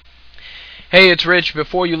Hey, it's Rich.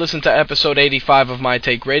 Before you listen to episode 85 of My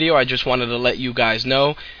Take Radio, I just wanted to let you guys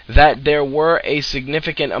know that there were a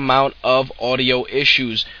significant amount of audio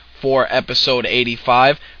issues for episode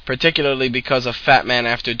 85, particularly because of Fatman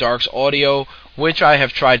After Dark's audio, which I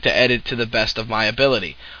have tried to edit to the best of my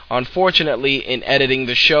ability. Unfortunately, in editing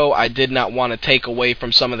the show, I did not want to take away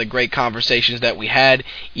from some of the great conversations that we had,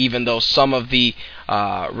 even though some of the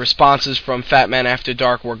responses from Fatman After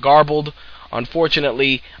Dark were garbled.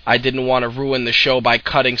 Unfortunately, I didn't want to ruin the show by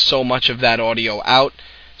cutting so much of that audio out,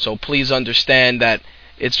 so please understand that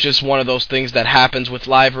it's just one of those things that happens with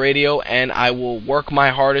live radio, and I will work my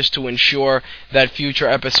hardest to ensure that future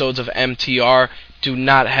episodes of MTR do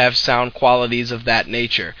not have sound qualities of that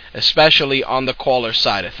nature, especially on the caller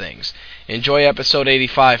side of things. Enjoy episode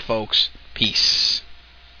 85, folks. Peace.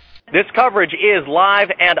 This coverage is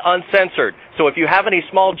live and uncensored, so if you have any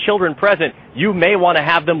small children present, you may want to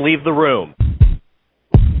have them leave the room.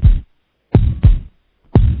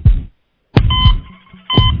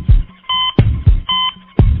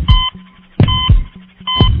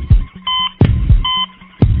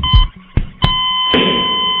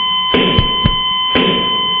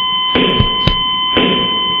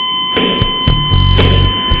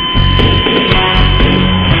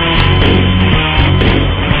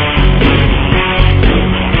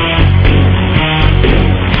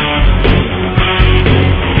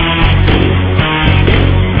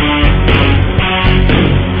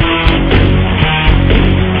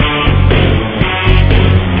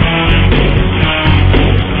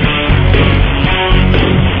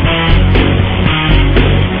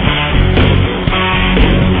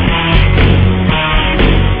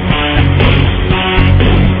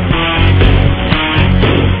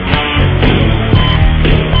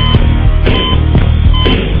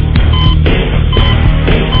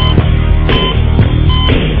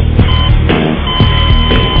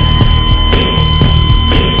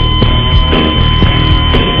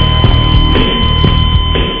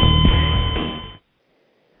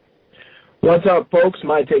 What's up, folks?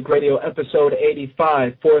 My Take Radio, episode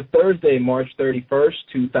 85 for Thursday, March 31st,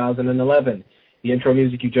 2011. The intro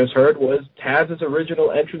music you just heard was Taz's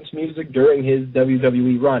original entrance music during his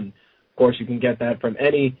WWE run. Of course, you can get that from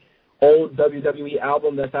any old WWE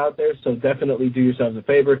album that's out there, so definitely do yourselves a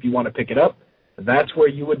favor if you want to pick it up. That's where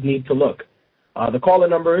you would need to look. The caller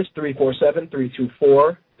number is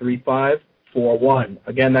 347-324-3541.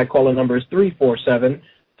 Again, that caller number is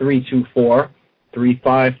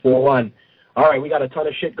 347-324-3541. All right, we got a ton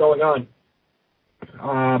of shit going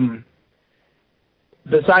on.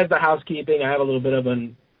 Besides the housekeeping, I have a little bit of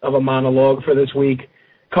a monologue for this week.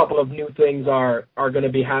 A couple of new things are going to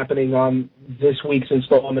be happening on this week's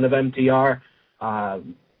installment of MTR.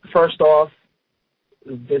 First off,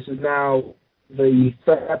 this is now the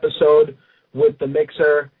third episode with the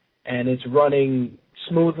mixer, and it's running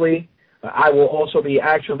smoothly. I will also be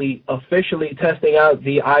actually officially testing out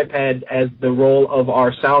the iPad as the role of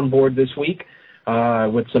our soundboard this week,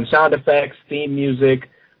 with some sound effects, theme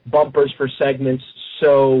music, bumpers for segments.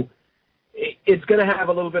 So it's going to have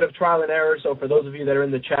a little bit of trial and error. So for those of you that are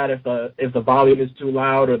in the chat, if the volume is too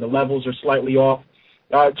loud or the levels are slightly off,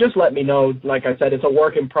 just let me know. Like I said, it's a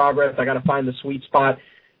work in progress. I got to find the sweet spot.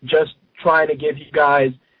 Just trying to give you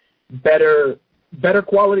guys better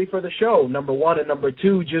quality for the show, number one, and number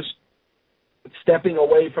two, just stepping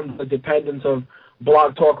away from the dependence of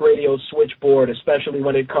Blog Talk Radio's switchboard, especially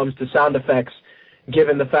when it comes to sound effects,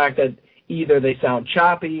 given the fact that either they sound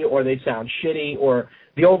choppy or they sound shitty, or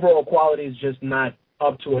the overall quality is just not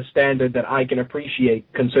up to a standard that I can appreciate,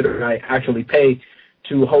 considering I actually pay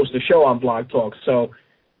to host a show on Blog Talk. So,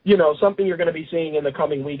 something you're going to be seeing in the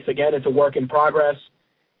coming weeks. Again, it's a work in progress,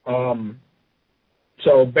 so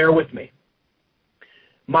bear with me.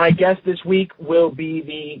 My guest this week will be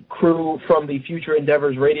the crew from the Future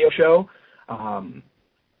Endeavors radio show.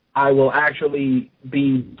 I will actually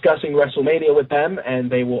be discussing Wrestlemania with them, and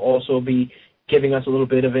they will also be giving us a little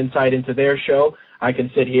bit of insight into their show. I can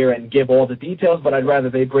sit here and give all the details, but I'd rather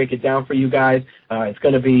they break it down for you guys. It's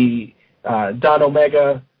going to be Don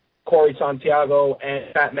Omega, Corey Santiago, and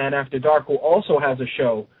Fatman After Dark, who also has a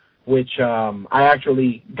show, which I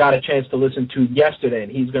actually got a chance to listen to yesterday,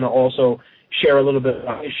 and he's going to also share a little bit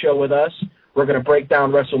of his show with us. We're going to break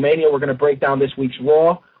down Wrestlemania. We're going to break down this week's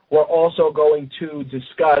Raw. We're also going to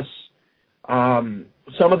discuss some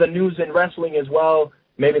of the news in wrestling as well.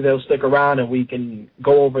 Maybe they'll stick around and we can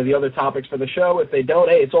go over the other topics for the show. If they don't,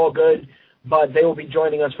 hey, it's all good. But they will be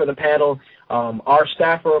joining us for the panel. Our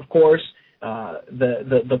staffer, of course,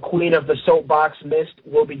 the queen of the soapbox, Myst,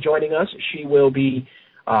 will be joining us. She will be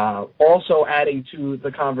also adding to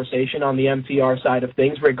the conversation on the MTR side of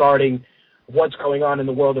things regarding what's going on in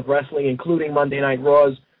the world of wrestling, including Monday Night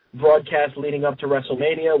Raw's broadcast leading up to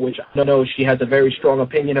Wrestlemania, which I know she has a very strong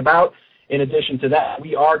opinion about. In addition to that,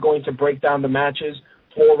 we are going to break down the matches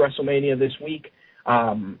for Wrestlemania this week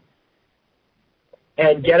and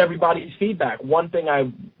get everybody's feedback. One thing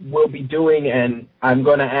I will be doing, and I'm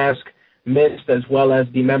going to ask Myst as well as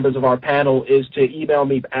the members of our panel, is to email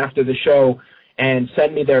me after the show and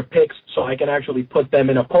send me their picks so I can actually put them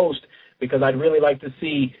in a post, because I'd really like to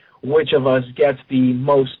see which of us gets the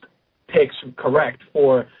most picks correct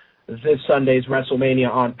for this Sunday's WrestleMania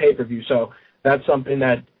on pay-per-view. So that's something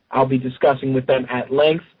that I'll be discussing with them at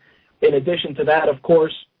length. In addition to that, of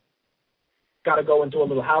course, got to go into a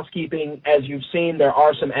little housekeeping. As you've seen, there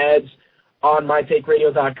are some ads on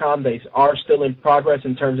mytakeradio.com. They are still in progress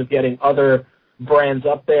in terms of getting other brands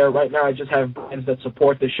up there. Right now, I just have brands that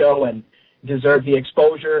support the show and deserve the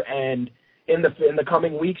exposure, and in the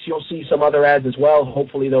coming weeks, you'll see some other ads as well.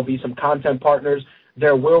 Hopefully, there'll be some content partners.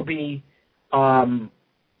 There will be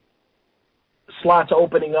slots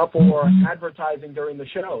opening up for advertising during the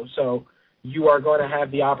show. So you are going to have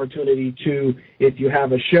the opportunity to, if you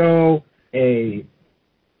have a show, a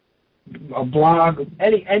blog,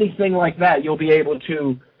 anything like that, you'll be able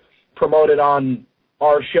to promote it on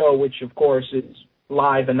our show, which, of course, is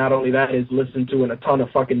live, and not only that, is listened to in a ton of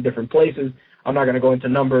fucking different places. I'm not going to go into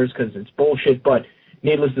numbers because it's bullshit, but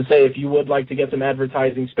needless to say, if you would like to get some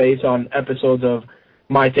advertising space on episodes of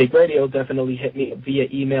My Take Radio, definitely hit me via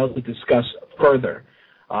email to discuss further.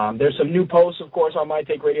 There's some new posts, of course, on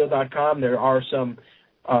mytakeradio.com.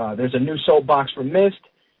 There's a new soapbox from Myst.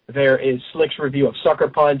 There is Slick's review of Sucker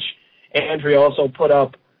Punch. Andrea also put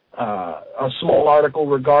up a small article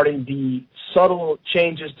regarding the subtle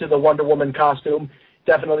changes to the Wonder Woman costume.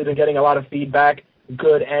 Definitely been getting a lot of feedback,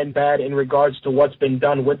 good and bad, in regards to what's been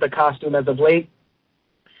done with the costume as of late.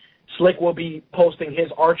 Slick will be posting his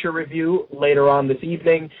Archer review later on this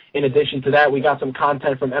evening. In addition to that, we got some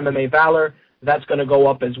content from MMA Valor. That's going to go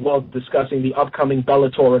up as well, discussing the upcoming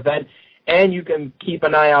Bellator event. And you can keep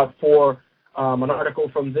an eye out for an article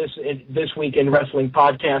from This Week in Wrestling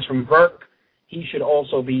podcast from Verk. He should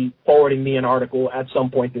also be forwarding me an article at some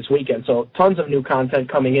point this weekend. So tons of new content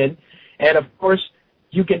coming in. And, of course,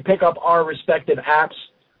 you can pick up our respective apps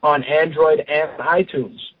on Android and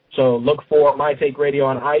iTunes. So look for My Take Radio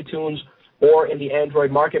on iTunes or in the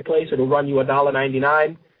Android marketplace. It'll run you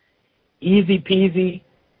 $1.99. Easy peasy.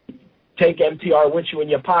 Take MTR with you in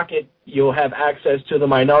your pocket. You'll have access to the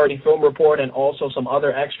Minority Film Report and also some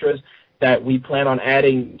other extras that we plan on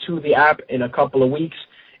adding to the app in a couple of weeks.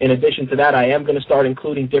 In addition to that, I am going to start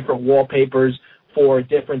including different wallpapers for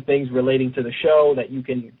different things relating to the show that you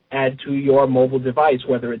can add to your mobile device,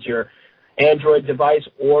 whether it's your Android device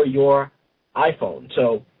or your iPhone.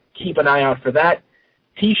 So keep an eye out for that.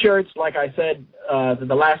 T-shirts, like I said,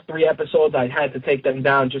 the last 3 episodes, I had to take them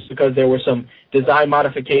down just because there were some design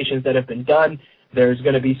modifications that have been done. There's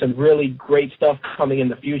going to be some really great stuff coming in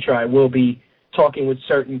the future. I will be talking with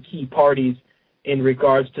certain key parties in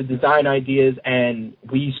regards to design ideas, and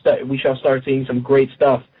we shall start seeing some great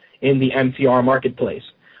stuff in the MTR marketplace.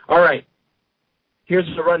 All right, here's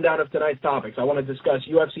the rundown of tonight's topics. I want to discuss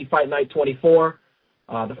UFC Fight Night 24,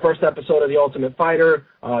 the first episode of The Ultimate Fighter,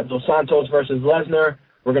 Dos Santos versus Lesnar.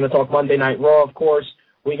 We're going to talk Monday Night Raw, of course.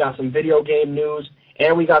 We got some video game news,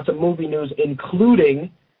 and we got some movie news,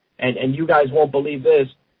 including, and you guys won't believe this,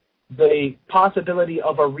 the possibility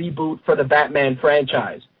of a reboot for the Batman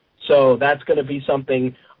franchise. So that's going to be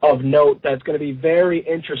something of note that's going to be very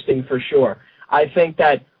interesting for sure. I think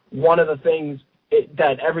that one of the things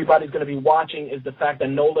that everybody's going to be watching is the fact that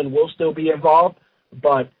Nolan will still be involved,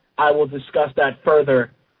 but I will discuss that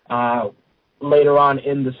further later on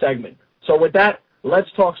in the segment. So with that,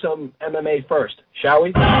 let's talk some MMA first, shall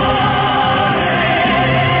we?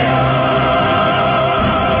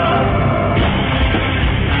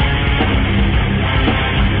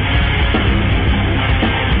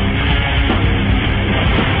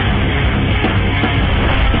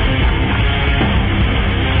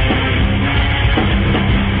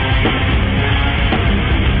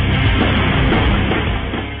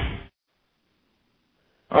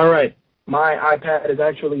 All right, my iPad is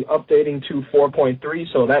actually updating to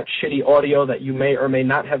 4.3, so that shitty audio that you may or may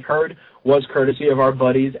not have heard was courtesy of our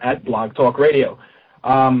buddies at Blog Talk Radio.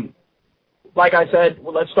 Like I said,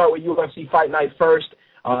 let's start with UFC Fight Night first.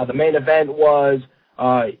 The main event was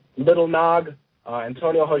Little Nog,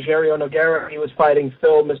 Antonio Rogerio Nogueira. He was fighting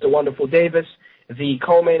Phil, Mr. Wonderful Davis. The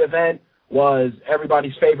co-main event was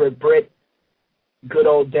everybody's favorite Brit, good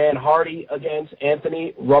old Dan Hardy, against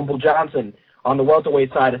Anthony Rumble Johnson on the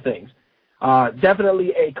welterweight side of things.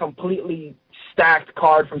 Definitely a completely stacked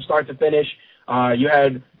card from start to finish. You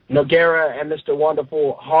had Nogueira and Mr.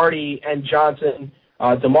 Wonderful, Hardy and Johnson,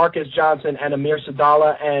 DeMarcus Johnson and Amir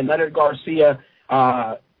Sadala, and Leonard Garcia,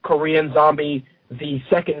 Korean Zombie, the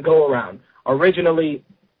second go-around. Originally,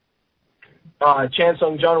 Chan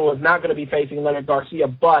Sung Jung was not going to be facing Leonard Garcia,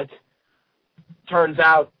 but turns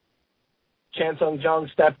out Chan Sung Jung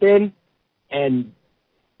stepped in and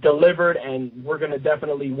delivered, and we're going to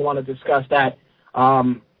definitely want to discuss that.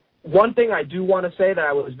 One thing I do want to say that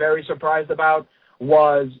I was very surprised about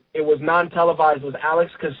was it was non-televised, was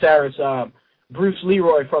Alex Caceres, Bruce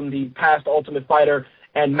Leroy from the past Ultimate Fighter,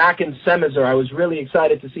 and Mackin Semizer. I was really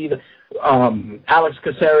excited to see Alex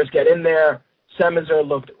Caceres get in there. Semizer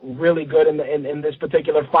looked really good in this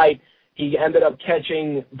particular fight. He ended up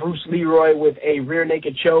catching Bruce Leroy with a rear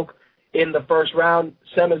naked choke in the first round.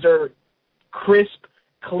 Semizer, crisp,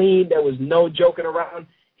 clean. There was no joking around.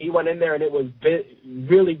 He went in there, and it was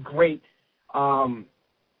really great.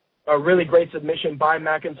 A really great submission by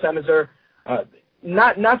Mackin Semizer.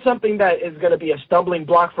 Not something that is going to be a stumbling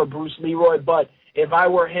block for Bruce Leroy, but if I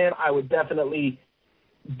were him, I would definitely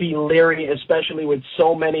be leery, especially with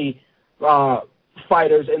so many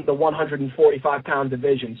fighters in the 145-pound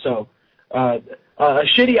division. So a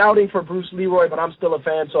shitty outing for Bruce Leroy, but I'm still a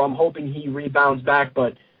fan, so I'm hoping he rebounds back.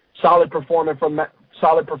 But solid performance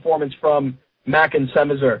from Mackin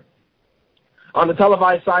Semizer. On the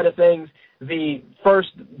televised side of things, the first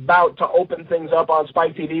bout to open things up on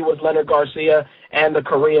Spike TV was Leonard Garcia and the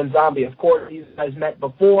Korean Zombie. Of course, these guys met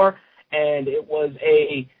before, and it was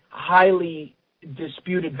a highly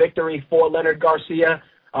disputed victory for Leonard Garcia.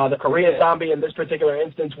 The Korean Zombie in this particular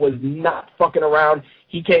instance was not fucking around.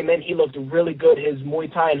 He came in, he looked really good. His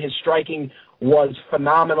Muay Thai and his striking was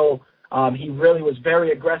phenomenal. He really was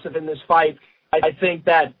very aggressive in this fight. I think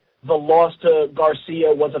that the loss to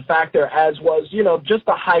Garcia was a factor, as was, just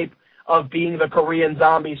the hype of being the Korean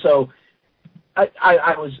Zombie. So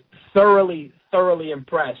I was thoroughly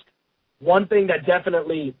impressed. One thing that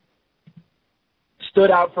definitely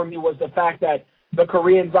stood out for me was the fact that the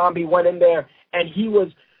Korean Zombie went in there and he was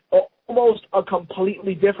almost a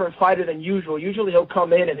completely different fighter than usual. Usually he'll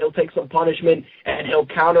come in and he'll take some punishment and he'll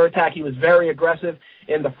counterattack. He was very aggressive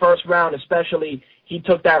in the first round, especially. He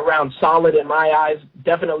took that round solid in my eyes,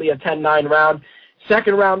 definitely a 10-9 round.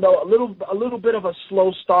 Second round, though, a little bit of a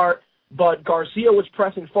slow start, but Garcia was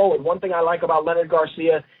pressing forward. One thing I like about Leonard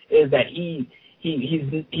Garcia is that he's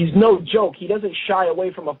no joke. He doesn't shy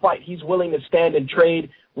away from a fight. He's willing to stand and trade,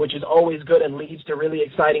 which is always good and leads to really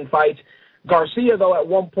exciting fights. Garcia, though, at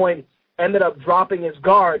one point ended up dropping his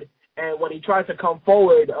guard, and when he tried to come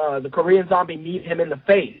forward, the Korean Zombie kneed him in the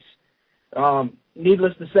face.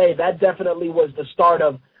 Needless to say, that definitely was the start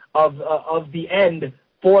of the end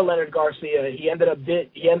for Leonard Garcia. He ended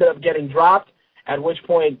up getting dropped, at which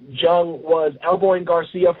point Jung was elbowing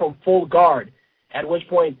Garcia from full guard, at which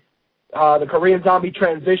point the Korean Zombie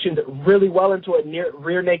transitioned really well into a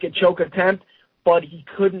rear naked choke attempt, but he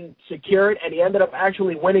couldn't secure it, and he ended up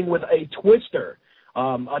actually winning with a twister.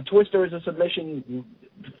 A twister is a submission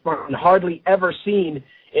hardly ever seen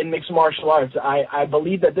in mixed martial arts. I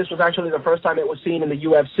believe that this was actually the first time it was seen in the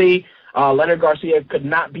UFC. Leonard Garcia could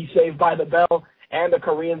not be saved by the bell, and the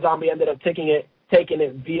Korean Zombie ended up taking it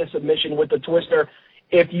via submission with the twister.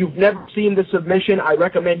 If you've never seen the submission, I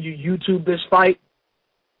recommend you YouTube this fight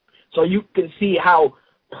so you can see how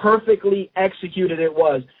perfectly executed it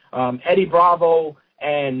was. Eddie Bravo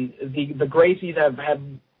and the Gracies have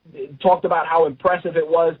talked about how impressive it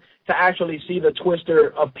was to actually see the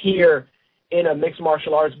twister appear in a mixed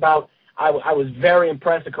martial arts bout. I was very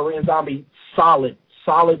impressed. The Korean Zombie, solid.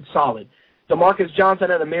 DeMarcus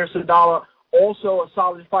Johnson and Amir Sadala, also a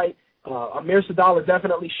solid fight. Amir Sadala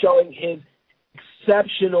definitely showing his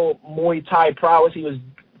exceptional Muay Thai prowess. He was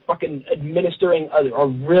fucking administering a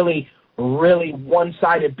really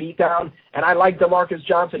one-sided beatdown. And I like DeMarcus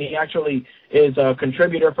Johnson. He actually is a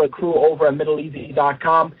contributor for the crew over at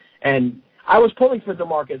MiddleEasy.com. And I was pulling for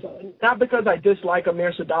DeMarcus, not because I dislike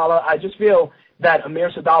Amir Sadala. I just feel that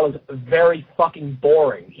Amir Sadala is very fucking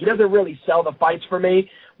boring. He doesn't really sell the fights for me,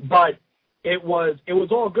 but it was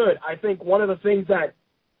all good. I think one of the things that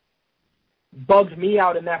bugged me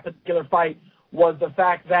out in that particular fight was the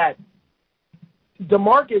fact that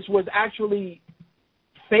DeMarcus was actually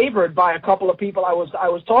favored by a couple of people I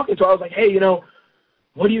was talking to. I was like, hey,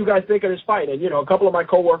 what do you guys think of this fight? And, a couple of my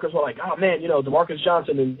coworkers were like, oh, man, DeMarcus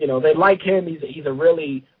Johnson, and, they like him. He's a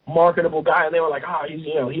really marketable guy. And they were like,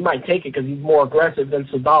 he might take it because he's more aggressive than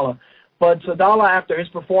Sadala. But Sadala, after his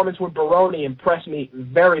performance with Baroni, impressed me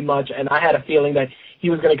very much, and I had a feeling that he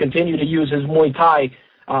was going to continue to use his Muay Thai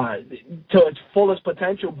to its fullest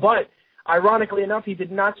potential. But ironically enough, he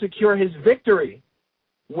did not secure his victory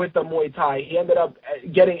with the Muay Thai. He ended up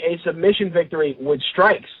getting a submission victory with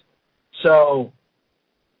strikes. So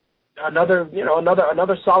another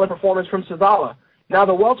solid performance from Cizala. Now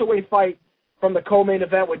the welterweight fight from the co-main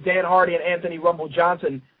event with Dan Hardy and Anthony Rumble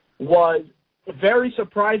Johnson was very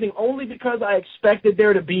surprising, only because I expected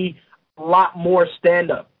there to be a lot more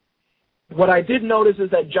stand-up. What I did notice is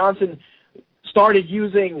that Johnson started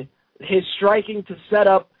using his striking to set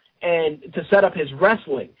up his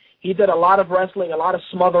wrestling. He did a lot of wrestling, a lot of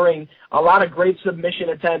smothering, a lot of great submission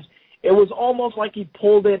attempts. It was almost like he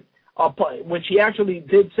pulled it up, which he actually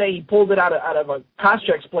did say he pulled it out of a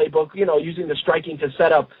Koscheck's playbook, using the striking to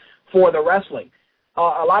set up for the wrestling. A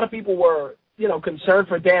lot of people were, concerned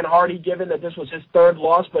for Dan Hardy, given that this was his third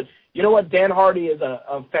loss. But you know what? Dan Hardy is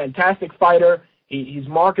a fantastic fighter. He's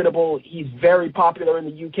marketable. He's very popular in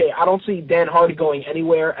the UK. I don't see Dan Hardy going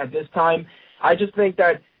anywhere at this time. I just think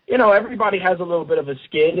that, everybody has a little bit of a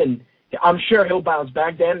skid, and I'm sure he'll bounce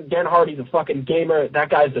back. Dan Hardy's a fucking gamer. That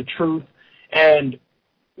guy's the truth. And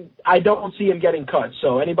I don't see him getting cut.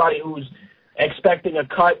 So anybody who's expecting a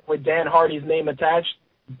cut with Dan Hardy's name attached,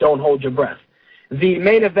 don't hold your breath. The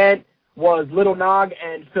main event was Little Nog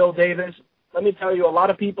and Phil Davis. Let me tell you, a lot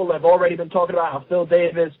of people have already been talking about how Phil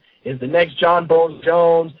Davis is the next John Bones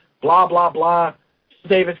Jones, blah, blah, blah. Phil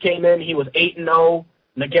Davis came in. He was 8-0.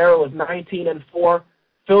 Nogueira was 19-4.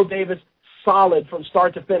 Phil Davis, solid from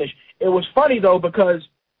start to finish. It was funny, though, because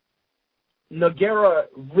Nogueira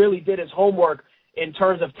really did his homework in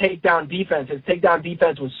terms of takedown defense. His takedown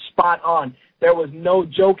defense was spot on. There was no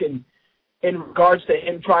joking in regards to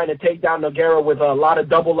him trying to take down Nogueira with a lot of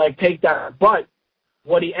double leg takedowns. But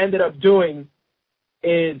what he ended up doing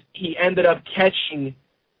is he ended up catching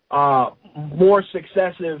more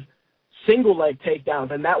successive single leg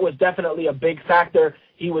takedowns, and that was definitely a big factor.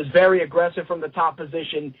 He was very aggressive from the top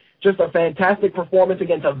position. Just a fantastic performance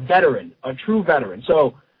against a veteran, a true veteran.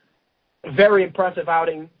 So very impressive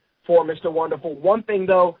outing for Mr. Wonderful. One thing,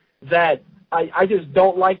 though, that I just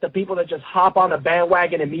don't like, the people that just hop on a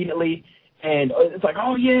bandwagon immediately, and it's like,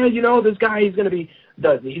 oh yeah, this guy, he's gonna be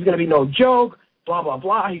no joke, blah blah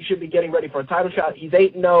blah. He should be getting ready for a title shot. He's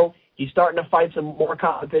 8-0. He's starting to fight some more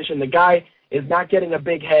competition. The guy is not getting a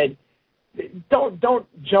big head. Don't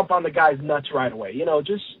jump on the guy's nuts right away.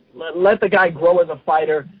 Just let the guy grow as a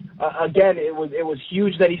fighter. Again, it was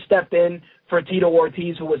huge that he stepped in for Tito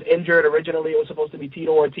Ortiz, who was injured. Originally, it was supposed to be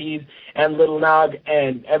Tito Ortiz and Little Nog,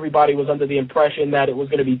 and everybody was under the impression that it was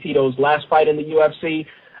going to be Tito's last fight in the UFC.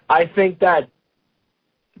 I think that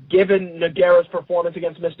given Nogueira's performance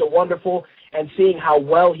against Mr. Wonderful and seeing how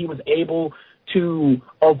well he was able to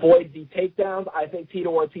avoid the takedowns, I think Tito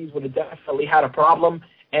Ortiz would have definitely had a problem,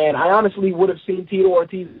 and I honestly would have seen Tito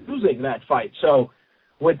Ortiz losing that fight. So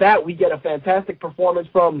with that, we get a fantastic performance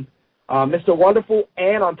from Mr. Wonderful,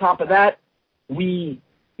 and on top of that, we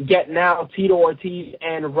get now Tito Ortiz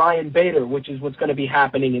and Ryan Bader, which is what's going to be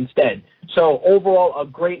happening instead. So overall, a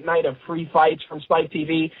great night of free fights from Spike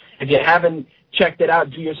TV. If you haven't checked it out,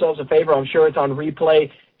 do yourselves a favor. I'm sure it's on replay.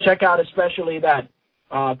 Check out especially that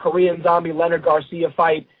Korean Zombie Leonard Garcia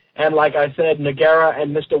fight, and like I said, Nogueira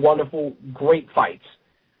and Mr. Wonderful, great fights.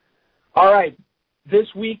 All right, this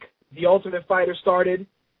week, The Ultimate Fighter started.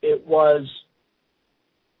 It was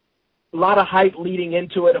a lot of hype leading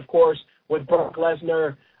into it, of course, with Brock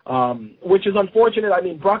Lesnar, which is unfortunate. I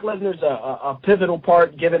mean, Brock Lesnar's a pivotal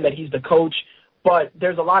part, given that he's the coach, but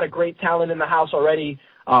there's a lot of great talent in the house already.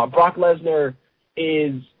 Brock Lesnar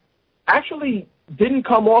didn't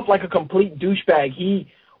come off like a complete douchebag.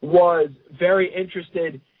 He was very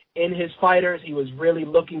interested in his fighters. He was really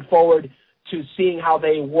looking forward to seeing how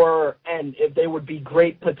they were and if they would be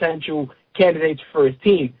great potential candidates for his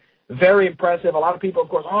team. Very impressive. A lot of people, of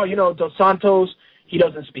course, Dos Santos, he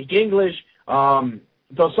doesn't speak English.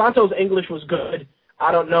 Dos Santos' English was good.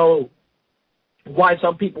 I don't know why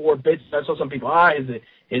some people were bitched. I saw some people,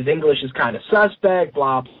 his English is kind of suspect,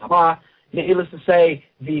 blah, blah, blah. Needless to say,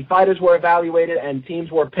 the fighters were evaluated and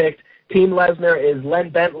teams were picked. Team Lesnar is Len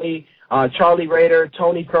Bentley, Charlie Rader,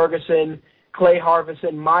 Tony Ferguson, Clay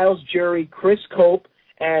Harvison, Miles Jury, Chris Cope,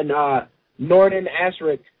 and Norden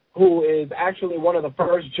Asrick, who is actually one of the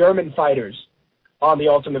first German fighters on The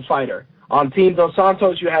Ultimate Fighter. On Team Dos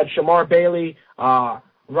Santos, you had Shamar Bailey,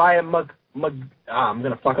 Ryan I'm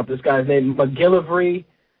going to fuck up this guy's name, McGillivray,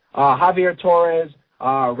 Javier Torres,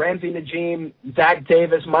 Ramsey Najim, Zach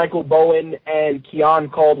Davis, Michael Bowen, and Keon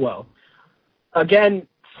Caldwell. Again,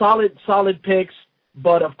 solid picks,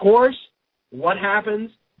 but of course, what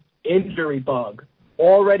happens? Injury bug,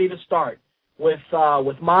 all ready to start. With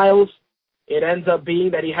Miles, it ends up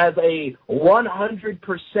being that he has a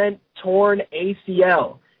 100% torn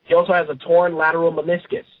ACL. He also has a torn lateral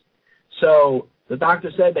meniscus. So the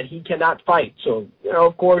doctor said that he cannot fight. So,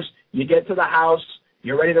 of course, you get to the house,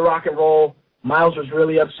 you're ready to rock and roll. Miles was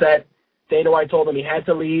really upset. Dana White told him he had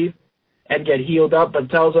to leave and get healed up, but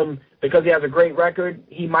tells him because he has a great record,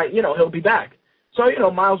 he might, he'll be back. So,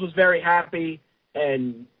 Miles was very happy,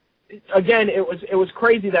 and again, it was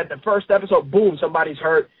crazy that the first episode, boom, somebody's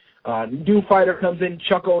hurt. New fighter comes in,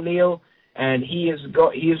 Chuck O'Neal, and he is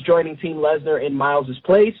joining Team Lesnar in Miles'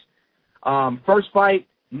 place. First fight,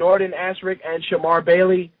 Norden Asrick and Shamar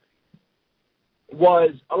Bailey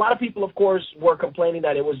was, a lot of people, of course, were complaining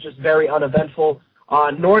that it was just very uneventful.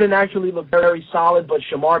 Norden actually looked very solid, but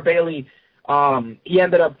Shamar Bailey, he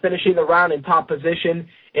ended up finishing the round in top position.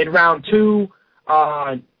 In round 2,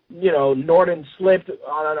 Norden slipped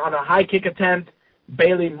on a high kick attempt.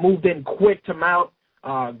 Bailey moved in quick to mount.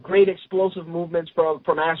 Great explosive movements from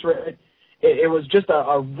Asrick. It was just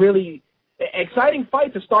a really exciting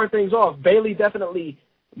fight to start things off. Bailey definitely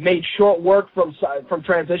made short work from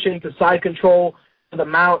transitioning to side control to the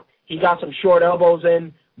mount. He got some short elbows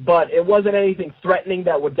in, but it wasn't anything threatening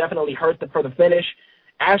that would definitely hurt for the finish.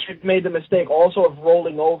 Asrick made the mistake also of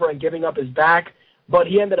rolling over and giving up his back, but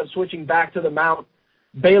he ended up switching back to the mount.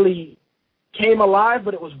 Bailey came alive,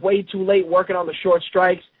 but it was way too late working on the short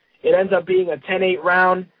strikes. It ends up being a 10-8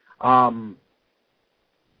 round.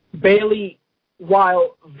 Bailey,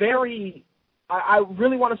 while very, I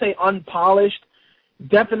really want to say unpolished,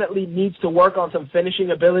 definitely needs to work on some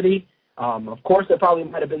finishing ability. Of course, there probably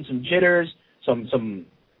might have been some jitters,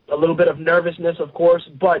 a little bit of nervousness, of course,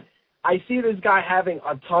 but I see this guy having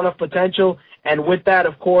a ton of potential, and with that,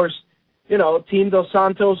 of course, Team Dos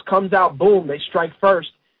Santos comes out, boom, they strike first,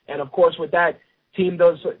 and of course, with that, Team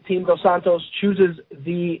Dos Santos chooses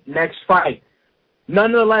the next fight.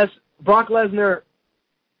 Nonetheless, Brock Lesnar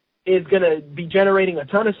is going to be generating a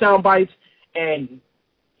ton of sound bites, and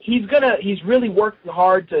he's really working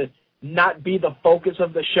hard to not be the focus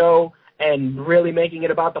of the show and really making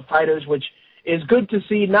it about the fighters, which is good to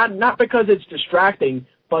see, not because it's distracting,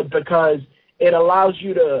 but because it allows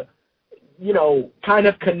you to, kind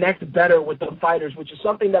of connect better with the fighters, which is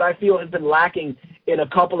something that I feel has been lacking in a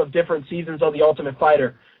couple of different seasons of The Ultimate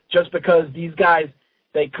Fighter, just because these guys,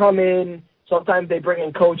 they come in, sometimes they bring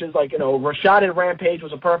in coaches like, Rashad and Rampage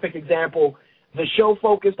was a perfect example. The show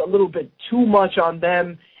focused a little bit too much on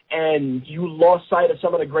them, and you lost sight of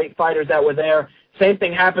some of the great fighters that were there. Same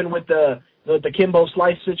thing happened with the Kimbo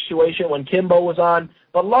Slice situation when Kimbo was on,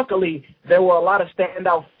 but luckily there were a lot of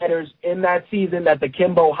standout fighters in that season that the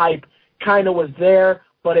Kimbo hype kind of was there,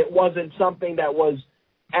 but it wasn't something that was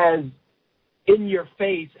as in your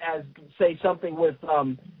face as, say, something with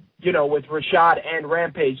with Rashad and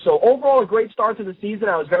Rampage. So overall, a great start to the season.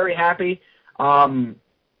 I was very happy.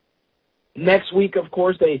 Next week, of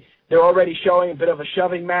course, they're already showing a bit of a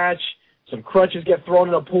shoving match. Some crutches get thrown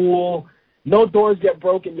in a pool. No doors get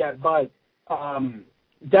broken yet, but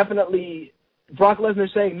definitely Brock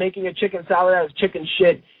Lesnar saying making a chicken salad out of chicken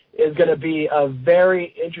shit is going to be a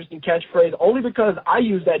very interesting catchphrase, only because I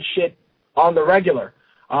use that shit on the regular.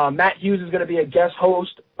 Matt Hughes is going to be a guest coach,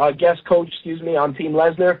 on Team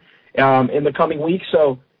Lesnar in the coming weeks,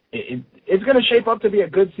 so it's going to shape up to be a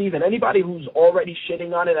good season. Anybody who's already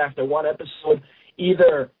shitting on it after one episode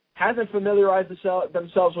either hasn't familiarized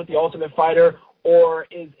themselves with The Ultimate Fighter or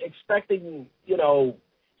is expecting,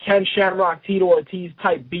 Ken Shamrock, Tito Ortiz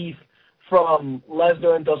type beef from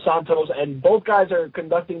Lesnar and Dos Santos, and both guys are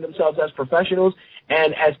conducting themselves as professionals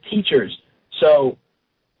and as teachers. So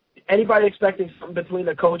anybody expecting something between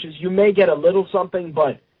the coaches, you may get a little something,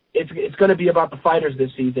 but it's going to be about the fighters this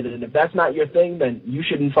season, and if that's not your thing, then you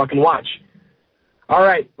shouldn't fucking watch. All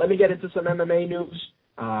right, let me get into some MMA news.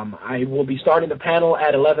 I will be starting the panel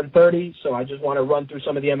at 11:30, so I just want to run through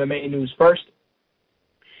some of the MMA news first.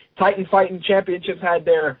 Titan Fighting Championships had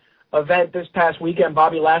their event this past weekend.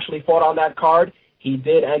 Bobby Lashley fought on that card. He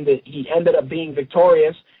ended up being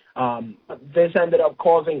victorious. This ended up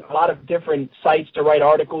causing a lot of different sites to write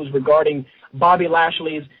articles regarding Bobby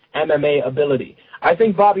Lashley's MMA ability. I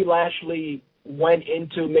think Bobby Lashley went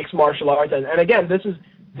into mixed martial arts, and again,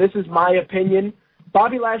 this is my opinion.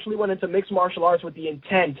 Bobby Lashley went into mixed martial arts with the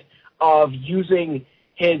intent of using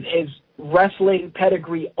his wrestling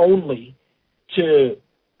pedigree only to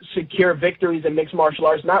secure victories in mixed martial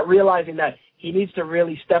arts, not realizing that he needs to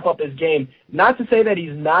really step up his game. Not to say that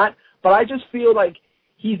he's not, but I just feel like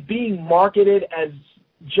he's being marketed as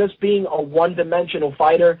just being a one-dimensional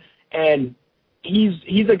fighter, and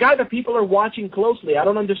he's a guy that people are watching closely. I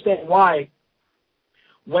don't understand why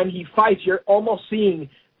when he fights, you're almost seeing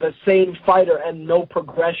the same fighter and no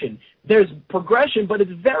progression. There's progression, but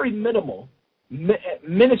it's very minimal,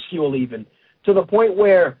 minuscule even, to the point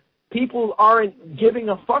where people aren't giving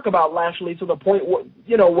a fuck about Lashley to the point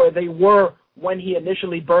where they were when he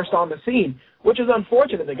initially burst on the scene, which is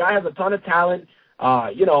unfortunate. The guy has a ton of talent.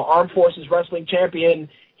 Armed Forces Wrestling Champion.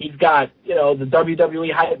 He's got, the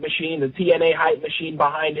WWE hype machine, the TNA hype machine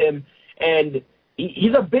behind him, and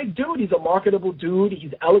he's a big dude. He's a marketable dude.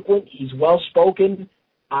 He's eloquent. He's well-spoken.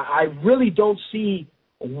 I really don't see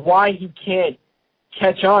why he can't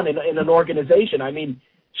catch on in an organization. I mean,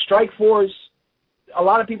 Strikeforce, a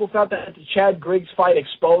lot of people felt that the Chad Griggs fight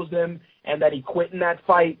exposed him and that he quit in that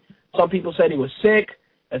fight. Some people said he was sick,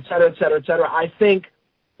 et cetera, et cetera, et cetera. I think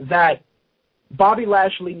that Bobby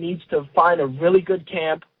Lashley needs to find a really good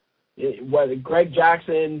camp, whether Greg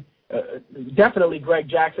Jackson, definitely Greg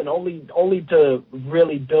Jackson, only to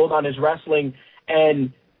really build on his wrestling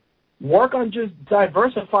and work on just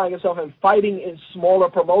diversifying himself and fighting in smaller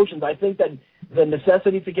promotions. I think that the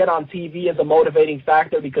necessity to get on TV is a motivating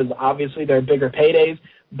factor because obviously there are bigger paydays,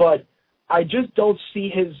 but I just don't see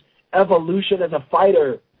his evolution as a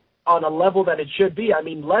fighter on a level that it should be. I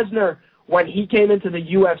mean, Lesnar, when he came into the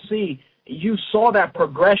UFC, you saw that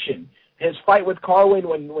progression. His fight with Carwin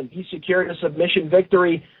when he secured a submission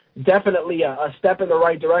victory, definitely a step in the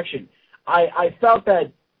right direction. I felt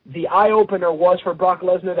that the eye-opener was for Brock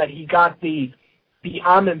Lesnar that he got the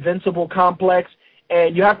I'm invincible complex,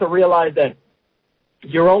 and you have to realize that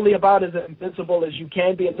you're only about as invincible as you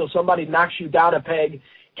can be until somebody knocks you down a peg.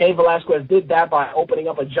 Cain Velasquez did that by opening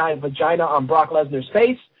up a giant vagina on Brock Lesnar's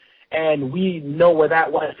face, and we know where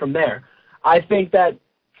that went from there. I think that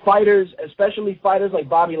fighters, especially fighters like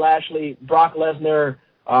Bobby Lashley, Brock Lesnar,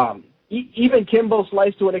 even Kimbo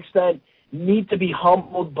Slice to an extent, need to be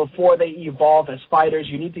humbled before they evolve as fighters.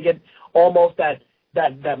 You need to get almost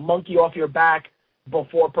that monkey off your back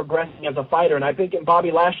before progressing as a fighter. And I think in Bobby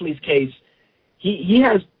Lashley's case, he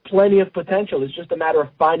has plenty of potential. It's just a matter of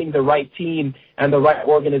finding the right team and the right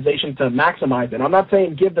organization to maximize it. I'm not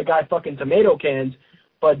saying give the guy fucking tomato cans,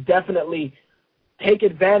 but definitely take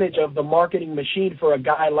advantage of the marketing machine for a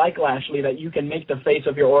guy like Lashley that you can make the face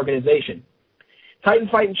of your organization. Titan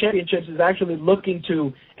Fighting Championships is actually looking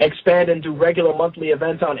to expand and do regular monthly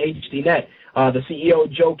events on HDNet. The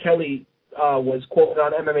CEO, Joe Kelly, was quoted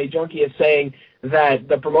on MMA Junkie as saying that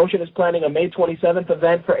the promotion is planning a May 27th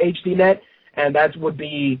event for HDNet, and that would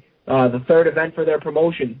be the third event for their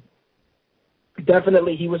promotion.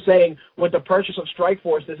 Definitely, he was saying, with the purchase of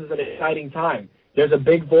Strikeforce, this is an exciting time. There's a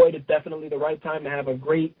big void. It's definitely the right time to have a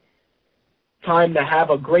great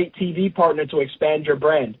TV partner to expand your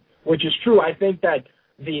brand, which is true. I think that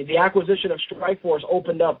the acquisition of Strikeforce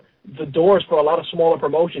opened up the doors for a lot of smaller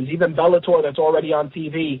promotions. Even Bellator, that's already on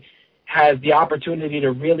TV, has the opportunity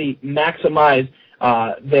to really maximize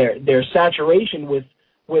their saturation with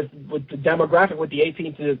the demographic, with the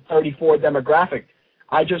 18 to 34 demographic.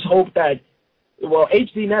 I just hope that,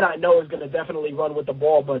 HDNet I know is going to definitely run with the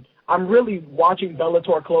ball, but I'm really watching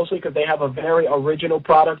Bellator closely because they have a very original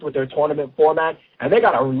product with their tournament format, and they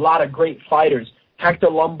got a lot of great fighters. Hector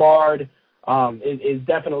Lombard is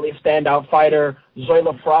definitely a standout fighter.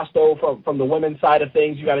 Zoila Frosto from the women's side of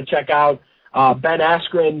things you got to check out. Ben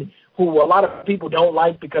Askren, who a lot of people don't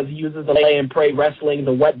like because he uses the lay and pray wrestling,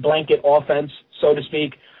 the wet blanket offense, so to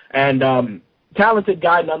speak, and talented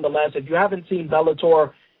guy nonetheless. If you haven't seen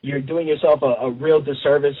Bellator, you're doing yourself a real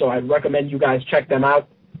disservice, so I'd recommend you guys check them out.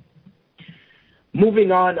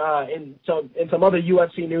 Moving on, in some other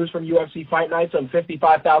UFC news from UFC Fight Night, some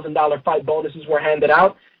 $55,000 fight bonuses were handed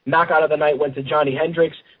out. Knockout of the night went to Johnny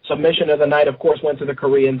Hendricks. Submission of the night, of course, went to the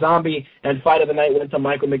Korean Zombie. And fight of the night went to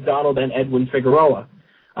Michael McDonald and Edwin Figueroa.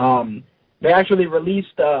 They actually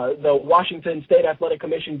released, the Washington State Athletic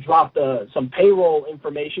Commission dropped some payroll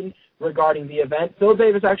information regarding the event. Phil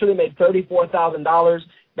Davis actually made $34,000.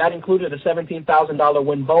 That included a $17,000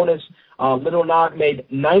 win bonus. Little Nog made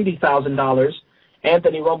 $90,000.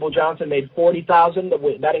 Anthony Rumble Johnson made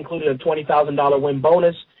 $40,000. That included a $20,000 win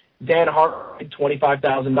bonus. Dan Hart made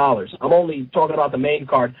 $25,000. I'm only talking about the main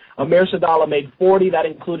card. Amir Sadala made $40,000. That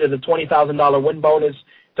included a $20,000 win bonus.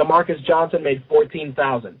 DeMarcus Johnson made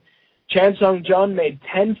 $14,000. Chan Sung Jun made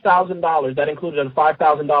 $10,000. That included a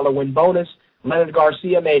 $5,000 win bonus. Leonard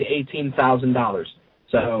Garcia made $18,000.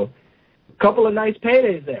 So, a couple of nice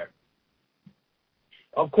paydays there.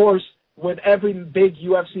 Of course, with every big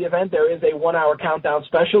UFC event, there is a 1-hour countdown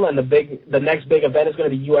special, and the next big event is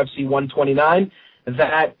going to be UFC 129.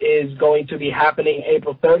 That is going to be happening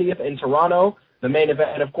April 30th in Toronto. The main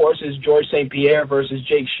event, of course, is George St. Pierre versus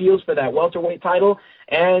Jake Shields for that welterweight title,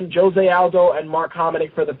 and Jose Aldo and Mark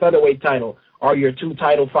Hominick for the featherweight title are your two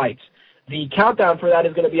title fights. The countdown for that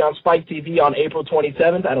is going to be on Spike TV on April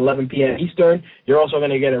 27th at 11 p.m. Eastern. You're also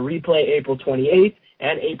going to get a replay April 28th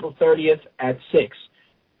and April 30th at 6.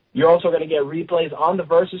 You're also going to get replays on the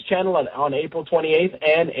Versus channel on April 28th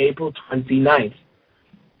and April 29th.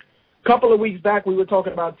 A couple of weeks back, we were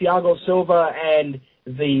talking about Thiago Silva and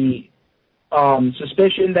the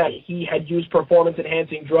suspicion that he had used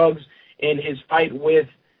performance-enhancing drugs in his fight with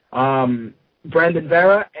Brandon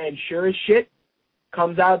Vera, and sure as shit,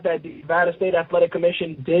 comes out that the Nevada State Athletic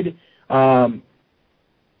Commission did announce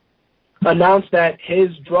that his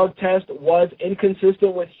drug test was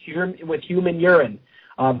inconsistent with human urine.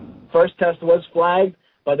 First test was flagged,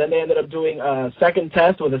 but then they ended up doing a second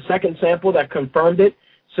test with a second sample that confirmed it.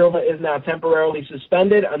 Silva is now temporarily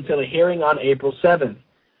suspended until a hearing on April 7th.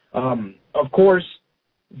 Of course,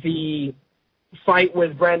 the fight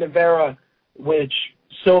with Brandon Vera, which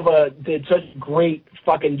Silva did such a great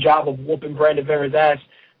fucking job of whooping Brandon Vera's ass,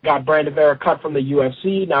 got Brandon Vera cut from the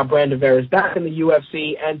UFC. Now Brandon Vera is back in the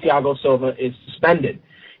UFC, and Thiago Silva is suspended.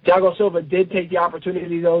 Thiago Silva did take the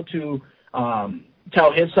opportunity, though, to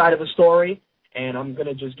tell his side of the story, and I'm going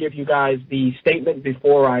to just give you guys the statement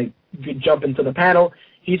before I jump into the panel.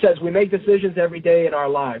 He says, "We make decisions every day in our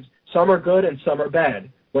lives. Some are good and some are bad.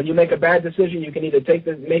 When you make a bad decision, you can either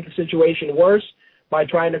make the situation worse by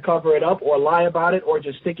trying to cover it up or lie about it, or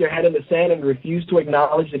just stick your head in the sand and refuse to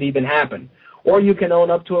acknowledge it even happened. Or you can own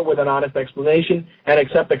up to it with an honest explanation and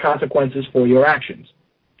accept the consequences for your actions."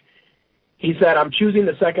 He said, "I'm choosing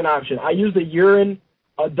the second option. I used a urine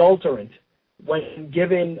adulterant when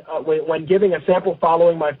giving a sample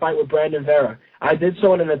following my fight with Brandon Vera. I did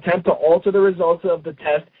so in an attempt to alter the results of the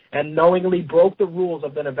test and knowingly broke the rules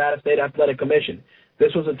of the Nevada State Athletic Commission.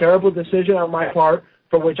 This was a terrible decision on my part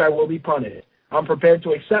for which I will be punished. I'm prepared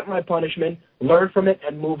to accept my punishment, learn from it,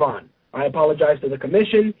 and move on. I apologize to the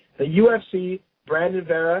Commission, the UFC, Brandon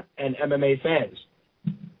Vera, and MMA fans."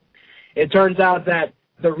 It turns out that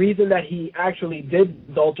the reason that he actually did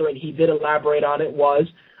adulter, and he did elaborate on it, was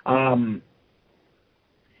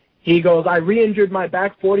he goes, "I re-injured my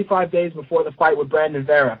back 45 days before the fight with Brandon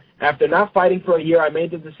Vera. After not fighting for a year, I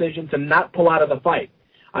made the decision to not pull out of the fight.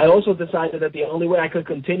 I also decided that the only way I could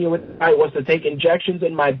continue with the fight was to take injections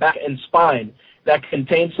in my back and spine that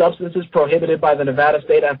contained substances prohibited by the Nevada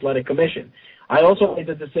State Athletic Commission. I also made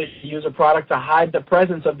the decision to use a product to hide the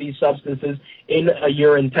presence of these substances in a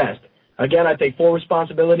urine test. Again, I take full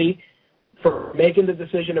responsibility for making the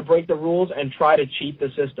decision to break the rules and try to cheat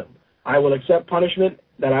the system. I will accept punishment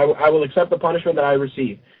I will accept the punishment that I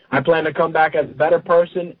receive. I plan to come back as a better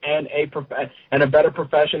person and a better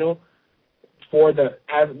professional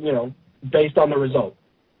based on the result."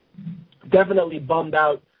 Definitely bummed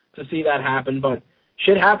out to see that happen, but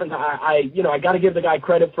shit happens. I got to give the guy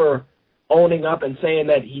credit for owning up and saying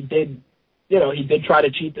that he did try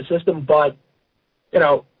to cheat the system, but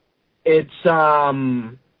it's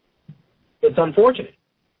unfortunate.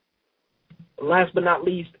 Last but not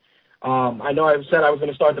least, I know I said I was going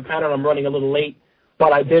to start the panel, and I'm running a little late,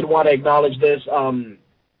 but I did want to acknowledge this.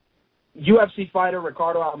 UFC fighter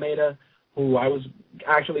Ricardo Almeida, who I was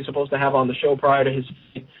actually supposed to have on the show prior to his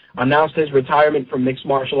fight, announced his retirement from mixed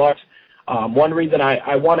martial arts. One reason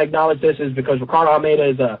I want to acknowledge this is because Ricardo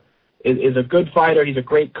Almeida is a good fighter. He's a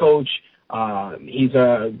great coach. He's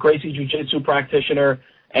a Gracie Jiu-Jitsu practitioner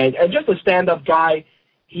and just a stand-up guy.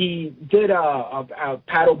 He did a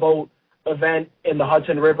paddle boat event in the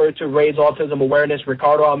Hudson River to raise autism awareness.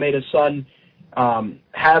 Ricardo Almeida's son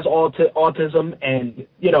has autism, and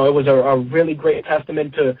it was a really great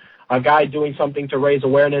testament to a guy doing something to raise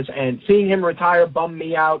awareness. And seeing him retire bummed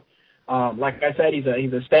me out. Like I said,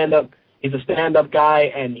 he's a stand-up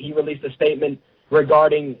guy, and he released a statement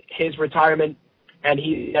regarding his retirement. And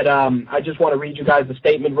he said, I just want to read you guys the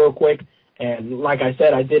statement real quick. And like I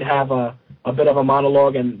said, I did have a bit of a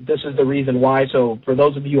monologue, and this is the reason why. So for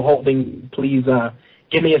those of you holding, please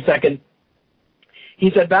give me a second. He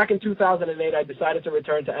said, "Back in 2008, I decided to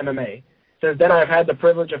return to MMA. Since then, I have had the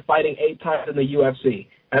privilege of fighting 8 times in the UFC.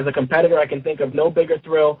 As a competitor, I can think of no bigger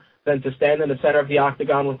thrill than to stand in the center of the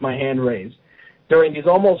octagon with my hand raised. During these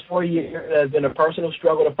almost 4 years, there has been a personal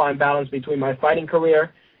struggle to find balance between my fighting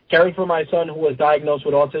career, caring for my son who was diagnosed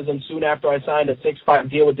with autism soon after I signed a 6-fight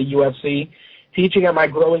deal with the UFC, teaching at my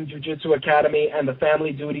growing jiu-jitsu academy, and the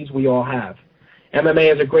family duties we all have.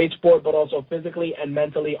 MMA is a great sport, but also physically and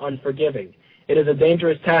mentally unforgiving. It is a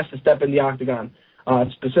dangerous task to step in the octagon,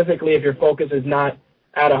 specifically if your focus is not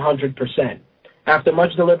at 100%. After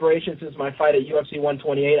much deliberation since my fight at UFC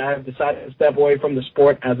 128, I have decided to step away from the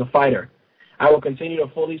sport as a fighter. I will continue to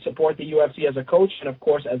fully support the UFC as a coach and, of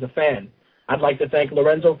course, as a fan. I'd like to thank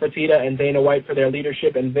Lorenzo Fertitta and Dana White for their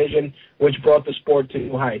leadership and vision, which brought the sport to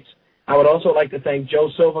new heights. I would also like to thank Joe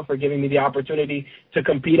Silva for giving me the opportunity to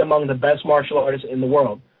compete among the best martial artists in the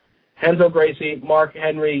world. Renzo Gracie, Mark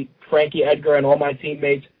Henry, Frankie Edgar, and all my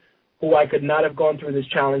teammates who I could not have gone through this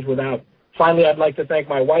challenge without. Finally, I'd like to thank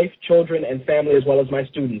my wife, children, and family, as well as my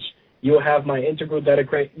students. You will have my integral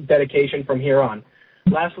dedication from here on.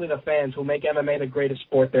 Lastly, the fans who make MMA the greatest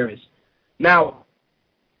sport there is. Now,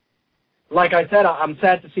 like I said, I'm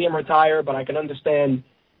sad to see him retire, but I can understand,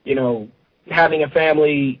 having a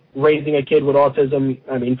family, raising a kid with autism.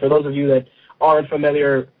 I mean, for those of you that aren't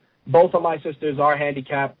familiar, both of my sisters are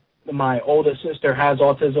handicapped. My oldest sister has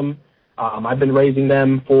autism. I've been raising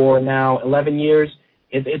them for now 11 years.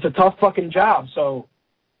 It's a tough fucking job. So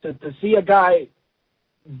to see a guy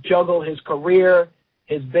juggle his career,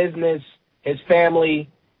 his business, his family,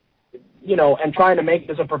 and trying to make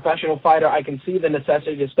this a professional fighter, I can see the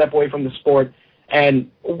necessity to step away from the sport.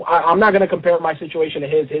 And I'm not going to compare my situation to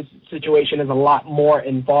his. His situation is a lot more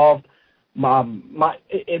involved.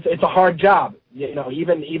 It's a hard job.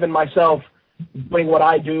 Even myself doing what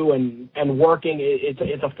I do and working,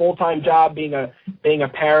 it's a full-time job being a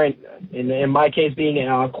parent. In my case, being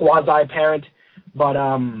a quasi-parent. But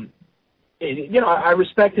I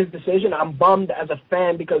respect his decision. I'm bummed as a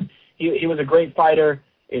fan because he was a great fighter.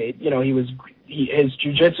 His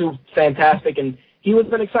jiu-jitsu fantastic, and he was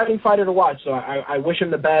an exciting fighter to watch. So I wish him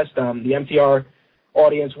the best. The MTR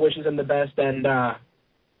audience wishes him the best, and I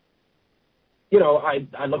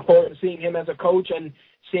look forward to seeing him as a coach and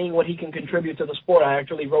seeing what he can contribute to the sport. I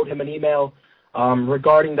actually wrote him an email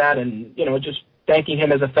regarding that, and just thanking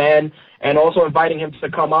him as a fan, and also inviting him to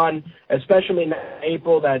come on, especially in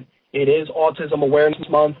April that it is Autism Awareness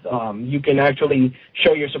Month. You can actually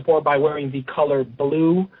show your support by wearing the color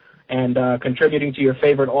blue and contributing to your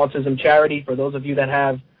favorite autism charity. For those of you that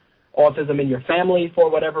have autism in your family for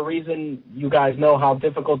whatever reason, you guys know how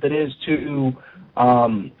difficult it is to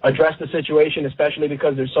address the situation, especially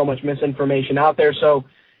because there's so much misinformation out there. So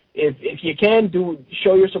if you can,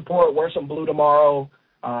 show your support, wear some blue tomorrow,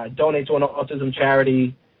 donate to an autism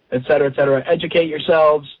charity, et cetera, et cetera. Educate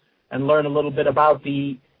yourselves and learn a little bit about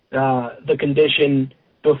the condition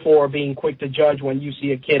before being quick to judge when you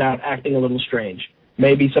see a kid out acting a little strange.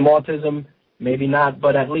 Maybe some autism, maybe not,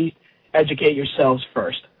 but at least educate yourselves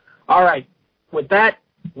first. All right, with that,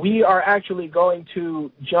 we are actually going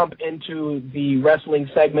to jump into the wrestling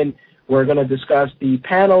segment. We're going to discuss the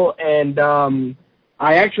panel, and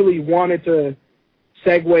I actually wanted to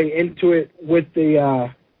segue into it with the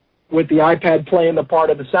iPad playing the part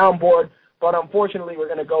of the soundboard, but unfortunately we're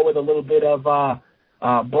going to go with a little bit of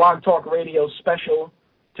Blog Talk Radio special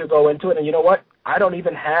to go into it. And you know what? I don't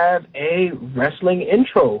even have a wrestling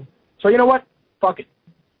intro. So you know what? Fuck it.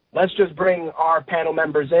 Let's just bring our panel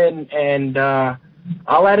members in, and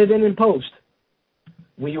I'll add it in post.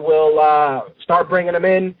 We will start bringing them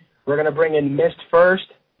in. We're going to bring in Myst first.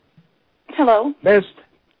 Hello. Myst.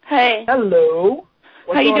 Hey. Hello.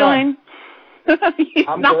 How you doing?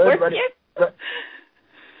 I'm not good.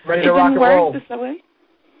 Ready to rock and roll. This way?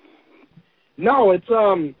 No, it's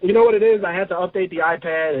you know what it is? I had to update the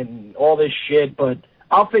iPad and all this shit, but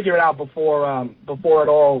I'll figure it out before it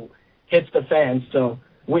all hits the fan. So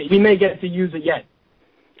we may get to use it yet.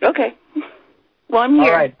 Okay. Well, I'm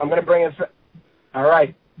here. All right, I'm gonna bring in. All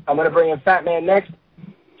right, I'm gonna bring in Fatman next.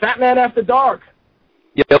 Fatman After Dark.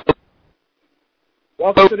 Yep.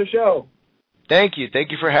 Welcome to the show. Thank you.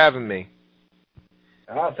 Thank you for having me.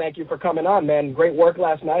 Thank you for coming on, man. Great work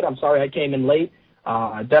last night. I'm sorry I came in late.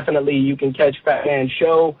 Definitely you can catch Fatman's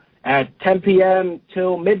show at 10 p.m.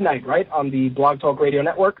 till midnight, right, on the Blog Talk Radio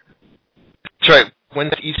Network? That's right.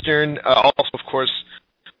 Wednesday Eastern. Also, of course,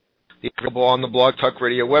 available on the Blog Talk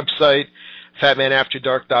Radio website,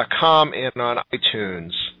 fatmanafterdark.com, and on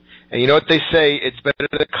iTunes. And you know what they say, it's better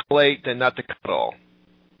to cut late than not to cut all.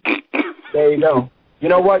 There you go. You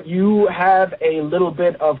know what? You have a little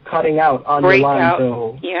bit of cutting out on your line.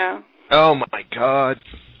 So. Yeah. Oh, my God.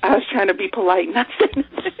 I was trying to be polite, not saying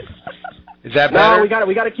Is that better? No,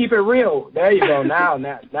 we got to keep it real. There you go. Now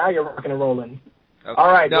you're rocking and rolling. Okay.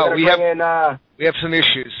 All right. No, we have some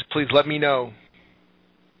issues. Please let me know.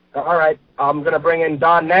 All right. I'm going to bring in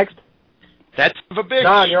Don next. That's a bitch.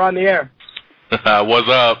 Don, you're on the air. What's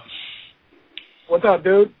up? What's up,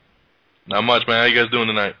 dude? Not much, man. How you guys doing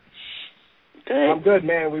tonight? Good. I'm good,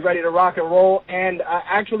 man. We ready to rock and roll. And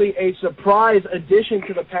actually a surprise addition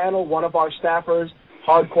to the panel, one of our staffers,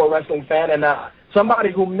 hardcore wrestling fan, and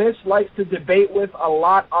somebody who Myst likes to debate with a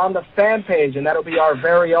lot on the fan page, and that'll be our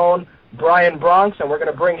very own Brian Bronx, and we're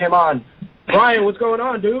going to bring him on. Brian, what's going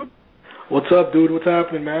on, dude? What's up, dude? What's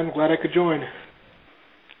happening, man? Glad I could join.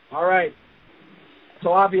 All right.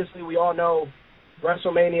 So obviously we all know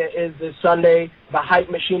WrestleMania is this Sunday. The hype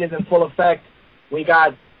machine is in full effect. We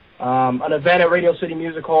got an event at Radio City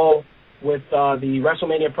Music Hall with the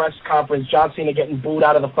WrestleMania press conference, John Cena getting booed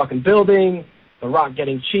out of the fucking building, The Rock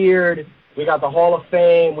getting cheered. We got the Hall of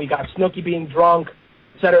Fame. We got Snooki being drunk,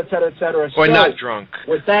 et cetera, et cetera, et cetera. Or not drunk.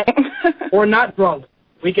 With that, or not drunk.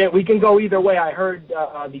 We can go either way. I heard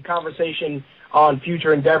the conversation on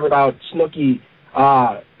Future Endeavor about Snooki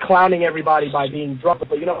clowning everybody by being drunk.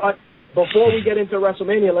 But you know what? Before we get into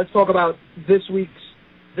WrestleMania, let's talk about this week's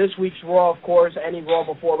Raw. Of course, any Raw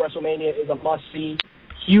before WrestleMania is a must-see.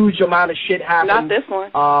 Huge amount of shit happened. Not this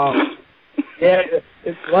one. Yeah,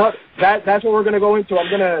 well, that's what we're going to go into. I'm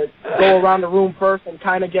going to go around the room first and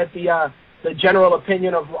kind of get the general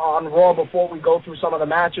opinion on Raw before we go through some of the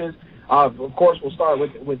matches. Of course, we'll start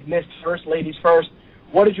with Myst first, ladies first.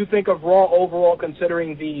 What did you think of Raw overall,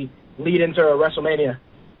 considering the lead into WrestleMania?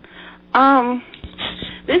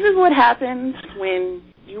 This is what happens when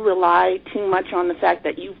you rely too much on the fact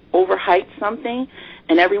that you've overhyped something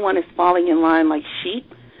and everyone is falling in line like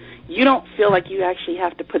sheep. You don't feel like you actually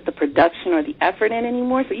have to put the production or the effort in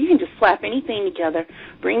anymore, so you can just slap anything together,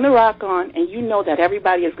 bring The Rock on, and you know that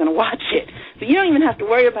everybody is going to watch it. So you don't even have to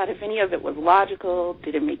worry about if any of it was logical,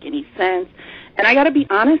 did it make any sense. And I got to be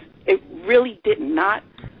honest, it really did not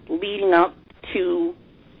leading up to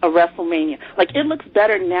a WrestleMania. Like, it looks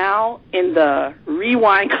better now in the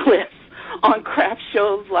rewind clips on crap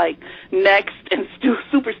shows like Next and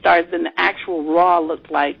Superstars than the actual Raw looked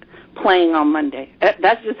like playing on Monday.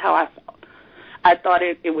 That's just how I felt. I thought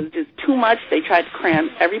it was just too much. They tried to cram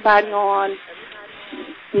everybody on.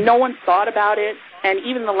 No one thought about it. And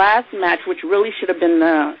even the last match, which really should have been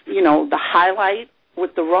the highlight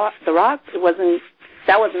with the Rock, that wasn't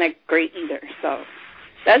that great either. So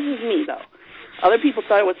that's just me, though. Other people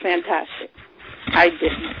thought it was fantastic. I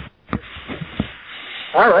didn't.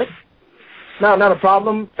 All right. No, not a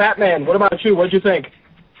problem. Fatman, what about you? What did you think?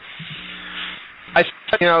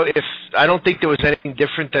 I don't think there was anything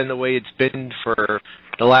different than the way it's been for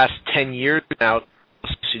the last 10 years now.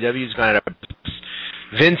 CW's gone out of business.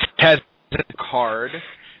 Vince has a card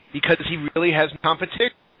because he really has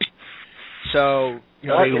competition. So,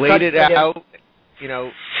 they laid it out,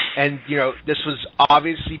 and, this was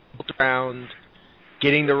obviously built around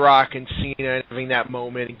getting The Rock and Cena and having that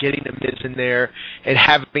moment and getting the Miz in there and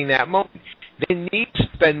having that moment. They need to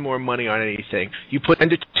spend more money on anything. You put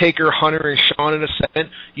Undertaker, Hunter, and Shawn in a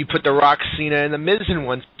second. You put The Rock, Cena, and the Miz in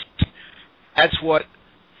one. That's what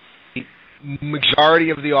the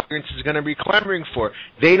majority of the audience is going to be clamoring for.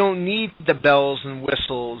 They don't need the bells and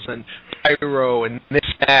whistles and pyro and this,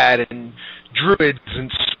 that, and druids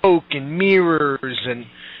and smoke and mirrors and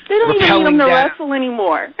they don't even need them to down. wrestle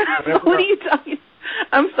anymore. What are you talking?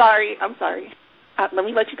 I'm sorry. Let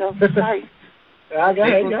me let you go. Sorry. Go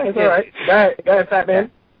ahead. It's all right. Go ahead, Fatman.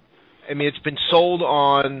 I mean, it's been sold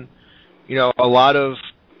on, a lot of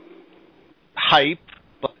hype,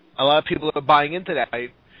 but a lot of people are buying into that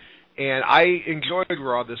hype. And I enjoyed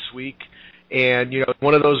Raw this week, and it's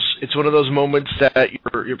one of those moments that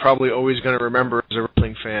you're probably always going to remember as a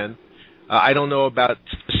wrestling fan. I don't know about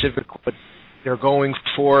specific what they're going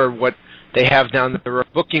for, what they have down there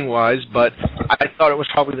booking-wise, but I thought it was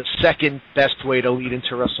probably the second best way to lead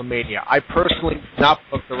into WrestleMania. I personally did not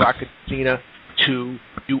book The Rock and Cena to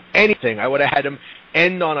do anything. I would have had him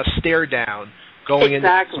end on a stare down going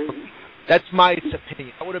exactly. in. That's my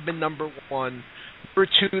opinion. That would have been number one. Number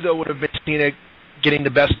two, though, would have been Cena getting the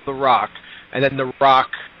best of The Rock, and then The Rock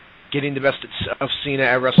getting the best of Cena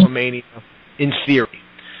at WrestleMania, in theory.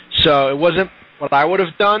 So it wasn't what I would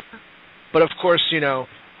have done, but of course,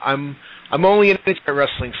 I'm only an internet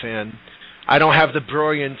wrestling fan. I don't have the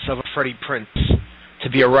brilliance of a Freddie Prinze to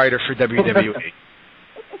be a writer for WWE.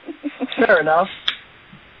 Fair enough.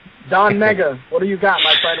 Don Mega, what do you got,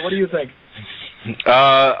 my friend? What do you think?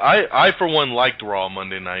 I for one liked Raw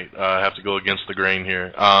Monday night. I have to go against the grain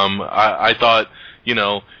here. I thought,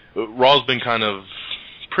 Raw's been kind of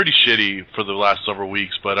pretty shitty for the last several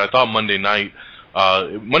weeks, but I thought Monday night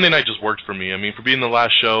just worked for me. I mean, for being the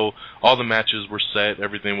last show, all the matches were set,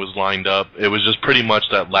 everything was lined up. It was just pretty much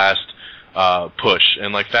that last push.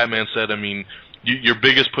 And like Fatman said, I mean, your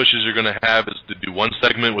biggest pushes you're going to have is to do one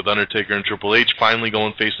segment with Undertaker and Triple H finally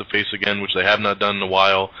going face-to-face again, which they have not done in a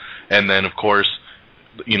while. And then, of course,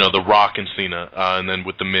 The Rock and Cena, and then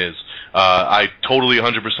with The Miz. I totally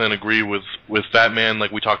 100% agree with Fatman, like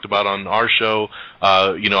we talked about on our show.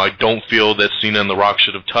 I don't feel that Cena and The Rock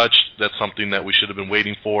should have touched. That's something that we should have been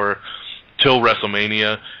waiting for till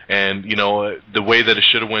WrestleMania. And, the way that it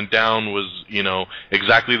should have went down was,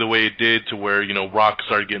 exactly the way it did, to where, Rock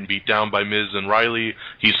started getting beat down by Miz and Riley.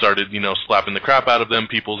 He started, slapping the crap out of them,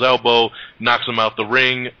 people's elbow, knocks them out the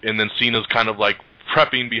ring, and then Cena's kind of like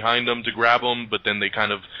prepping behind them to grab them, but then they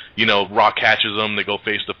kind of, Rock catches them, they go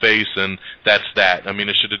face to face, and that's that. I mean,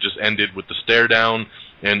 it should have just ended with the stare down,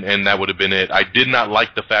 and that would have been it. I did not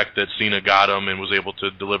like the fact that Cena got him and was able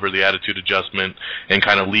to deliver the attitude adjustment and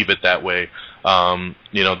kind of leave it that way.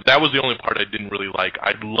 That was the only part I didn't really like.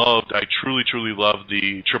 I truly loved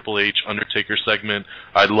the Triple H Undertaker segment.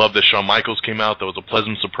 I loved that Shawn Michaels came out. That was a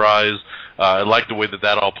pleasant surprise. I liked the way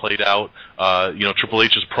that all played out. Triple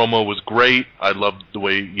H's promo was great. I loved the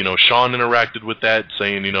way, Shawn interacted with that,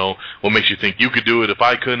 saying, what makes you think you could do it if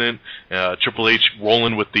I couldn't? Triple H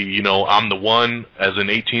rolling with the, I'm the one, as in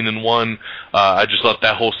 18-1. I just thought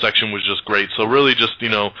that whole section was just great. So really just,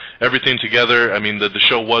 everything together. I mean, the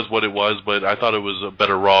show was what it was, but I thought it was a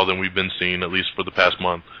better Raw than we've been seeing, at least for the past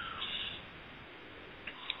month.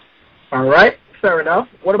 All right, fair enough.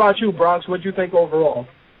 What about you, Bronx? What do you think overall?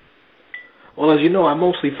 Well, as you know, I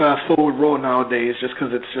mostly fast forward Raw nowadays just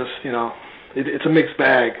because it's just, it's a mixed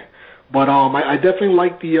bag. But I definitely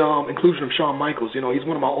like the inclusion of Shawn Michaels. He's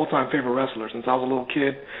one of my all-time favorite wrestlers since I was a little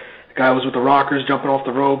kid. The guy was with the Rockers, jumping off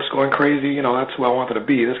the ropes, going crazy. That's who I wanted to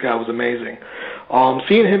be. This guy was amazing.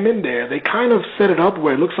 Seeing him in there, they kind of set it up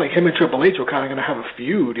where it looks like him and Triple H were kind of going to have a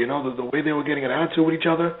feud, the way they were getting an attitude with each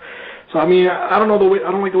other. So, I mean, I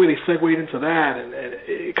don't like the way they segued into that, and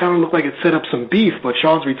it kind of looked like it set up some beef, but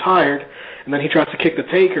Shawn's retired, and then he tries to kick the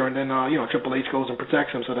Taker, and then, Triple H goes and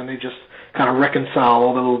protects him, so then they just kind of reconcile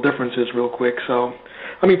all the little differences real quick. So,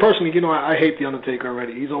 I mean, personally, I hate The Undertaker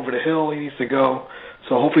already. He's over the hill. He needs to go.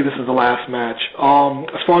 So hopefully this is the last match.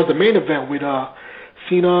 As far as the main event with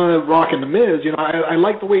Cena, Rock, and The Miz, I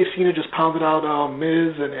like the way Cena just pounded out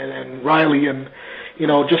Miz and Riley, and,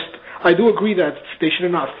 I do agree that they should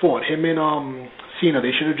have not fought. Him and Cena,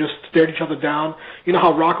 they should have just stared each other down. You know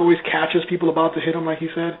how Rock always catches people about to hit him, like he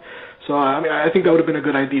said? So, I mean, I think that would have been a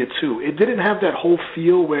good idea, too. It didn't have that whole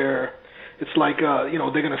feel where it's like, they're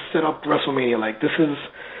going to set up WrestleMania. Like, this is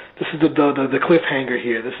the cliffhanger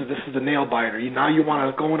here. This is the nail biter. Now you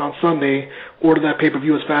want to go in on Sunday, order that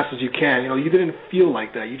pay-per-view as fast as you can. You didn't feel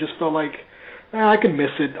like that. You just felt like, I can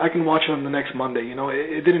miss it. I can watch it on the next Monday.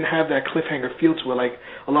 It didn't have that cliffhanger feel to it like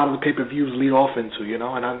a lot of the pay-per-views lead off into, and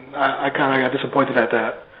I kind of got disappointed at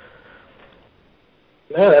that.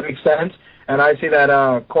 Yeah, that makes sense. And I see that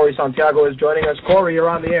Corey Santiago is joining us. Corey, you're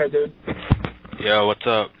on the air, dude. Yo, what's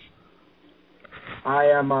up?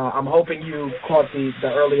 I'm hoping you caught the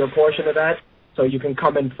earlier portion of that, so you can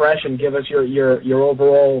come in fresh and give us your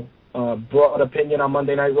overall broad opinion on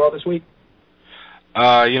Monday Night Raw this week.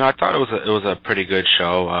 I thought it was a pretty good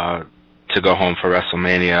show to go home for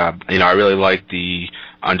WrestleMania. I really liked the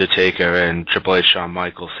Undertaker and Triple H Shawn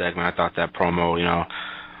Michaels segment. I thought that promo,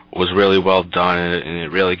 was really well done, and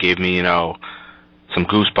it really gave me, some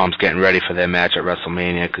goosebumps getting ready for their match at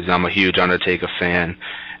WrestleMania, because I'm a huge Undertaker fan,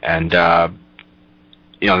 and the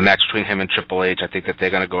match between him and Triple H, I think that they're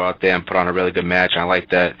going to go out there and put on a really good match. And I like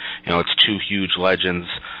that, it's two huge legends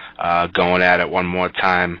going at it one more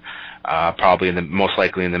time, probably most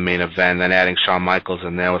likely in the main event. Then adding Shawn Michaels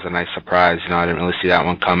in there was a nice surprise. I didn't really see that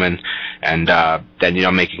one coming. And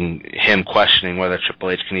then, making him questioning whether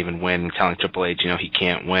Triple H can even win and telling Triple H, he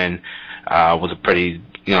can't win was a pretty,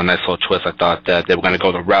 nice little twist. I thought that they were going to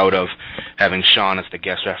go the route of having Shawn as the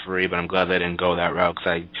guest referee, but I'm glad they didn't go that route,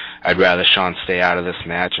 because I'd rather Shawn stay out of this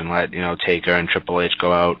match and let, Taker and Triple H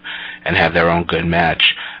go out and have their own good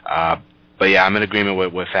match. But yeah, I'm in agreement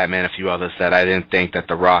with Fatman and a few others that I didn't think that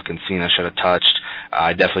The Rock and Cena should have touched.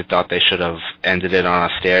 I definitely thought they should have ended it on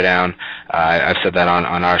a stare down. I've said that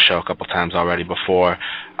on our show a couple times already before.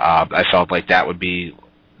 I felt like that would be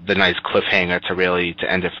the nice cliffhanger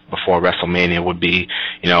to end it before WrestleMania would be,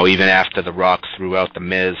 even after The Rock threw out The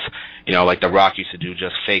Miz, like The Rock used to do,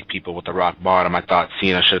 just fake people with the rock bottom. I thought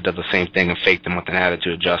Cena should have done the same thing and faked them with an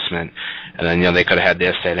attitude adjustment. And then, they could have had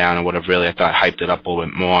their stay down and would have really, I thought, hyped it up a little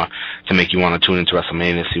bit more to make you want to tune into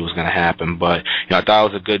WrestleMania to see what's going to happen. But, I thought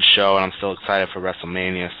it was a good show, and I'm still excited for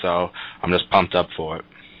WrestleMania, so I'm just pumped up for it.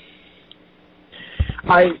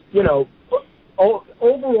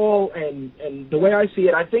 Overall, and the way I see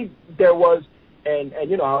it, I think there was, and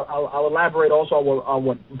I'll elaborate also on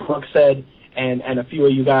what Brooke said and a few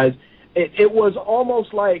of you guys. It was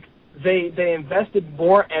almost like they invested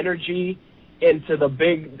more energy into the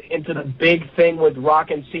big thing with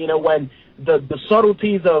Rock and Cena, when the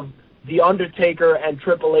subtleties of The Undertaker and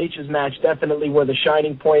Triple H's match definitely were the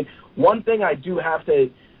shining point. One thing I do have to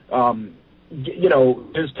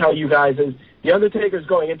just tell you guys is The Undertaker's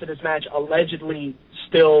going into this match allegedly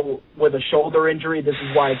still with a shoulder injury. This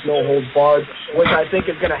is why it's no holds barred, which I think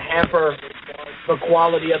is going to hamper the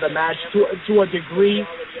quality of the match to a degree,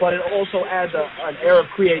 but it also adds an air of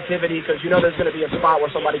creativity, because there's going to be a spot where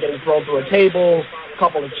somebody getting thrown through a table, a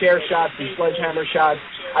couple of chair shots, and sledgehammer shots.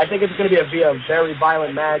 I think it's going to be a very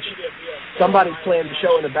violent match. somebody's playing the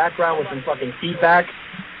show in the background with some fucking feedback.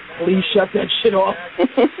 Please shut that shit off.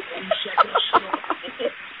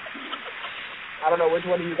 I don't know which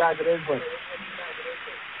one of you guys it is, but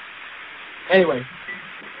anyway.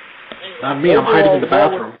 Not me. I'm hiding in the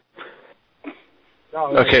bathroom.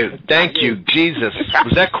 Okay, thank you, Jesus.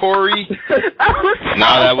 Was that Corey?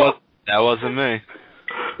 No, that wasn't me.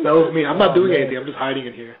 That was me. I'm not doing anything. I'm just hiding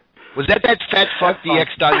in here. Was that fat fuck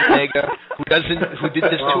DX.Omega who did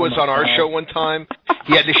this to us on our show one time?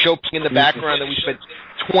 He had the show playing in the background, and we spent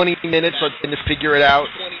 20 minutes trying to figure it out.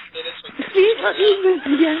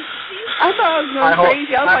 Yeah. I thought I was going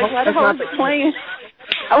crazy. I was like, why the hell is it playing?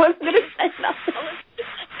 I wasn't going to say nothing.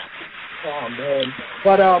 Oh, man.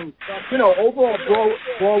 But, overall,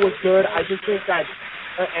 Brawl was good. I just think that,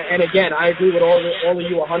 and again, I agree with all of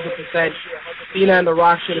you 100%. Cena and The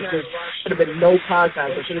Rock should have been no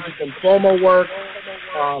contact. It should have just been promo work.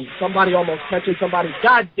 Somebody almost catching somebody.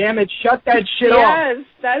 God damn it, shut that shit off. Yes,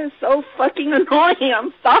 that is so fucking annoying.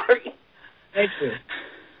 I'm sorry. Thank you.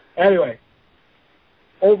 Anyway,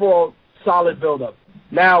 overall, solid build-up.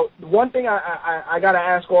 Now, one thing I got to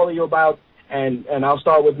ask all of you about, and I'll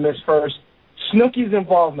start with Myst first. Snooki's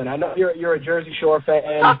involvement. I know you're a Jersey Shore fan,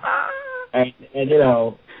 and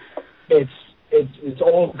it's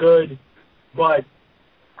all good, but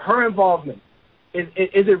her involvement, is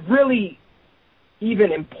it really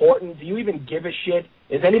even important? Do you even give a shit?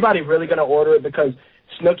 Is anybody really going to order it because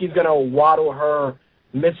Snooki's going to waddle her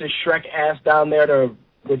Mrs. Shrek ass down there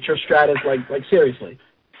with Trish Stratus? Like seriously.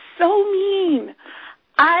 So mean.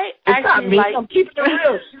 It's not mean. I'm keeping it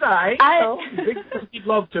real. She's all right. Big Snooki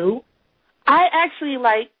love too. I actually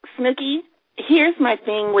like Snooki. Here's my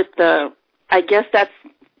thing with I guess that's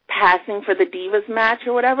passing for the Divas match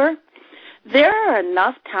or whatever. There are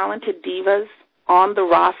enough talented divas on the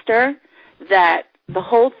roster that the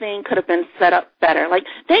whole thing could have been set up better. Like,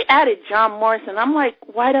 they added John Morrison. I'm like,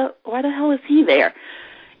 why the hell is he there?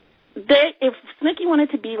 If Snooki wanted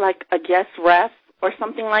to be like a guest ref or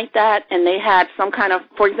something like that, and they had some kind of,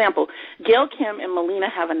 for example, Gail Kim and Melina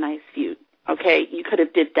have a nice feud. Okay, you could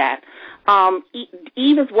have did that.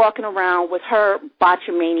 Eve is walking around with her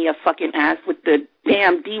botchamania fucking ass with the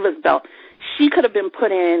damn Divas belt. She could have been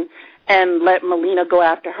put in and let Melina go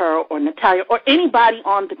after her, or Natalya, or anybody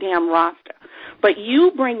on the damn roster. But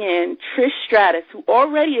you bring in Trish Stratus, who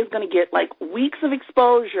already is going to get like weeks of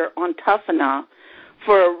exposure on Tough Enough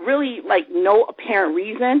for really like no apparent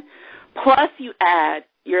reason. Plus you add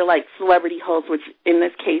your like celebrity host, which in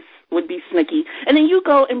this case would be Snooki. And then you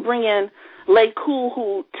go and bring in Lay Cool,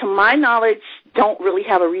 who, to my knowledge, don't really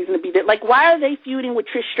have a reason to be there. Like, why are they feuding with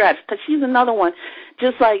Trish Stratus? Because she's another one.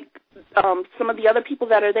 Just like some of the other people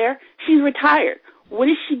that are there, she's retired. What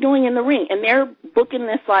is she doing in the ring? And they're booking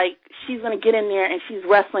this like she's going to get in there and she's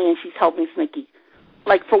wrestling and she's helping Snooki.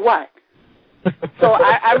 Like, for what? So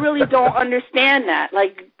I really don't understand that.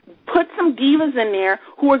 Like, put some divas in there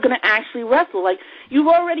who are going to actually wrestle. Like, you've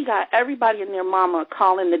already got everybody and their mama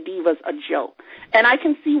calling the divas a joke. And I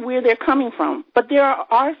can see where they're coming from. But there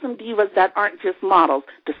are some divas that aren't just models,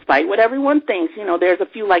 despite what everyone thinks. You know, there's a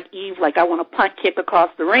few like Eve, like I want to punt kick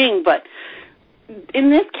across the ring. But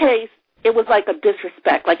in this case, it was like a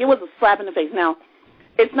disrespect. Like, it was a slap in the face. Now,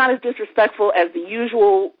 it's not as disrespectful as the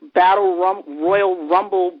usual Royal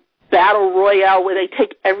Rumble Battle Royale where they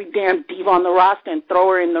take every damn diva on the roster and throw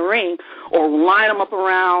her in the ring or line them up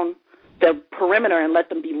around the perimeter and let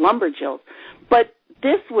them be lumberjills. But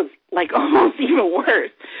this was like almost even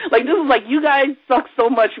worse. Like, this was like, you guys suck so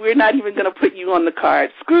much, we're not even going to put you on the card.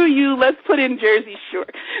 Screw you, let's put in Jersey Shore.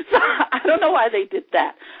 So I don't know why they did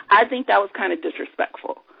that. I think that was kind of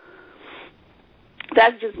disrespectful.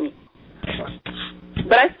 That's just me.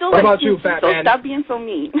 But I still like about you, so Fatman? Stop being so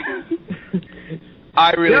mean.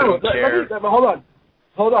 I really don't care.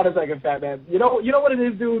 Hold on a second, Fatman. You know what it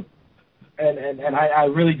is, dude? And I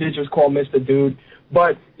really did just call Mr. Dude.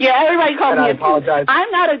 But yeah, everybody calls me I a apologize. dude. I'm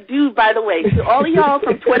not a dude, by the way. So all of y'all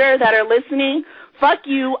from Twitter that are listening, fuck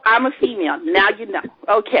you, I'm a female. Now you know.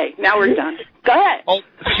 Okay, now we're done. Go ahead. Oh,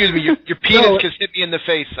 excuse me, your penis just hit me in the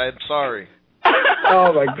face. I'm sorry.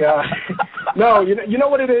 Oh, my God. No, you know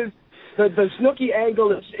what it is? The Snooki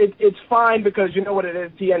angle, it's fine because you know what it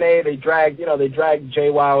is. TNA, they dragged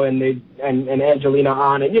JWoww and Angelina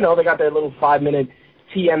on, and they got their little 5-minute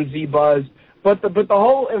TMZ buzz. But the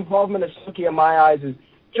whole involvement of Snooki in my eyes is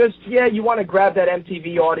just, yeah, you want to grab that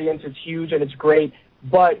MTV audience. It's huge and it's great.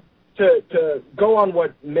 But to go on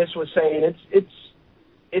what Myst was saying,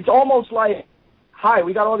 it's almost like, hi,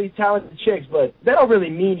 we got all these talented chicks, but they don't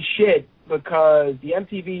really mean shit because the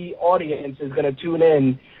MTV audience is going to tune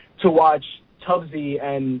in to watch Tubbsy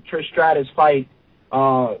and Trish Stratus fight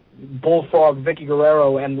Bullfrog, Vicky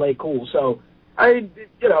Guerrero, and Lay Cool. So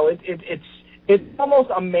it's almost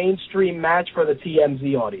a mainstream match for the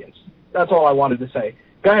TMZ audience. That's all I wanted to say.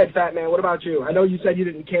 Go ahead, Fat Man. What about you? I know you said you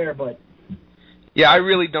didn't care, but yeah, I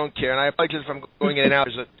really don't care, and I apologize if I'm going in and out.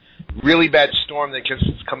 There's a really bad storm that just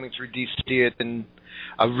is coming through DC, and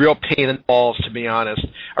a real pain in the balls, to be honest.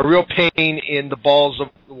 A real pain in the balls of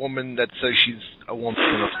the woman that says she's a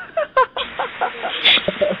woman.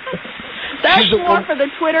 That's more for the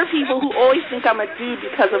Twitter people who always think I'm a dude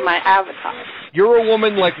because of my avatar. You're a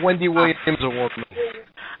woman like Wendy Williams is a woman.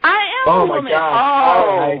 I am a woman. My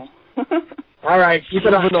God. Oh. All right. Keep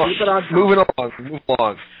it on. Move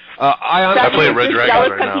along. I play Red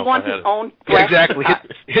Dragon right now. He wants his own yeah, exactly.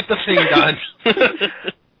 Hit the thing, Don.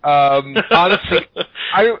 Honestly,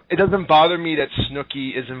 it doesn't bother me that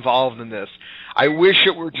Snooki is involved in this. I wish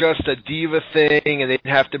it were just a diva thing and they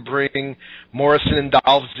didn't have to bring Morrison and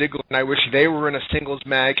Dolph Ziggler, and I wish they were in a singles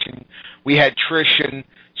match and we had Trish and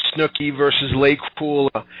Snooki versus Lay Cool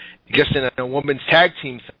just in a women's tag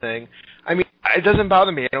team thing. I mean, it doesn't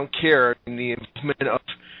bother me. I don't care. I mean, the involvement of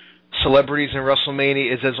celebrities in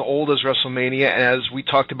WrestleMania is as old as WrestleMania, and as we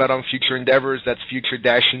talked about on Future Endeavors, that's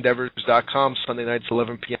future-endeavors.com, Sunday nights,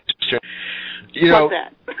 11 p.m. Love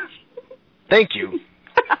that. Thank you.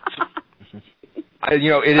 It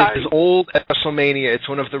is as old as WrestleMania. It's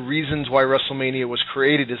one of the reasons why WrestleMania was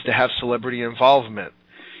created, is to have celebrity involvement.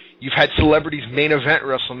 You've had celebrities main event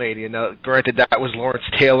WrestleMania. Now, granted, that was Lawrence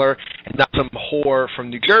Taylor and not some whore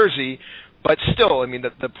from New Jersey, but still, I mean,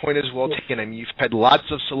 the point is well taken. I mean, you've had lots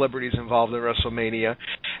of celebrities involved in WrestleMania,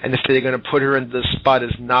 and if they're going to put her in this spot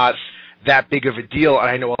is not that big of a deal. And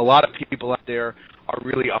I know a lot of people out there are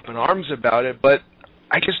really up in arms about it, but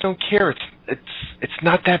I just don't care. It's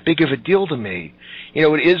not that big of a deal to me. It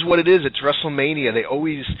is what it is. It's WrestleMania. They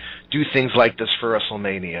always do things like this for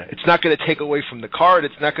WrestleMania. It's not going to take away from the card.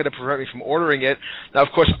 It's not going to prevent me from ordering it. Now, of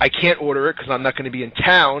course, I can't order it because I'm not going to be in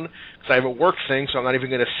town because I have a work thing, so I'm not even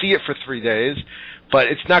going to see it for 3 days. But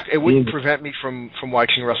it wouldn't prevent me from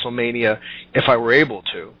watching WrestleMania if I were able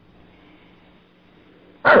to.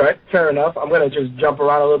 All right, fair enough. I'm going to just jump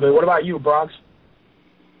around a little bit. What about you, Bronx?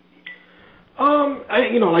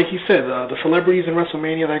 Like you said, the celebrities in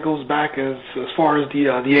WrestleMania, that goes back as far as the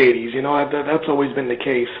 80s. That's always been the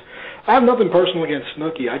case. I have nothing personal against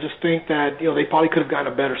Snooki. I just think that they probably could have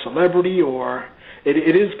gotten a better celebrity, or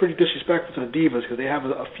it is pretty disrespectful to the divas because they have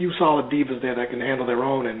a few solid divas there that can handle their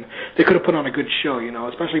own, and they could have put on a good show.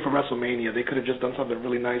 Especially for WrestleMania, they could have just done something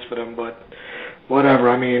really nice for them. But whatever.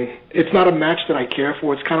 I mean, it's not a match that I care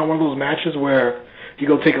for. It's kind of one of those matches where you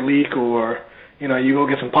go take a leak or you go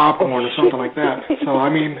get some popcorn or something like that. So, I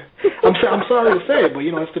mean, I'm sorry to say it, but,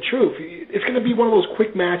 it's the truth. It's going to be one of those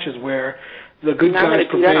quick matches where the good guys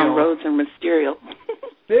prevail. That on Rhodes and Mysterio.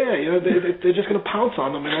 Yeah, they're just going to pounce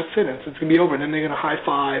on them, and that's it. It's going to be over, and then they're going to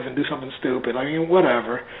high-five and do something stupid. I mean,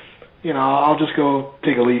 whatever. I'll just go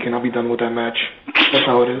take a leak, and I'll be done with that match. That's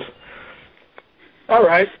how it is. All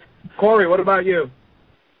right. Corey, what about you?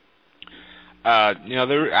 I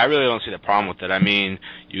really don't see the problem with it. I mean,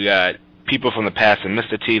 you got people from the past, and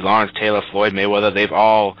Mr. T, Lawrence Taylor, Floyd Mayweather, they've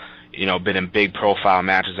all, been in big profile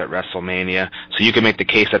matches at WrestleMania. So you can make the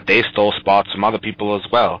case that they stole spots from other people as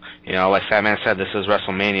well. Like Fatman said, this is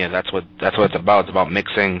WrestleMania. That's what it's about. It's about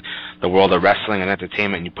mixing the world of wrestling and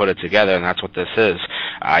entertainment, and you put it together, and that's what this is.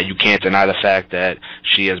 You can't deny the fact that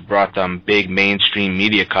she has brought them big mainstream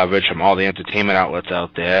media coverage from all the entertainment outlets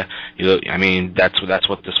out there. That's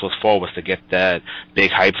what this was for, was to get that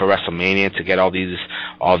big hype for WrestleMania, to get all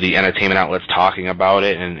the entertainment outlets talking about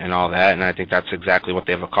it and all that, and I think that's exactly what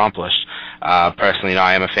they've accomplished. Personally,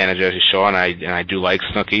 I am a fan of Jersey Shore, and I do like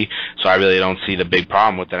Snooki, so I really don't see the big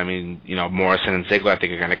problem with it. I mean, Morrison and Ziggler, I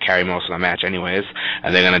think, are going to carry most of the match anyways,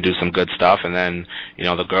 and they're going to do some good stuff, and then,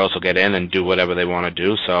 the girls will get in and do whatever they want to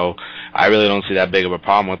do, so I really don't see that big of a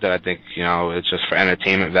problem with it. I think, it's just for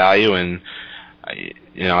entertainment value, and,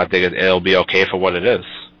 I think it'll be okay for what it is.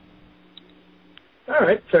 All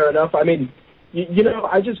right, fair enough. I mean,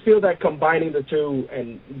 I just feel that combining the two,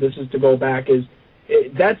 and this is to go back,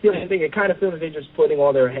 that's the only thing. It kind of feels like they're just putting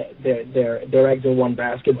all their eggs in one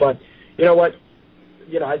basket. But you know what?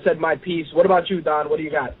 I said my piece. What about you, Don? What do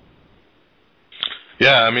you got?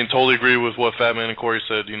 Yeah, I mean, totally agree with what Fatman and Corey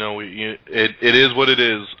said. It is what it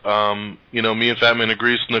is. Me and Fatman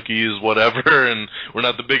agree Snooki is whatever, and we're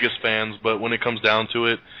not the biggest fans, but when it comes down to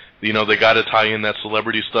it, they got to tie in that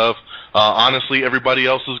celebrity stuff. Honestly, everybody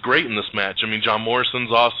else is great in this match. I mean, John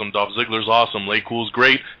Morrison's awesome, Dolph Ziggler's awesome, Lay Cool's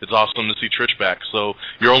great. It's awesome to see Trish back. So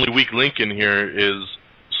your only weak link in here is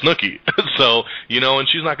Snooki. So, and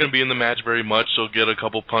she's not going to be in the match very much. She'll get a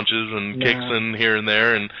couple punches and kicks in here and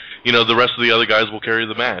there, and, the rest of the other guys will carry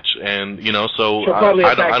the match. And, so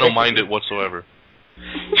I don't mind it whatsoever.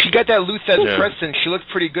 She got that Luthez press, and she looked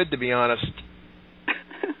pretty good, to be honest.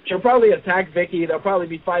 She'll probably attack Vicky. They'll probably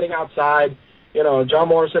be fighting outside. John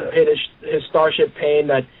Morrison hit his Starship Pain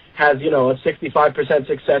that has, a 65%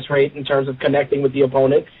 success rate in terms of connecting with the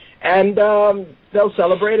opponent. And they'll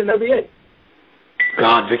celebrate, and that'll be it.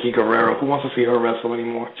 God, Vicky Guerrero. Who wants to see her wrestle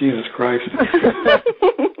anymore? Jesus Christ.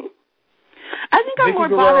 I think I'm more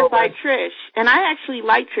bothered by Trish. And I actually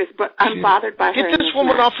like Trish, but I'm bothered by her. Get this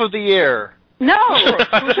woman off of the air. No.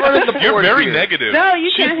 Who's running the board? You're very here? negative. No,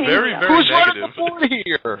 you can't She's very, very Who's negative. running the board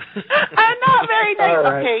here? I'm not very negative.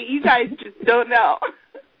 Right. Okay, you guys just don't know.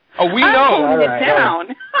 Oh, we I'm know. holding it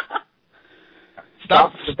down.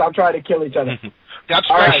 Stop trying to kill each other. Stop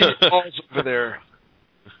smashing balls over there.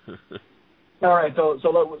 All right,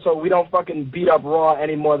 so we don't fucking beat up Raw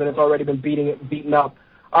any more than it's already been beaten up.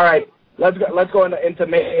 All right, let's go into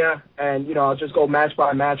Mania, and I'll just go match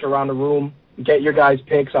by match around the room. Get your guys'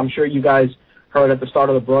 picks. I'm sure you guys heard at the start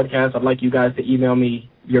of the broadcast. I'd like you guys to email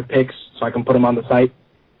me your picks so I can put them on the site.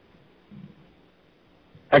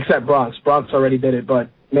 Except Bronx. Bronx already did it, but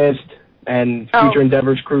Myst and Future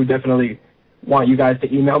Endeavors crew definitely want you guys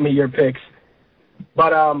to email me your picks.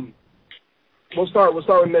 But we'll start with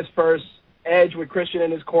Myst first. Edge with Christian in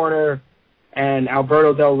his corner, and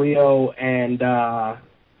Alberto Del Rio and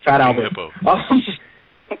Fat Albert. Hippo.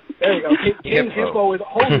 There you go. King Hippo is,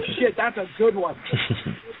 holy shit, that's a good one.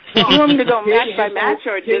 You want me to go match by match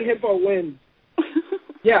or just... King Hippo wins.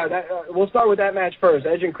 Yeah, we'll start with that match first.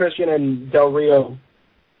 Edge and Christian and Del Rio.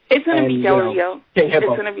 It's going to be Del Rio. King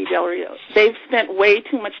Hippo. It's going to be Del Rio. They've spent way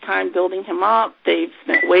too much time building him up. They've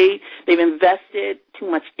invested too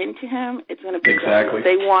much into him. It's going to be Del Rio.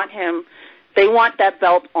 They want him. They want that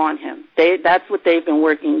belt on him. That's what they've been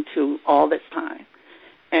working to all this time.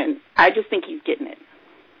 And I just think he's getting it.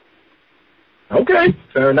 Okay,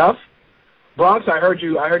 fair enough. Bronx, I heard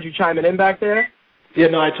you chiming in back there. Yeah,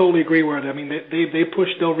 no, I totally agree with it. I mean, they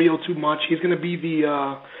pushed Del Rio too much. He's going to be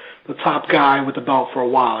the top guy with the belt for a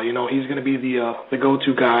while. He's going to be the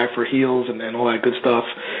go-to guy for heels and all that good stuff.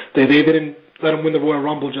 They didn't let him win the Royal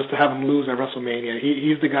Rumble just to have him lose at WrestleMania.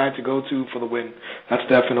 He's the guy to go to for the win. That's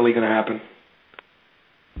definitely going to happen.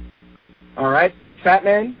 All right,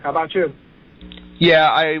 Fatman, how about you? Yeah,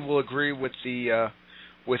 I will agree with everyone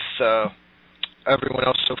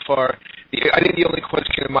else so far. I think the only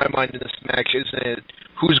question in my mind in this match isn't it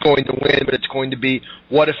who's going to win, but it's going to be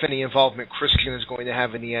what, if any, involvement Christian is going to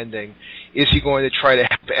have in the ending. Is he going to try to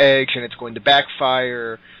help Edge and it's going to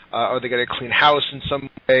backfire? Are they going to clean house in some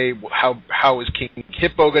way? How is King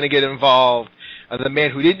Hippo going to get involved? The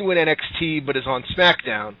man who didn't win NXT but is on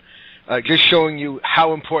SmackDown, just showing you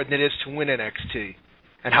how important it is to win NXT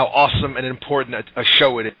and how awesome and important a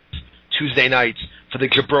show it is Tuesday nights for the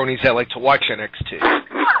jabronis that like to watch NXT.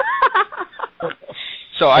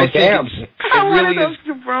 So I think I'm one of those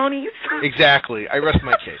jabronis. Exactly. I rest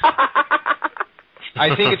my case.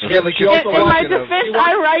 I think it's really just in my defense,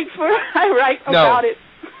 I write about it.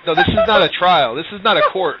 No, this is not a trial. This is not a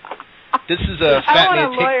court. This is a fat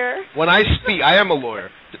man. Lawyer. When I speak, I am a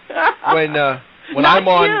lawyer. When I'm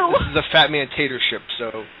on, this is a fat man tatership.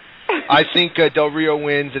 So I think Del Rio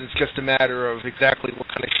wins, and it's just a matter of exactly what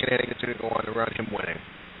kind of shenanigans are going to go on around him winning.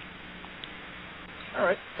 All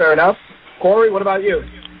right, fair enough. Corey, what about you?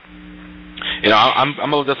 I'm a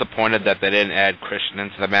little disappointed that they didn't add Christian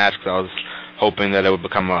into the match because I was hoping that it would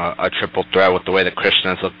become a triple threat with the way that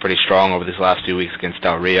Christian has looked pretty strong over these last few weeks against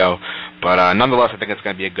Del Rio. But nonetheless, I think it's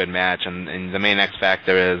going to be a good match, and the main X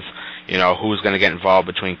factor is, who's going to get involved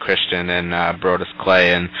between Christian and Brodus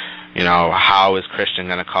Clay, and how is Christian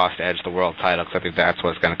going to cost Edge the world title? Because I think that's what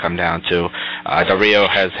it's going to come down to. Del Rio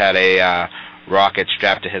has had a rocket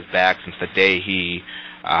strapped to his back since the day he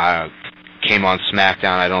came on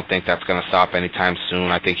SmackDown. I don't think that's going to stop anytime soon.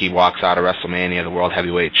 I think he walks out of WrestleMania the World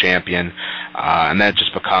Heavyweight Champion, and then it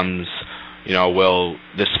just becomes, will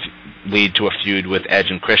this lead to a feud with Edge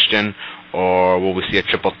and Christian, or will we see a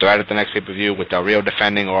triple threat at the next pay-per-view with Del Rio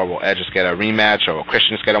defending, or will Edge just get a rematch, or will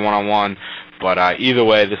Christian just get a one-on-one? But either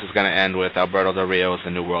way, this is going to end with Alberto Del Rio as the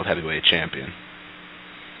new World Heavyweight Champion.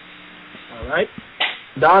 All right.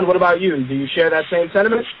 Don, what about you? Do you share that same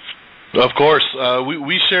sentiment? Of course.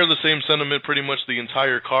 We share the same sentiment pretty much the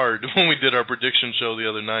entire card when we did our prediction show the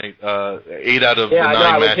other night. 8 out of the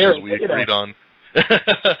 9 matches we agreed on.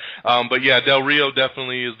 But yeah, Del Rio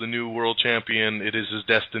definitely is the new world champion. It is his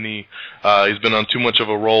destiny. He's been on too much of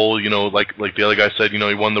a roll, like the other guy said,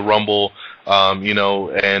 he won the Rumble.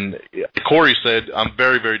 And Corey said, I'm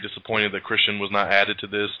very, very disappointed that Christian was not added to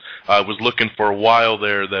this. I was looking for a while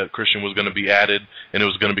there that Christian was going to be added, and it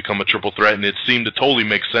was going to become a triple threat, and it seemed to totally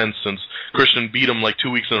make sense since Christian beat him like 2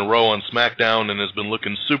 weeks in a row on SmackDown and has been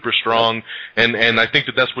looking super strong, and I think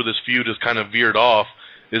that that's where this feud has kind of veered off,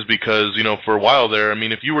 is because, for a while there, I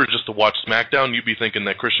mean, if you were just to watch SmackDown, you'd be thinking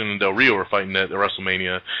that Christian and Del Rio were fighting at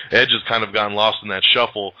WrestleMania. Edge has kind of gotten lost in that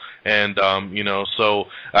shuffle, and, so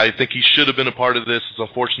I think he should have been a part of this. It's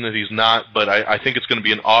unfortunate he's not, but I think it's going to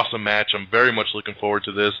be an awesome match. I'm very much looking forward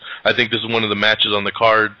to this. I think this is one of the matches on the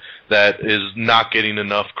card that is not getting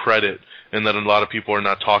enough credit, and that a lot of people are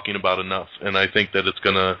not talking about enough. And I think that it's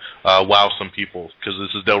going to wow some people, because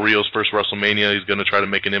this is Del Rio's first WrestleMania. He's going to try to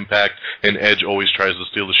make an impact, and Edge always tries to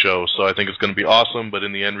steal the show. So I think it's going to be awesome, but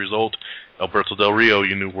in the end result, Alberto Del Rio,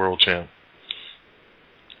 your new world champ.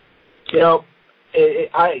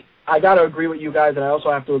 I got to agree with you guys, and I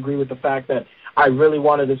also have to agree with the fact that I really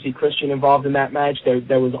wanted to see Christian involved in that match.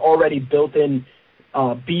 There was already built-in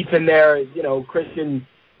beef in there. Christian,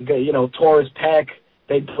 tore his pec.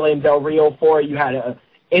 They blamed Del Rio for it. You had an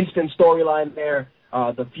instant storyline there,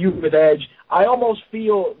 the feud with Edge. I almost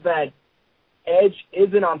feel that Edge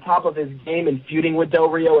isn't on top of his game in feuding with Del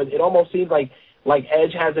Rio. It almost seems like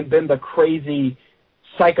Edge hasn't been the crazy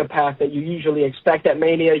psychopath that you usually expect at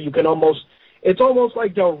Mania. It's almost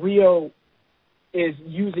like Del Rio is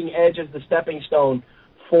using Edge as the stepping stone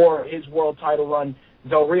for his world title run.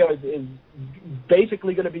 Del Rio is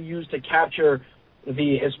basically going to be used to capture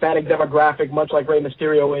the Hispanic demographic, much like Rey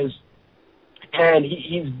Mysterio is, and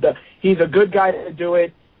he's a good guy to do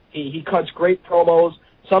it. He cuts great promos.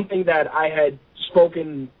 Something that I had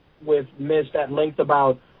spoken with Myst at length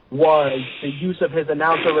about was the use of his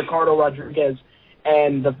announcer Ricardo Rodriguez,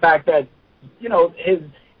 and the fact that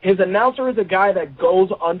his announcer is a guy that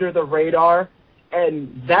goes under the radar,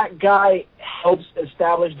 and that guy helps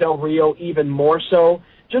establish Del Rio even more so,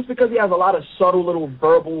 just because he has a lot of subtle little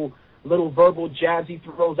verbal jabs he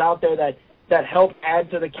throws out there that help add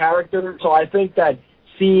to the character. So I think that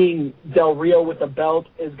seeing Del Rio with the belt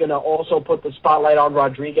is going to also put the spotlight on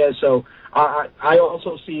Rodriguez. So I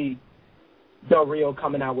also see Del Rio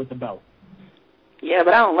coming out with the belt. Yeah,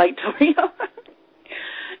 but I don't like Del Rio.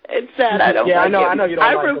 It's sad. I don't like him. I know you don't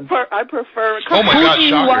like him. I prefer... Oh, my God,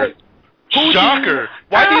 shocker. Shocker.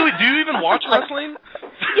 Why do you even watch wrestling?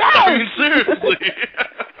 Yes! I mean, seriously.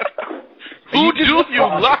 Who do you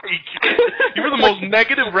like? You're the most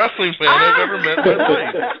negative wrestling fan I've ever met in my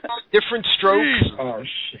life. Different strokes. Jeez. Oh,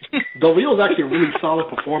 shit. Del Rio's actually a really solid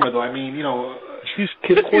performer, though. I mean, he's awesome.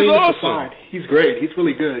 He's great. He's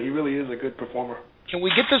really good. He really is a good performer. Can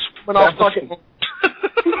we get this one off the phone?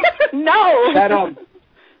 No!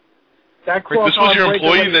 That this was your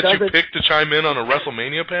employee that you picked to chime in on a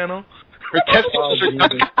WrestleMania panel? Actually,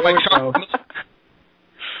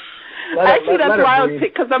 that's why I was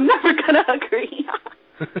picked, because I'm never going to agree.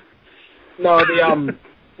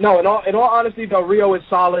 In all honesty, Del Rio is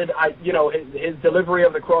solid. His delivery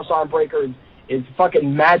of the cross-arm breaker is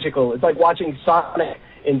fucking magical. It's like watching Sonic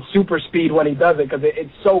in super speed when he does it, because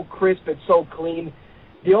it's so crisp, it's so clean.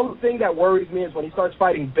 The only thing that worries me is when he starts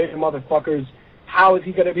fighting big motherfuckers, how is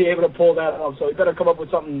he going to be able to pull that off? So he better come up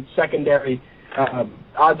with something secondary.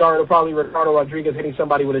 Odds are it'll probably Ricardo Rodriguez hitting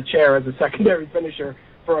somebody with a chair as a secondary finisher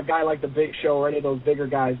for a guy like the Big Show or any of those bigger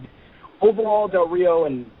guys. Overall, Del Rio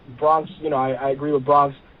and Bronx, I agree with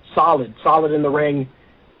Bronx, solid in the ring.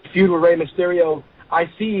 Feud with Rey Mysterio.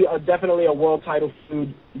 I see definitely a world title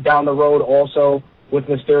feud down the road also with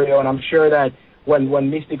Mysterio, and I'm sure that when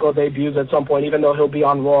Místico debuts at some point, even though he'll be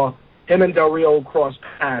on Raw, him and Del Rio will cross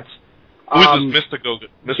paths. Who's this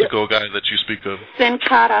mystical guy that you speak of? Sin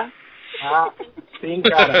Cara. Sin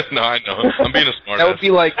Cara. No, I know. I'm being a smart That would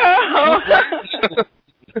be like... I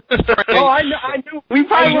knew. We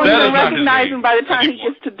probably won't even recognize him by the time he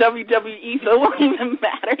gets to WWE, so it won't even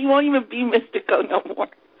matter. He won't even be Mystico no more.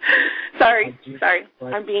 Sorry.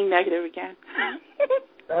 I'm being negative again.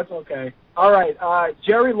 That's okay. All right,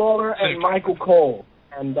 Jerry Lawler and Michael Cole.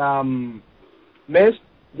 And, Myst,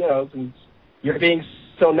 since you're being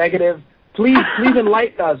so negative, please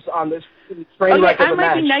enlighten us on this train wreck of a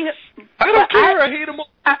match. I don't care. I hate him all.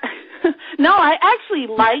 No, I actually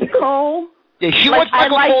like Cole. Yeah, she wants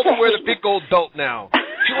Michael Cole to wear the big gold belt now.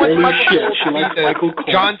 She wants Michael Cole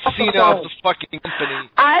John Cena of the fucking company.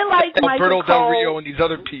 I like Alberto Michael Cole. Del Rio and these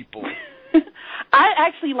other people. I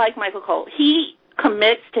actually like Michael Cole. He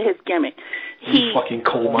commits to his gimmick. He fucking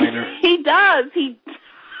coal miner. He does.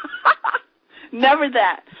 Never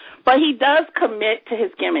that. But he does commit to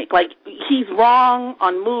his gimmick. Like, he's wrong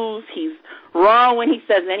on moves. He's wrong when he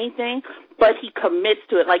says anything. but he commits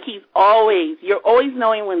to it. Like you're always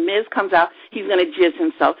knowing when Miz comes out, he's going to jizz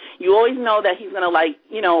himself. You always know that he's going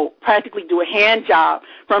to, practically do a hand job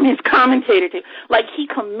from his commentator table. Like he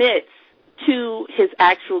commits to his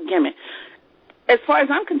actual gimmick. As far as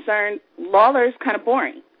I'm concerned, Lawler is kind of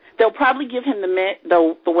boring. They'll probably give him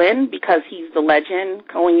the win because he's the legend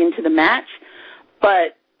going into the match,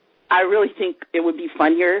 but I really think it would be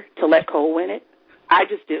funnier to let Cole win it. I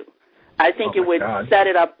just do. I think it would set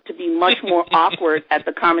it up to be much more awkward at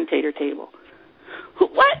the commentator table.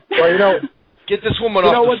 What? Well, get this woman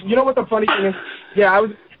off. You know what the funny thing is? Yeah, I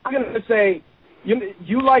was going to say,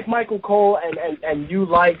 you like Michael Cole, and you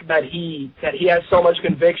like that he has so much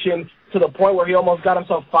conviction to the point where he almost got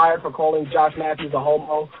himself fired for calling Josh Matthews a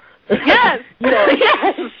homo. Yes.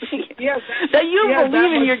 Yes. That you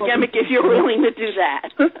believe in your gimmick if you're willing to do that.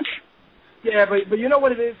 Yeah, but you know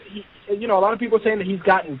what it is? A lot of people are saying that he's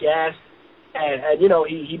gotten gassed, and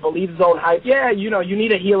he believes his own hype. Yeah, you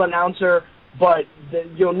need a heel announcer, but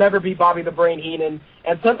you'll never be Bobby the Brain Heenan.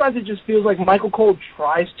 And sometimes it just feels like Michael Cole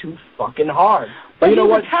tries too fucking hard. But he's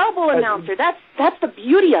a terrible announcer. That's the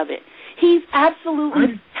beauty of it. He's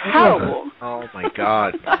absolutely terrible. Oh, my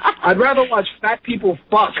God. I'd rather watch fat people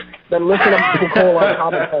fuck than listen to Michael Cole on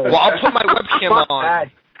commentary. Well, I'll put my webcam on.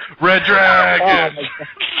 That. Red Dragon!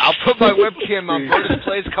 I'll put my webcam on. Brutus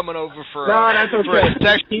Play's coming over for that's okay. For a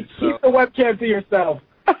section. Keep the webcam to yourself.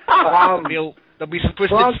 There'll be some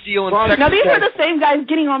twisted steel and sex. Now, these are the same guys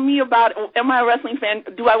getting on me about, am I a wrestling fan?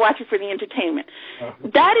 Do I watch it for the entertainment?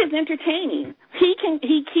 That is entertaining. He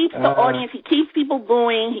keeps the audience. He keeps people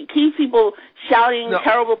booing. He keeps people shouting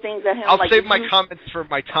terrible things at him. I'll save my comments for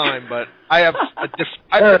my time, but I have a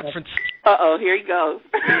different... Uh-oh, here he goes.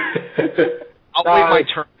 I'll wait my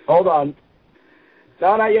turn. Hold on.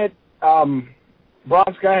 No, not yet.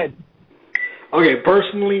 Bronx, go ahead. Okay,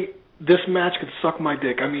 personally, this match could suck my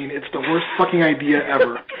dick. I mean, it's the worst fucking idea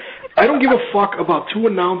ever. I don't give a fuck about two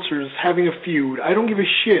announcers having a feud. I don't give a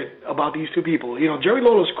shit about these two people. Jerry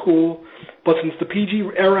Lawler's cool, but since the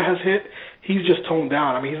PG era has hit, he's just toned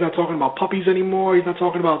down. I mean, he's not talking about puppies anymore. He's not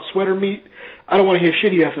talking about sweater meat. I don't want to hear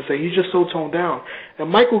shit he has to say. He's just so toned down. And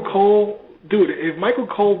Michael Cole... Dude, if Michael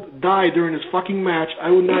Cole died during his fucking match, I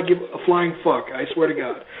would not give a flying fuck. I swear to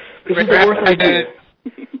God. This is the worst idea.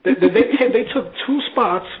 They took two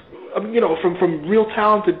spots, from real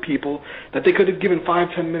talented people that they could have given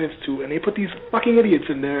 5-10 minutes to, and they put these fucking idiots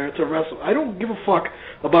in there to wrestle. I don't give a fuck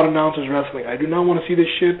about announcers wrestling. I do not want to see this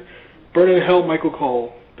shit. Burn in hell, Michael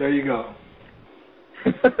Cole. There you go.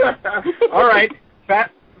 All right.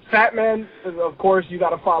 Fatman, of course, you got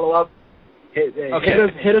to follow up.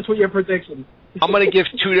 Hit us with your prediction. I'm gonna give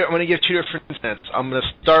two different sets. I'm gonna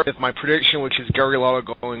start with my prediction, which is Gary Lawler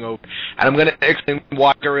going over, and I'm gonna explain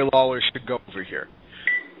why Gary Lawler should go over here.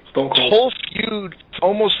 The whole feud,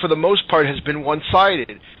 almost for the most part, has been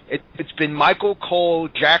one-sided. It's been Michael Cole,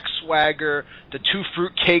 Jack Swagger, the two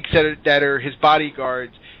fruitcakes that are his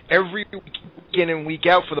bodyguards. Every week in and week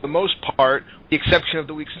out, for the most part, with the exception of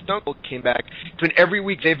the week Stone Cold came back, it's been every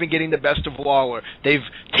week they've been getting the best of Lawler. They've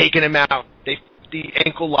taken him out. They put the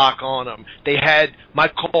ankle lock on him. They had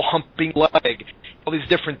Michael humping leg. All these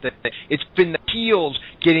different things. It's been the heels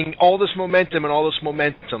getting all this momentum,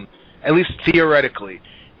 at least theoretically.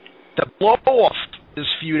 The blow-off this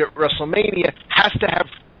feud at WrestleMania has to have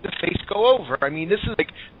the face go over. I mean, this is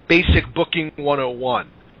like basic booking 101.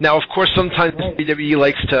 Now, of course, sometimes WWE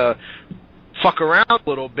likes to fuck around a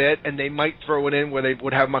little bit, and they might throw it in where they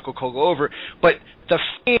would have Michael Cole go over. But the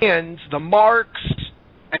fans, the marks,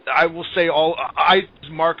 and I will say I use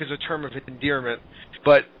mark as a term of endearment,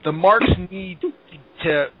 but the marks need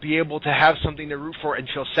to be able to have something to root for and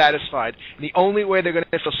feel satisfied. And the only way they're going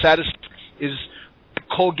to feel satisfied is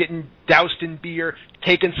Cole getting doused in beer,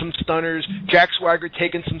 taking some stunners, Jack Swagger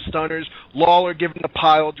taking some stunners, Lawler giving a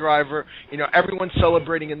pile driver, everyone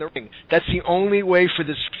celebrating in the ring. That's the only way for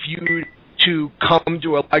this feud to come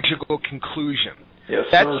to a logical conclusion. Yes,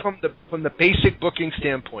 That's sir. from the basic booking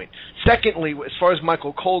standpoint. Secondly, as far as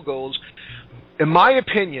Michael Cole goes, in my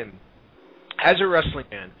opinion, as a wrestling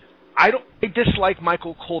fan, I dislike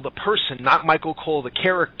Michael Cole the person, not Michael Cole the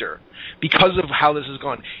character, because of how this has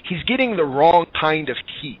gone. He's getting the wrong kind of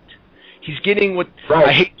heat. He's getting what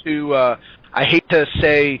I hate to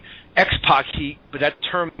say X-Pac heat, but that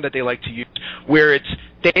term that they like to use, where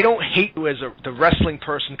they don't hate you as the wrestling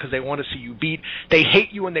person because they want to see you beat. They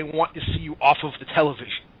hate you and they want to see you off of the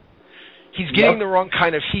television. He's getting the wrong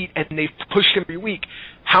kind of heat, and they've pushed him every week.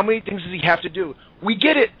 How many things does he have to do? We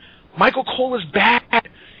get it. Michael Cole is bad.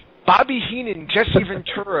 Bobby Heenan, Jesse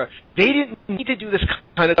Ventura, they didn't need to do this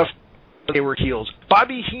kind of stuff when they were heels.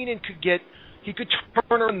 Bobby Heenan could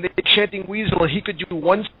turn on the chanting weasel, and he could do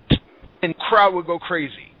one and the crowd would go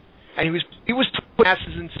crazy. And he was putting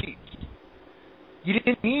asses in seats. You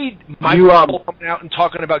didn't need Michael Cole coming out and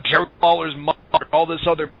talking about Jerry Lawler's mother, all this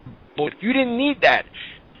other bullshit. You didn't need that.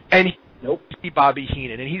 And he's Bobby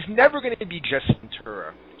Heenan, and he's never going to be Jesse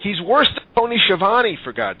Ventura. He's worse than Tony Schiavone,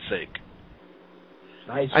 for God's sake.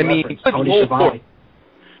 Nice reference, Tony Schiavone.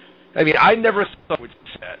 I mean, I never thought it would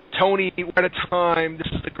say that. Tony, we're at a time,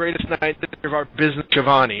 this is the greatest night of our business,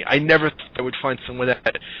 Schiavone. I never thought I would find someone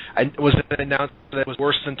that was an announcement that was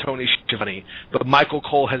worse than Tony Schiavone. But Michael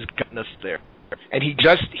Cole has gotten us there. And he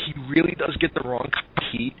really does get the wrong kind of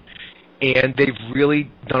heat, and they've really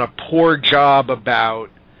done a poor job about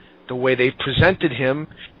the way they've presented him,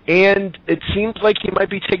 and it seems like he might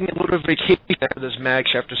be taking a little vacation after this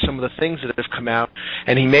match, after some of the things that have come out,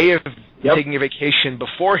 and he may have taken a vacation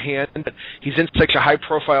beforehand, but he's in such a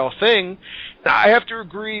high-profile thing. I have to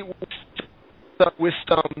agree with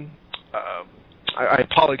I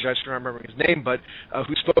apologize for not remembering his name, but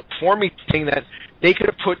who spoke for me, saying that they could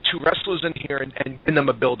have put two wrestlers in here and given them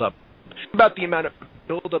a build-up. Think about the amount of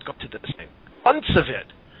build-up to this thing. Months of it.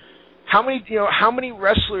 How many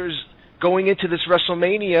wrestlers going into this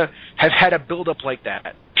WrestleMania have had a build-up like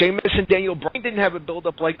that? Sheamus and Daniel Bryan didn't have a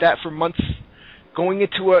build-up like that for months going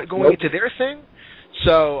into their thing.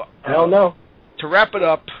 So I don't know. To wrap it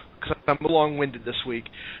up, because I'm long-winded this week,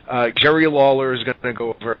 Jerry Lawler is going to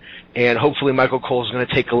go over, and hopefully Michael Cole is going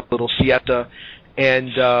to take a little siesta,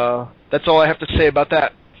 and that's all I have to say about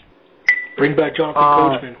that. Bring back Jonathan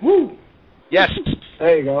Coachman. Woo! Yes.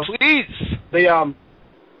 There you go. Please. The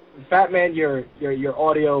Fatman, your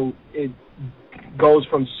audio, it goes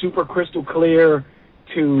from super crystal clear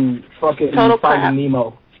to fucking Finding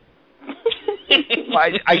Nemo.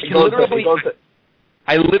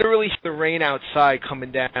 I literally hear the rain outside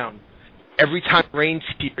coming down. Every time it rains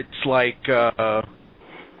here, it's like, I'm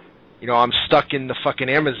stuck in the fucking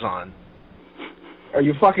Amazon. Are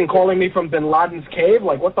you fucking calling me from Bin Laden's cave?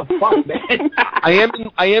 Like, what the fuck, man? I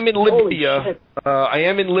am in Libya. I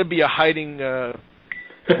am in Libya hiding with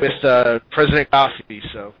President Gaddafi.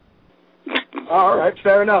 So. All right,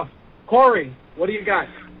 fair enough. Corey, what do you got?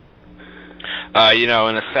 In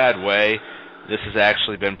a sad way, this has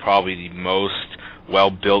actually been probably the most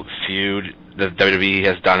well-built feud that WWE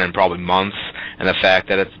has done in probably months, and the fact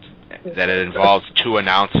that it involves two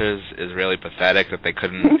announcers is really pathetic. That they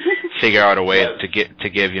couldn't figure out a way to give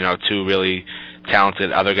two really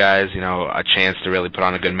talented other guys a chance to really put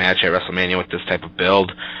on a good match at WrestleMania with this type of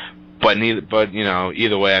build. But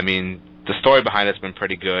either way, I mean, the story behind it's been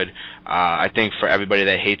pretty good. I think for everybody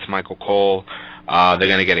that hates Michael Cole, they're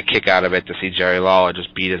going to get a kick out of it to see Jerry Lawler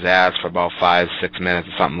just beat his ass for about 5-6 minutes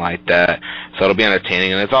or something like that. So it'll be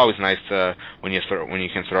entertaining, and it's always nice to when you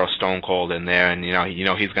can throw Stone Cold in there, and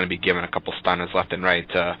he's going to be giving a couple stunners left and right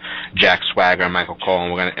to Jack Swagger and Michael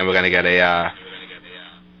Cole, and we're going to get a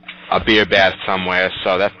beer bath somewhere.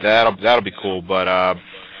 So that'll be cool. But I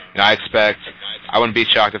wouldn't be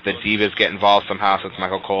shocked if the Divas get involved somehow, since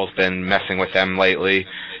Michael Cole's been messing with them lately,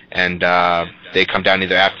 and they come down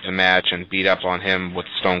either after the match and beat up on him with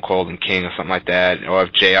Stone Cold and King or something like that, or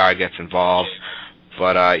if JR gets involved.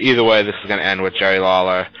 But either way, this is going to end with Jerry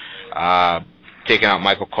Lawler taking out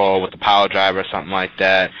Michael Cole with the power driver or something like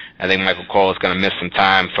that. I think Michael Cole is going to miss some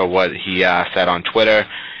time for what he said on Twitter,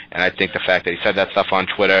 and I think the fact that he said that stuff on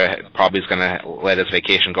Twitter probably is going to let his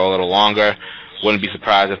vacation go a little longer. Wouldn't be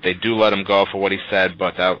surprised if they do let him go for what he said,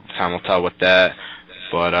 but time will tell with that.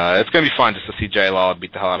 But it's going to be fun just to see Jerry Lawler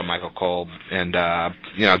beat the hell out of Michael Cole and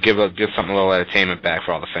give something a little entertainment back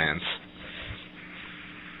for all the fans.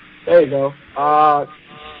 There you go.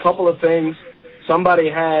 Couple of things. Somebody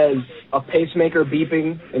has a pacemaker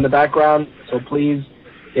beeping in the background, so please,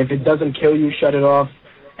 if it doesn't kill you, shut it off.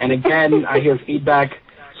 And again, I hear feedback.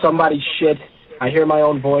 Somebody's shit. I hear my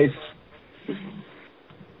own voice.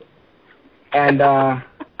 And Don,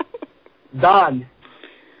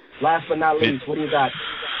 last but not least, what do you got?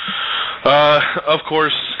 Of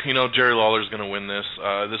course, Jerry Lawler's going to win this.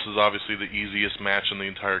 This is obviously the easiest match in the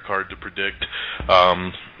entire card to predict.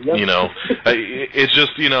 It's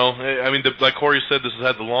just, like Corey said, this has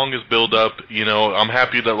had the longest build-up. I'm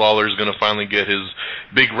happy that Lawler's going to finally get his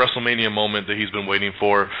big WrestleMania moment that he's been waiting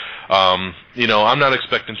for. I'm not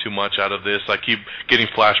expecting too much out of this. I keep getting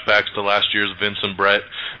flashbacks to last year's Vince and Brett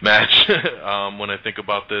match when I think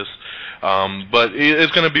about this. But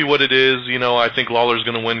it's going to be what it is. I think Lawler's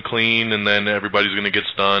going to win clean, and then everybody's going to get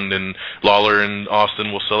stunned, and Lawler and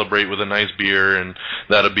Austin will celebrate with a nice beer, and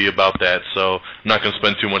that'll be about that. So I'm not going to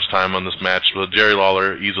spend too much time on this match, but Jerry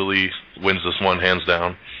Lawler easily wins this one, hands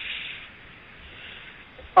down.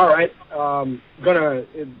 All right. Gonna,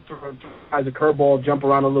 as a curveball, jump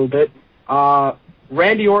around a little bit.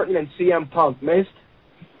 Randy Orton and CM Punk. Myst,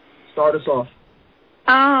 start us off.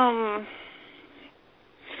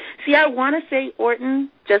 See, I want to say Orton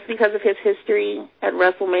just because of his history at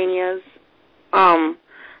WrestleManias.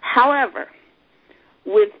 However,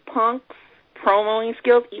 with Punk's promoing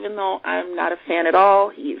skills, even though I'm not a fan at all,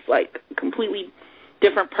 he's like a completely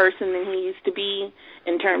different person than he used to be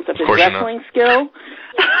in terms of his wrestling skill.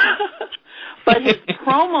 But his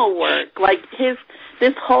promo work, like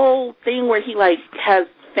this whole thing where he like has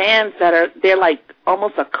fans they're like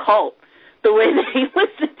almost a cult, the way they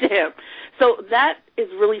listen to him. So that is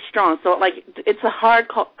really strong. So like it's a hard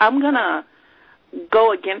call. I'm gonna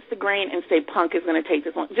go against the grain and say Punk is going to take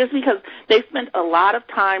this one, just because they spent a lot of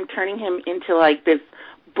time turning him into like this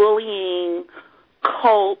bullying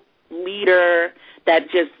cult leader that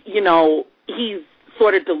just, he's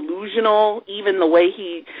sort of delusional, even the way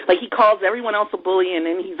he calls everyone else a bully and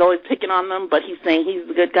then he's always picking on them, but he's saying he's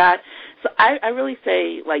the good guy. So I really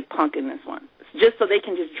say like Punk in this one, just so they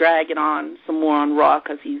can just drag it on some more on Raw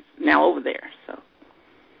because he's now over there. So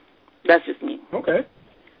that's just me. Okay.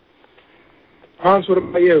 Hans, what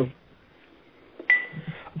about you?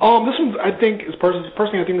 This one, I think, personally,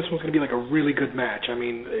 I think this one's going to be like a really good match. I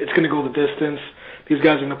mean, it's going to go the distance. These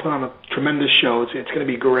guys are going to put on a tremendous show. It's going to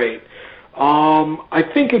be great. I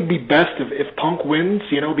think it'd be best if Punk wins,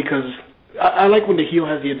 because I like when the heel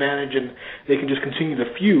has the advantage and they can just continue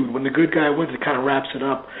the feud. When the good guy wins, it kind of wraps it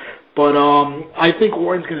up. But I think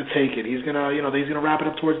Orton's going to take it. He's going to, he's going to wrap it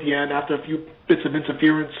up towards the end after a few bits of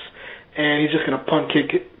interference, and he's just going to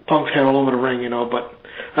kick Punk's head all over the ring, but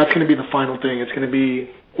that's going to be the final thing. It's going to be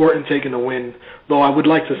Orton taking the win, though I would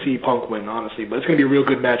like to see Punk win, honestly, but it's going to be a real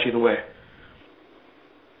good match either way.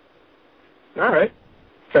 All right.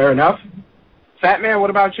 Fair enough. Fatman, what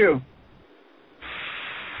about you?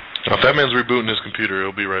 Fatman's rebooting his computer.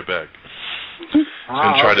 He'll be right back.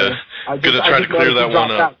 Gonna try to clear that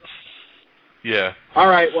one up. Yeah. All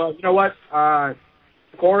right. Well, you know what?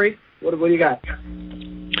 Corey, what do you got?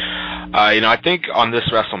 I think on this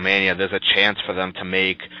WrestleMania, there's a chance for them to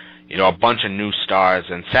make, a bunch of new stars,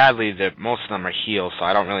 and sadly, most of them are heels, so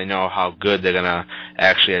I don't really know how good they're gonna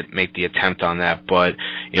actually make the attempt on that. But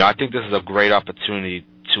I think this is a great opportunity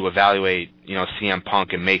to evaluate, CM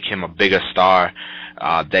Punk and make him a bigger star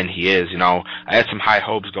than he is. I had some high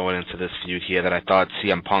hopes going into this feud here that I thought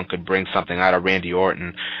CM Punk could bring something out of Randy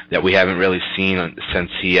Orton that we haven't really seen since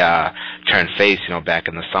he turned face, back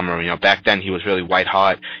in the summer. Back then he was really white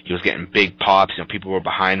hot. He was getting big pops. People were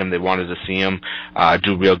behind him. They wanted to see him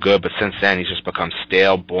do real good. But since then he's just become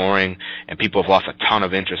stale, boring, and people have lost a ton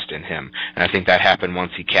of interest in him. And I think that happened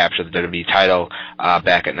once he captured the WWE title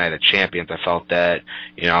back at Night of Champions. I felt that,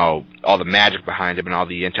 all the magic behind him and all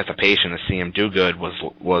the anticipation to see him do good was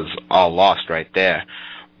all lost right there.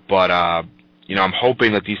 But I'm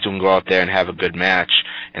hoping that these two can go out there and have a good match,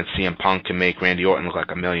 and CM Punk can make Randy Orton look like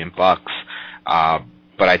 $1 million.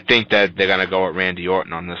 But I think that they're gonna go with Randy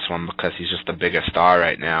Orton on this one because he's just the biggest star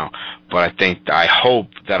right now. But I hope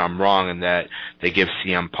that I'm wrong and that they give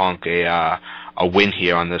CM Punk a win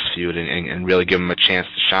here on this feud and really give him a chance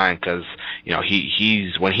to shine, because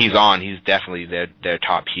when he's on, he's definitely their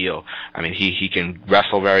top heel. I mean, he can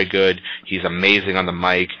wrestle very good. He's amazing on the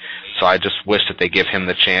mic. So I just wish that they give him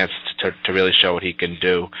the chance to really show what he can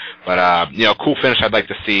do. But cool finish I'd like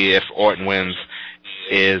to see if Orton wins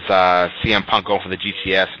is CM Punk going for the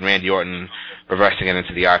GTS and Randy Orton reversing it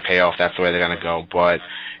into the RKO if that's the way they're going to go. But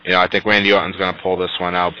I think Randy Orton's going to pull this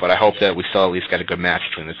one out. But I hope that we still at least get a good match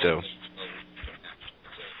between the two.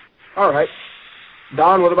 All right.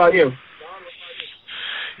 Don, what about you?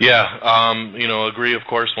 Yeah, agree, of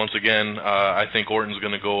course, once again. I think Orton's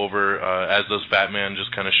going to go over, as does Fatman,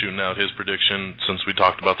 just kind of shooting out his prediction since we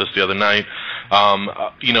talked about this the other night. And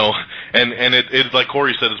it's like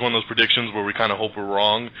Corey said, it's one of those predictions where we kind of hope we're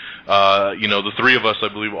wrong. The three of us, I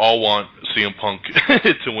believe, all want CM Punk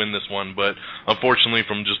to win this one, but unfortunately,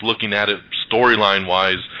 from just looking at it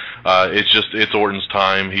storyline-wise, it's Orton's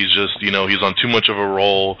time. He's just, he's on too much of a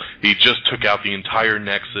roll. He just took out the entire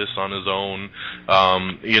Nexus on his own.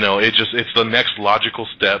 It's the next logical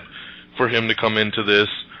step for him to come into this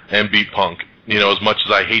and beat Punk. As much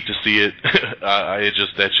as I hate to see it,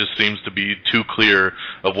 that just seems to be too clear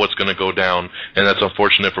of what's going to go down, and that's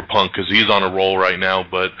unfortunate for Punk because he's on a roll right now.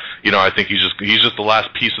 But I think he's just the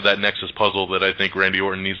last piece of that Nexus puzzle that I think Randy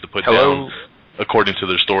Orton needs to put down, according to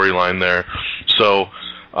their storyline there. So,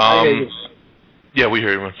 yeah, we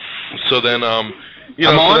hear you, man. So then, I'm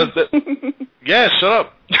on. Yeah, shut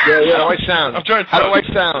up. Yeah. How do I sound? I'm trying to. How do I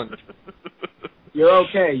sound? You're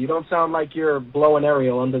okay. You don't sound like you're blowing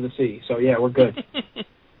Ariel under the sea. So yeah, we're good.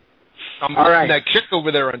 I'm all right. That chick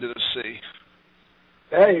over there under the sea.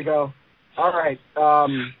 There you go. All right.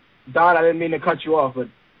 Don, I didn't mean to cut you off, but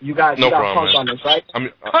you got Punk on this, right?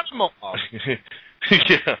 Cut him off.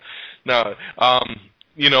 Yeah. No.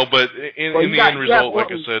 But in the end result,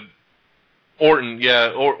 like I said, Orton,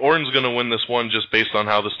 Orton's going to win this one just based on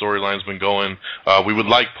how the storyline's been going. We would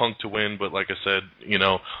like Punk to win, but like I said,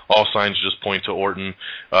 all signs just point to Orton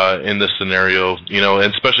in this scenario.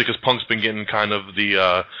 And especially because Punk's been getting kind of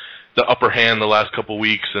the upper hand the last couple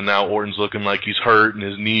weeks, and now Orton's looking like he's hurt and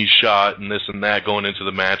his knee's shot and this and that going into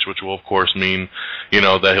the match, which will of course mean,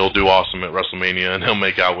 that he'll do awesome at WrestleMania and he'll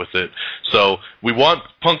make out with it. So we want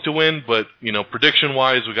Punk to win, but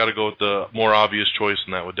prediction-wise, we got to go with the more obvious choice,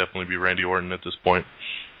 and that would definitely be Randy Orton at this point.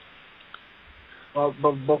 Well,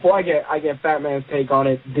 but before I get Fatman's take on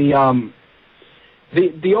it, the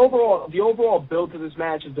overall build to this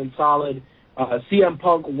match has been solid. CM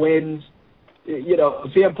Punk wins.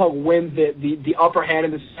 CM Punk wins the upper hand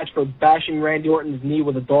in this match for bashing Randy Orton's knee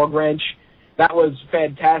with a dog wrench. That was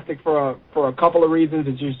fantastic for a couple of reasons.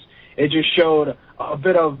 It just showed a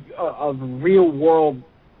bit of real world,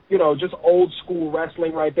 just old school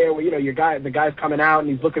wrestling right there. Where the guy's coming out and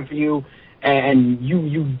he's looking for you, and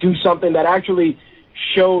you do something that actually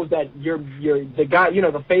shows that you're the guy.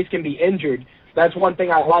 The face can be injured. That's one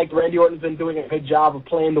thing I liked. Randy Orton's been doing a good job of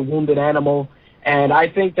playing the wounded animal. And I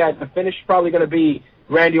think that the finish is probably going to be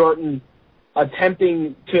Randy Orton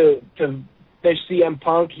attempting to finish CM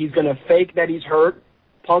Punk. He's going to fake that he's hurt.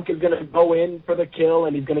 Punk is going to go in for the kill,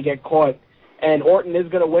 and he's going to get caught. And Orton is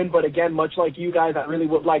going to win, but again, much like you guys, I really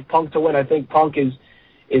would like Punk to win. I think Punk is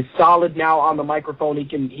solid now on the microphone. He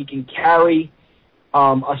can carry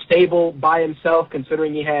a stable by himself,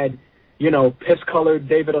 considering he had piss-colored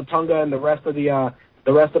David Otunga and the rest of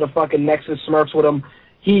the fucking Nexus Smurfs with him.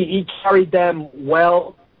 He carried them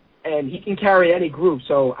well, and he can carry any group.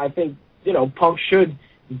 So I think, Punk should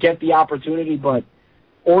get the opportunity, but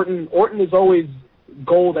Orton is always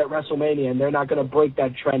gold at WrestleMania, and they're not going to break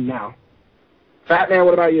that trend now. Fatman,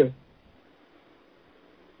 what about you?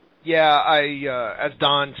 Yeah, as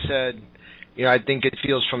Don said, I think it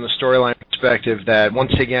feels from the storyline perspective that,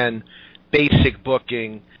 once again, basic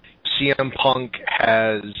booking, CM Punk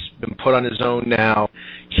has been put on his own now.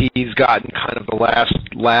 He's gotten kind of the last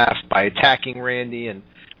laugh by attacking Randy and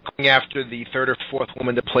going after the third or fourth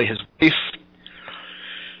woman to play his wife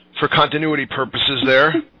for continuity purposes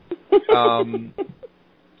there.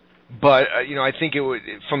 But I think it would,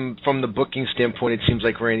 from the booking standpoint, it seems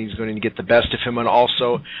like Randy's going to get the best of him, and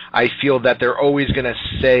also I feel that they're always going to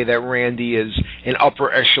say that Randy is an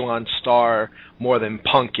upper echelon star more than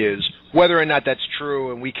Punk is. Whether or not that's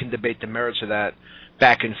true, and we can debate the merits of that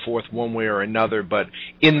back and forth one way or another, but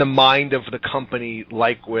in the mind of the company,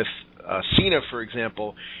 like with Cena, for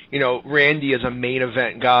example, Randy is a main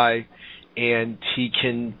event guy, and he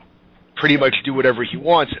can pretty much do whatever he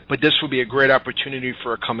wants, but this would be a great opportunity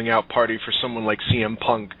for a coming out party for someone like CM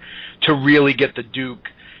Punk to really get the Duke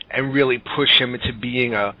and really push him into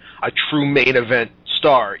being a true main event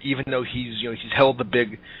star. Even though he's held the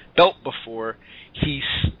big belt before, he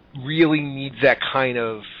really needs that kind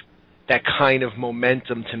of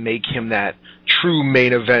momentum to make him that true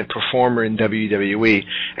main event performer in WWE.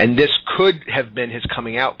 And this could have been his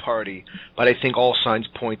coming out party, but I think all signs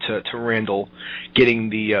point to Randall getting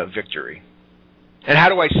the victory. And how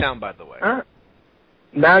do I sound, by the way?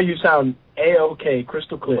 Now you sound A-OK,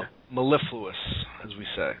 crystal clear. Mellifluous, as we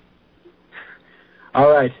say. All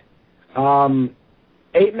right.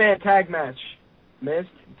 8-man tag match. Myst,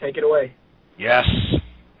 take it away. Yes.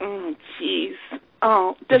 Oh, jeez.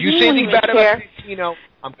 Oh, does you say anything bad about Santino?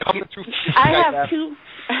 I'm coming through. I have two.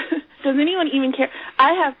 Does anyone even care?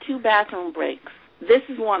 I have 2 bathroom breaks. This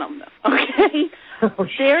is one of them. Okay.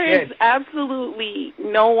 There is absolutely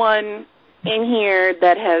no one in here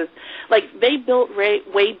that has, they built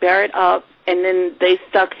Wade Barrett up, and then they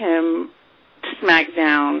stuck him to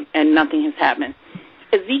SmackDown, and nothing has happened.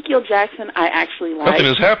 Ezekiel Jackson, I actually like. Nothing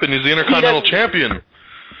has happened. He's the Intercontinental Champion.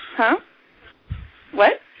 Huh?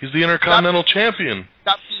 What? He's the Intercontinental Champion.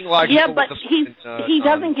 Stop being logical. Yeah, but he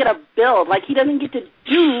doesn't get a build. He doesn't get to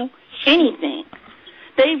do anything.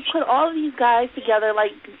 They put all of these guys together.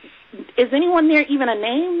 Is anyone there even a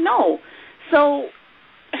name? No. So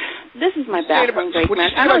this is my bathroom break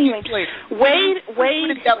match. I don't even. Wade.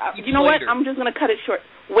 You know what? I'm just going to cut it short.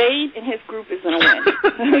 Wade and his group is going to win.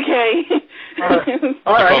 Okay.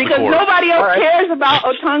 All right. Because nobody else cares about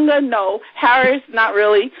Otunga. No. Harris, not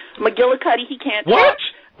really. McGillicuddy, he can't touch.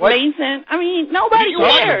 What? Mason, nobody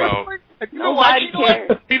cares. Nobody cares.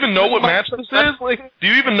 Do you even know what match this is? Do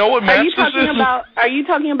you even know what match this is? Are you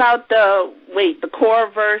talking about the core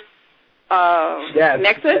versus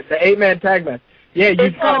Nexus? The 8-man tag match. Yeah,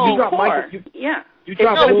 you got Michael. You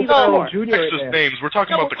dropped Will Ferrell Jr. in Texas there. names. We're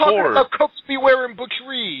talking about the we're core. talking about Cooks Beware and Butch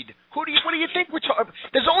Reed. What do you think we're talking?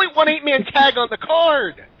 There's only one 8-man tag on the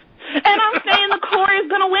card. And I'm saying the core is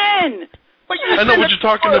going to win. I know what you're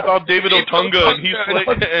talking about, David Otunga and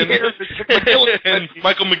and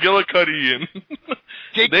Michael McGillicuddy and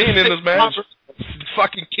they ain't in this match.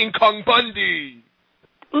 Fucking King Kong Bundy.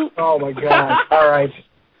 Oh my God! All right,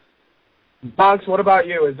 Bugs. What about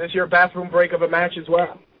you? Is this your bathroom break of a match as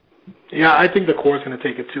well? Yeah, I think the core's going to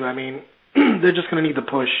take it too. I mean, they're just going to need the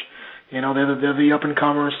push. You know, they're the up and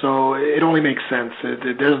comers, so it only makes sense.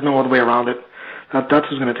 There's no other way around it. That's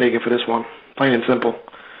who's going to take it for this one, plain and simple.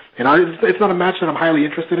 You know, it's not a match that I'm highly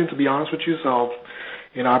interested in, to be honest with you. So,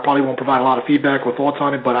 you know, I probably won't provide a lot of feedback or thoughts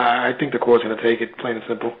on it, but I think the core's going to take it, plain and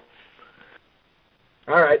simple.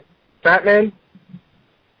 All right, Fatman.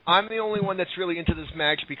 I'm the only one that's really into this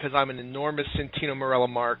match because I'm an enormous Santino Marella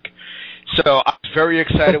mark. So I was very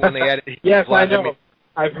excited when they added. Yes, I know.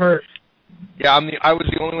 I've heard. Yeah, I was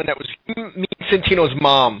the only one that was. Me and Santino's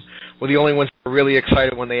mom were the only ones that were really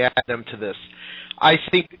excited when they added them to this. I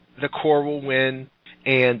think the core will win,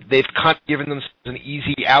 and they've kind of given themselves an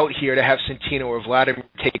easy out here to have Santino or Vladimir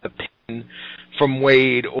take the pin from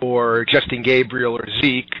Wade or Justin Gabriel or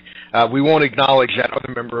Zeke. We won't acknowledge that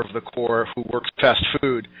other member of the core who works fast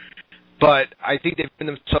food. But I think they've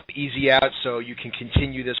given themselves easy out so you can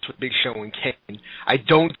continue this with Big Show and Kane. I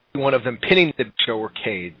don't see one of them pinning the Big Show or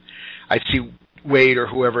Kane. I see Wade or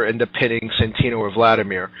whoever end up pinning Santino or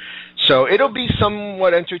Vladimir. So it'll be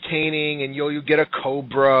somewhat entertaining, and you'll get a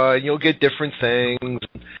Cobra, and you'll get different things.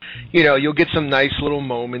 You know, you'll get some nice little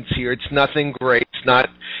moments here. It's nothing great. It's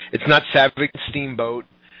not Savage and Steamboat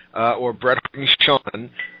or Bret Hart and Shawn,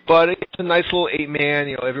 but it's a nice little 8-man.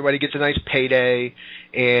 You know, everybody gets a nice payday,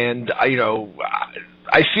 and you know,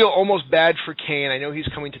 I feel almost bad for Kane. I know he's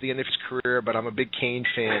coming to the end of his career, but I'm a big Kane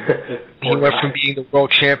fan. He went from being the world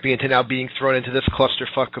champion to now being thrown into this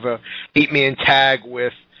clusterfuck of a 8-man tag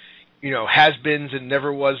with, you know, has-beens and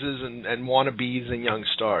never-wases and wannabes and young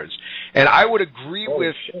stars. And I would agree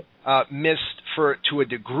with Myst to a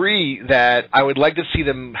degree that I would like to see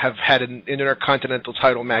them have had an Intercontinental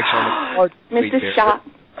title match on the card. Mr. Shot.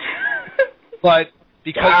 But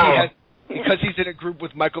because he's in a group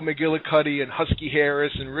with Michael McGillicuddy and Husky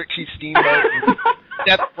Harris and Richie Steamboat and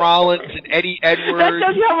Seth Rollins and Eddie Edwards. That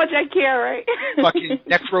shows you how much I care, right? Fucking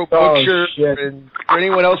Necro Butcher and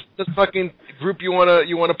anyone else. This fucking group you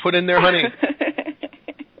wanna put in there, honey.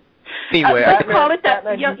 Anyway, call it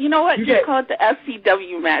that. You know what? Just call it the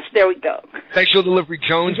FCW match. There we go. Special Delivery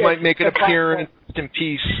Jones might make an appearance in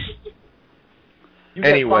peace. You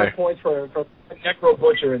get 5 points for Necro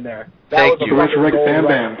Butcher in there. Thank you. Resurrect Bam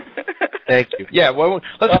Bam. Thank you. Yeah, well,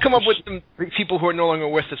 let's come up with some people who are no longer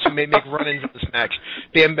with us who may make run-ins in this match.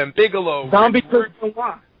 Bam Bam Bigelow. Zombie Chris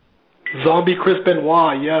Benoit. Zombie Chris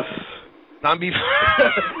Benoit, yes. Zombie.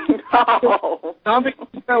 No. Zombie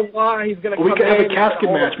Chris Benoit, he's going to come in. We could have a casket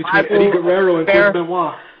match between Eddie Guerrero and Chris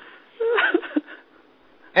Benoit.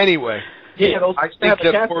 Anyway. Yeah, I think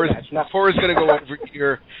that four is going to go over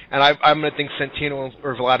here, and I'm going to think Santino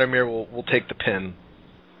or Vladimir will take the pin.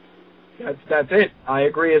 That's it. I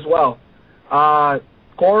agree as well.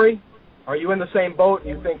 Corey, are you in the same boat?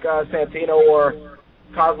 You think Santino or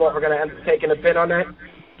Kozlov are going to end up taking a pin on that?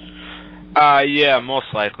 Yeah, most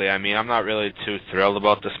likely. I mean, I'm not really too thrilled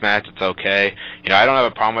about this match. It's okay. You know, I don't have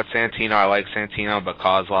a problem with Santino. I like Santino, but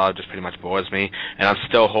Kozlov just pretty much bores me. And I'm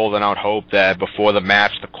still holding out hope that before the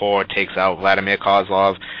match, the core takes out Vladimir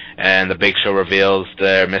Kozlov, and the Big Show reveals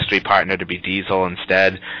their mystery partner to be Diesel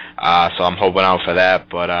instead. So I'm hoping out for that.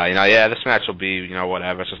 But, you know, yeah, this match will be, you know,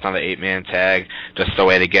 whatever. It's just another 8-man tag. Just a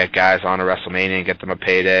way to get guys on a WrestleMania and get them a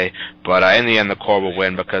payday. But in the end, the core will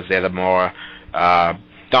win because they're the more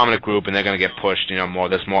dominant group, and they're going to get pushed, you know, more.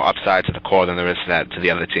 There's more upside to the core than there is to the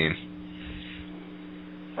other team.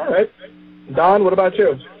 All right. Don, what about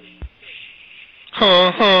you?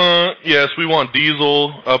 Yes, we want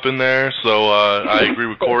Diesel up in there, so I agree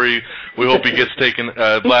with Corey. We hope he gets taken,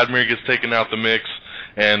 Vladimir gets taken out the mix,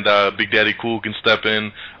 and Big Daddy Cool can step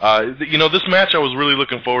in. You know, this match I was really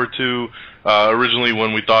looking forward to originally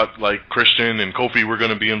when we thought, like, Christian and Kofi were going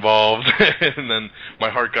to be involved, and then my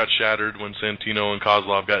heart got shattered when Santino and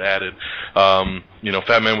Kozlov got added. You know,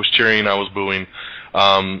 Fatman was cheering, I was booing.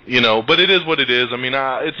 You know, but it is what it is. I mean,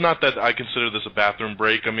 it's not that I consider this a bathroom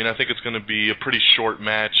break. I mean, I think it's going to be a pretty short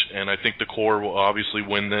match, and I think the core will obviously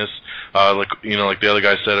win this. Like, you know, like the other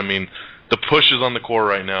guy said, I mean, the push is on the core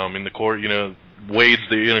right now. I mean, the core, you know, Wade's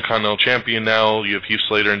the Intercontinental Champion now. You have Heath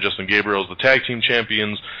Slater and Justin Gabriel as the tag team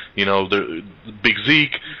champions. The Big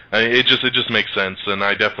Zeke. It just makes sense, and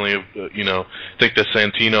I definitely think that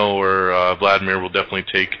Santino or Vladimir will definitely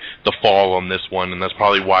take the fall on this one, and that's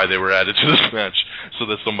probably why they were added to this match, so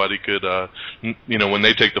that somebody could when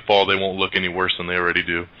they take the fall, they won't look any worse than they already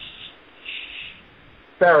do.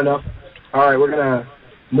 Fair enough. All right, we're gonna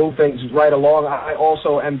move things right along. I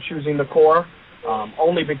also am choosing the core,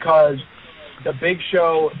 only because the Big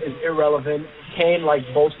Show is irrelevant. Kane, like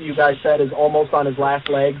both of you guys said, is almost on his last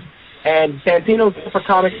legs. And Santino's for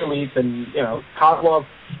comic relief, and, Kozlov.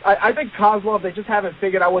 I think Kozlov, they just haven't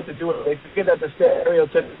figured out what to do with it. They figured that the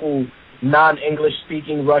stereotypical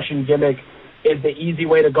non-English-speaking Russian gimmick is the easy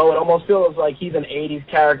way to go. It almost feels like he's an 80s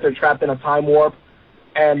character trapped in a time warp.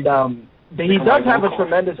 And he does have a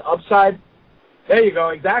tremendous upside. There you go,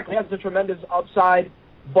 exactly. He has a tremendous upside.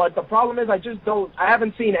 But the problem is I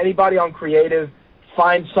haven't seen anybody on creative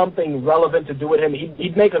find something relevant to do with him.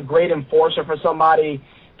 He'd make a great enforcer for somebody,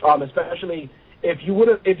 especially if you would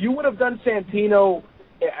have done Santino,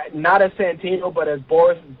 not as Santino, but as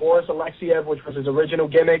Boris Alexiev, which was his original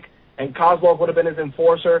gimmick, and Kozlov would have been his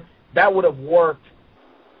enforcer. That would have worked,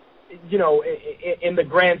 in the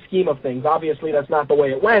grand scheme of things. Obviously, that's not the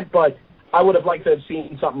way it went, but I would have liked to have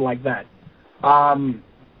seen something like that.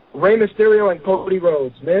 Rey Mysterio and Cody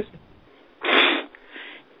Rhodes. Myst?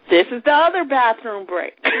 This is the other bathroom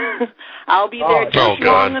break. I'll be there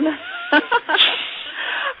long enough.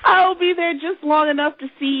 I'll be there just long enough to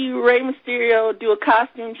see Rey Mysterio do a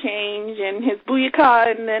costume change and his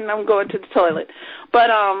booyaka, and then I'm going to the toilet. But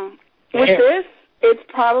with this,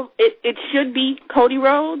 it should be Cody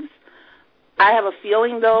Rhodes. I have a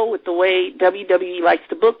feeling, though, with the way WWE likes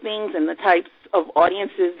to book things and the types of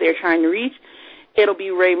audiences they're trying to reach, it'll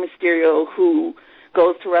be Rey Mysterio who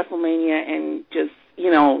goes to WrestleMania and just,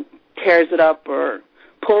 tears it up or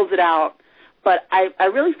pulls it out. But I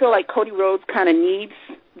really feel like Cody Rhodes kind of needs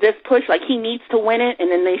this push. Like, he needs to win it, and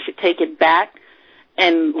then they should take it back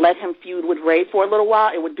and let him feud with Rey for a little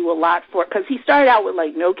while. It would do a lot for it, because he started out with,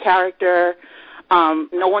 no character.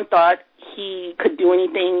 No one thought he could do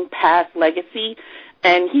anything past Legacy,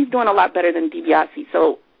 and he's doing a lot better than DiBiase.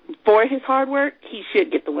 So for his hard work, he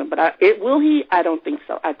should get the win. But will he? I don't think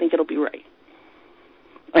so. I think it'll be Rey,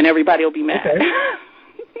 and everybody will be mad. Okay.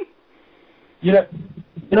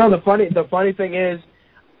 The funny thing is,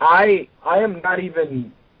 I am not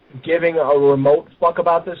even giving a remote fuck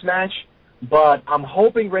about this match, but I'm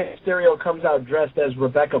hoping Rey Mysterio comes out dressed as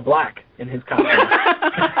Rebecca Black in his costume.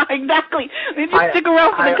 Exactly. They just stick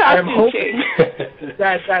around for the costume change.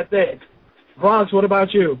 That's it. Bronx, what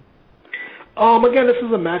about you? Again, this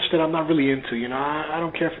is a match that I'm not really into. I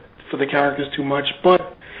don't care for the characters too much,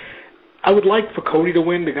 but I would like for Cody to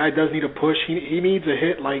win. The guy does need a push. He needs a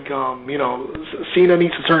hit, like Cena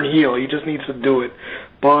needs to turn heel. He just needs to do it.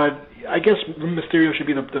 But I guess Mysterio should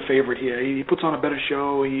be the favorite here. He puts on a better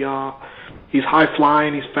show. He's high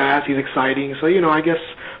flying. He's fast. He's exciting. So I guess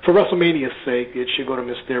for WrestleMania's sake, it should go to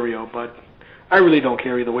Mysterio. But I really don't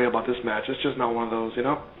care either way about this match. It's just not one of those,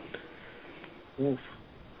 Oof.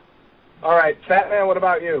 All right, Fatman, what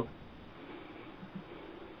about you?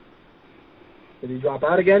 Did he drop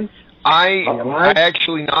out again? I'm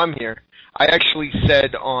here. I actually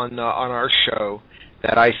said on our show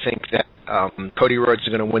that I think that Cody Rhodes is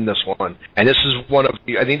going to win this one, and this is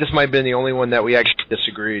I think this might have been the only one that we actually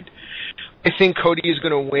disagreed. I think Cody is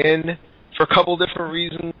going to win for a couple different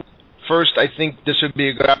reasons. First, I think this would be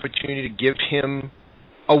a good opportunity to give him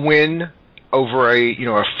a win over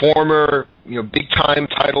a former big time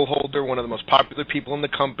title holder, one of the most popular people in the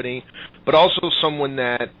company, but also someone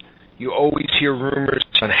that you always hear rumors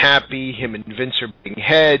unhappy. Him and Vince are butting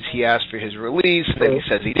heads. He asked for his release, and then he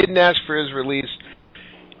says he didn't ask for his release.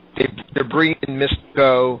 They're bringing in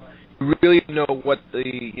Mystico. You really don't know what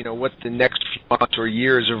the next few months or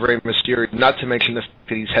years of Rey Mysterio, not to mention the fact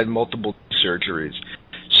that he's had multiple surgeries.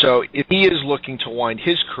 So if he is looking to wind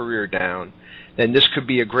his career down, then this could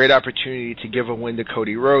be a great opportunity to give a win to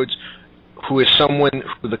Cody Rhodes, who is someone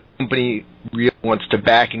who the company really wants to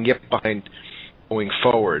back and get behind going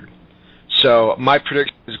forward. So my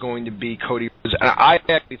prediction is going to be Cody Rhodes. And I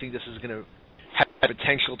actually think this is going to have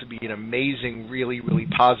potential to be an amazing, really, really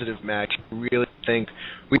positive match. I really think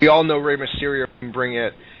we all know Rey Mysterio can bring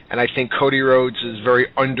it, and I think Cody Rhodes is very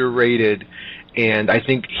underrated, and I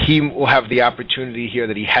think he will have the opportunity here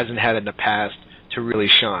that he hasn't had in the past to really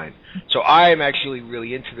shine. So I am actually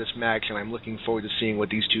really into this match, and I'm looking forward to seeing what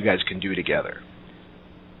these two guys can do together.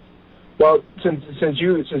 Well, since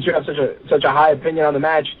you have such a high opinion on the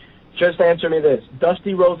match, just answer me this: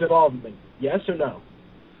 Dusty Rhodes involvement, yes or no?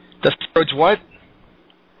 Dusty Rhodes what?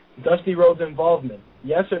 Dusty Rhodes' involvement?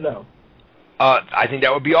 Yes or no? I think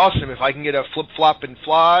that would be awesome if I can get a flip-flop and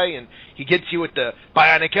fly, and he gets you with the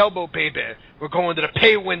bionic elbow, baby. We're going to the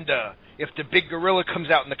pay window. If the big gorilla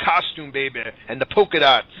comes out in the costume, baby, and the polka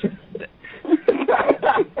dots.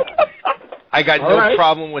 I got no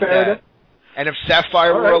problem with that. Enough. And if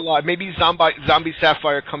Sapphire were alive, maybe Zombie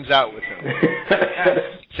Sapphire comes out with him.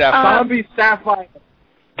 Zombie Sapphire.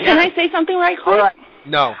 Can I say something right quick? All right.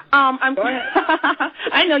 No.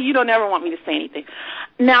 I know you don't ever want me to say anything.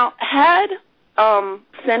 Now, had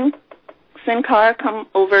Sin Cara come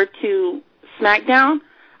over to SmackDown,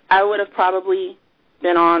 I would have probably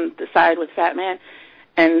been on the side with Fatman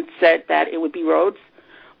and said that it would be Rhodes.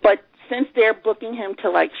 But since they're booking him to,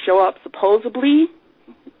 like, show up supposedly,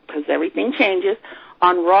 because everything changes,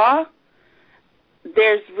 on Raw,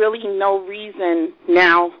 there's really no reason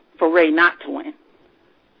now for Ray not to win.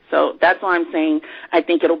 So that's why I'm saying I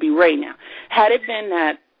think it'll be Ray now. Had it been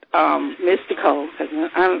that Mystico, because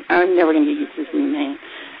I'm never going to get used to his new name,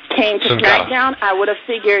 came to SmackDown, I would have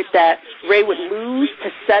figured that Ray would lose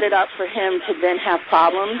to set it up for him to then have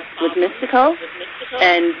problems with Mystico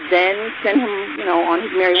and then send him, on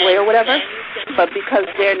his merry way or whatever. But because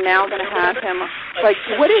they're now going to have him, like,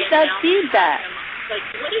 what is that feedback?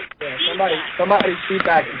 Somebody's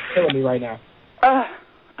feedback is killing me right now.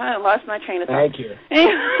 I lost my train of thought. Thank you.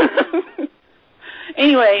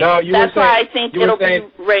 Anyway, that's why I think it'll be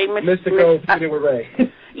Ray Mystico feuding with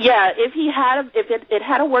Ray. Yeah, if it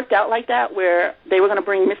had worked out like that, where they were going to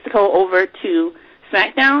bring Mystico over to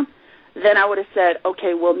SmackDown, then I would have said,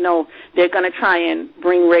 okay, well, no, they're going to try and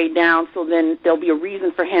bring Ray down, so then there'll be a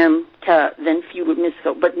reason for him to then feud with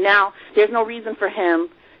Mystico. But now there's no reason for him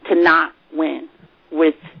to not win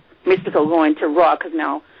with Mystico going to Raw, because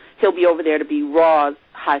now he'll be over there to be Raw's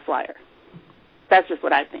high flyer. That's just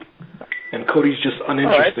what I think. And Cody's just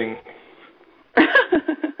uninteresting.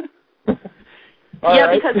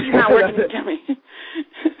 Because he's not working with Jimmy.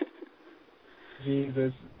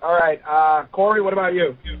 Jesus. All right. Corey, what about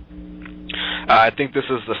you? I think this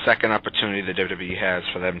is the second opportunity the WWE has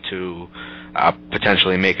for them to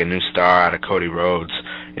potentially make a new star out of Cody Rhodes.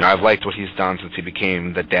 I've liked what he's done since he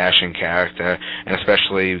became the dashing character, and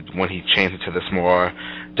especially when he changed into this more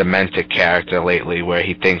demented character lately, where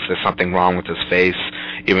he thinks there's something wrong with his face,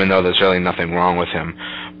 even though there's really nothing wrong with him.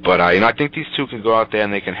 But, I think these two can go out there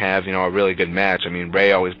and they can have, a really good match. I mean,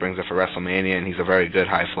 Ray always brings it for Wrestlemania, and he's a very good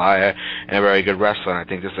high flyer and a very good wrestler. And I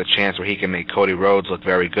think this is a chance where he can make Cody Rhodes look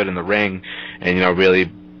very good in the ring and,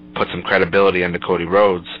 really put some credibility into Cody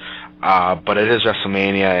Rhodes. But it is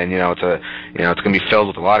WrestleMania, and it's going to be filled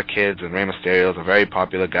with a lot of kids, and Rey Mysterio is a very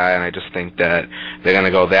popular guy, and I just think that they're going to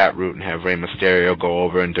go that route and have Rey Mysterio go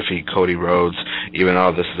over and defeat Cody Rhodes, even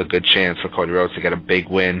though this is a good chance for Cody Rhodes to get a big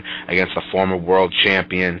win against a former world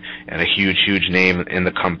champion and a huge name in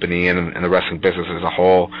the company and in the wrestling business as a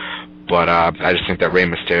whole. But I just think that Rey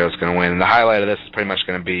Mysterio is going to win, and the highlight of this is pretty much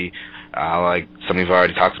going to be like some of you have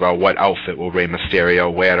already talked about, what outfit will Rey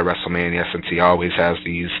Mysterio wear to WrestleMania, since he always has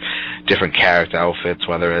these different character outfits,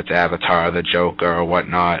 whether it's Avatar, the Joker, or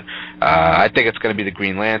whatnot. I think it's going to be the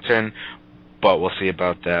Green Lantern, but we'll see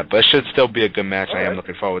about that. But it should still be a good match. I am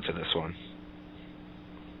looking forward to this one.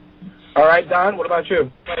 All right, Don, what about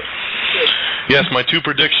you? Yes, my two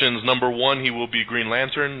predictions. Number one, he will be Green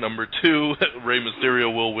Lantern. Number two, Rey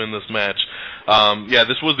Mysterio will win this match.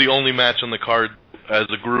 This was the only match on the card as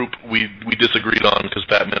a group we disagreed on, because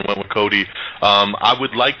Fatman went with Cody. I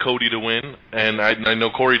would like Cody to win, and I know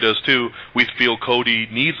Corey does too. We feel Cody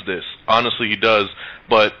needs this. Honestly, he does.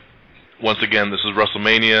 But once again, this is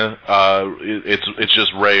WrestleMania. It's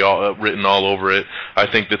just Ray written all over it. I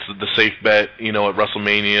think that's the safe bet. At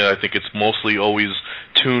WrestleMania, I think it's mostly always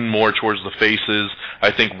tuned more towards the faces.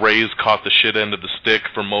 I think Ray's caught the shit end of the stick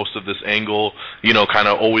for most of this angle. Kind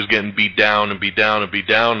of always getting beat down, and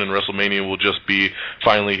WrestleMania will just be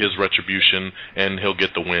finally his retribution, and he'll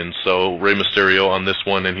get the win. So Rey Mysterio on this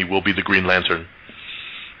one, and he will be the Green Lantern.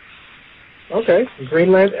 Okay,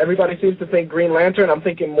 Green Lantern. Everybody seems to think Green Lantern. I'm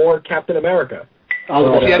thinking more Captain America.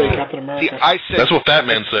 Captain America. That's what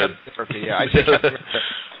Fatman said. Yeah, I said Captain America.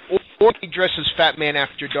 Or he dresses Fatman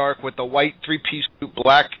After Dark with a white three-piece suit,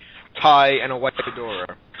 black tie, and a white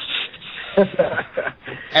fedora.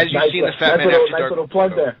 As you see in the Fatman After Dark. Nice little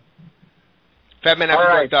plug there.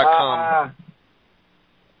 FatmanAfterDark.com.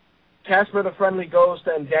 Casper the Friendly Ghost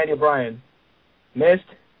and Daniel Bryan. Myst?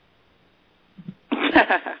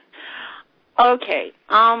 Okay.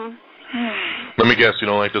 Let me guess, you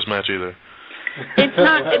don't like this match either.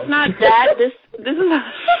 It's not that. This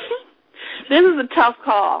is a tough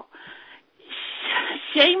call.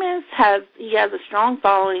 Sheamus has a strong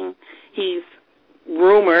following. He's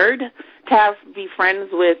rumored to be friends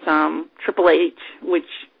with Triple H, which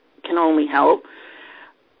can only help.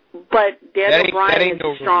 But Daniel Bryan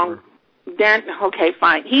is strong. Okay,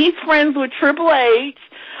 fine. He's friends with Triple H,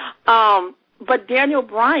 but Daniel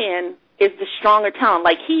Bryan is the stronger talent.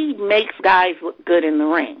 Like, he makes guys look good in the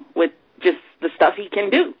ring with just the stuff he can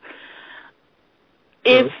do.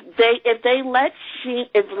 If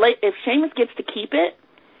Sheamus gets to keep it,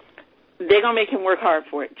 they're gonna make him work hard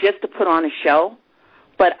for it just to put on a show.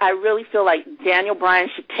 But I really feel like Daniel Bryan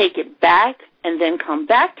should take it back and then come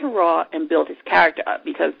back to Raw and build his character up,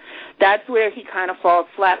 because that's where he kind of falls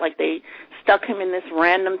flat. Like, they stuck him in this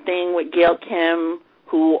random thing with Gail Kim,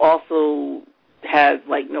 who also has,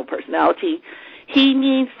 like, no personality. He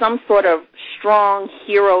needs some sort of strong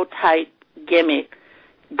hero-type gimmick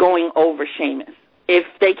going over Sheamus. If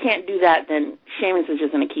they can't do that, then Sheamus is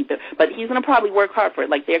just going to keep it. But he's going to probably work hard for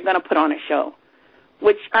it. Like, they're going to put on a show,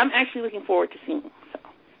 which I'm actually looking forward to seeing. So.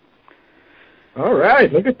 All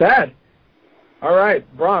right, look at that. All right,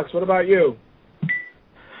 Bronx, what about you?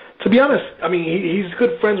 To be honest, I mean, he's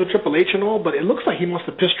good friends with Triple H and all, but it looks like he must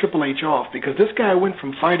have pissed Triple H off, because this guy went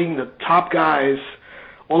from fighting the top guys,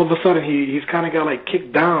 all of a sudden he's kind of got, like,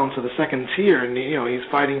 kicked down to the second tier, and, you know, he's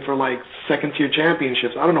fighting for, like, second-tier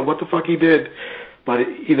championships. I don't know what the fuck he did, but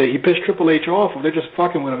either he pissed Triple H off or they're just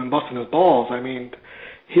fucking with him and busting his balls. I mean,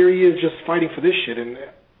 here he is just fighting for this shit, and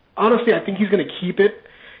honestly, I think he's going to keep it.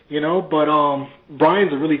 You know, but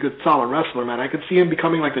Bryan's a really good, solid wrestler, man. I could see him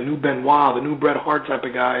becoming like the new Benoit, the new Bret Hart type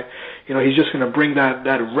of guy. You know, he's just going to bring that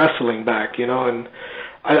wrestling back, you know, and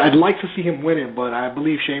I'd like to see him win it, but I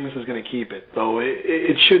believe Sheamus is going to keep it. So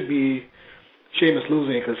it should be Sheamus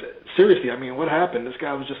losing, because seriously, I mean, what happened? This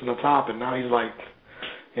guy was just on the top, and now he's like,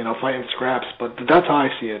 you know, fighting scraps. But that's how I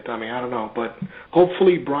see it. I mean, I don't know. But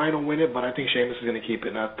hopefully Bryan will win it, but I think Sheamus is going to keep it,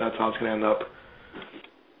 and that's how it's going to end up.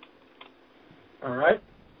 All right.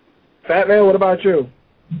 Fatman, what about you?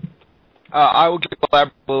 I will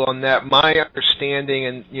elaborate on that. My understanding,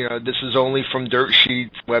 and you know, this is only from dirt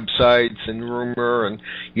sheets, websites, and rumor, and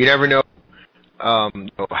you never know,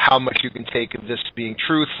 how much you can take of this being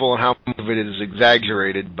truthful and how much of it is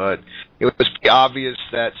exaggerated. But it was pretty obvious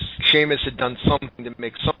that Sheamus had done something to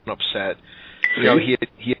make someone upset. You know, he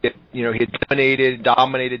had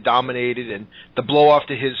dominated, and the blow off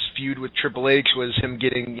to his feud with Triple H was him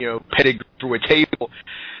getting, you know, petted through a table.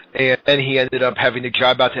 And then he ended up having to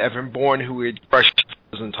job out to Evan Bourne, who he had crushed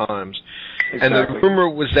 1,000 times. Exactly. And the rumor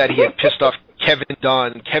was that he had pissed off Kevin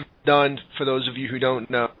Dunn. Kevin Dunn, for those of you who don't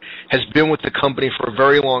know, has been with the company for a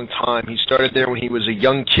very long time. He started there when he was a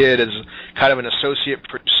young kid as kind of an associate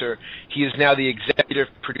producer. He is now the executive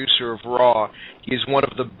producer of Raw. He is one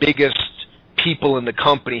of the biggest people in the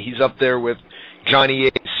company. He's up there with Johnny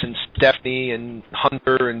Ace and Stephanie and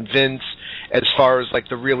Hunter and Vince as far as like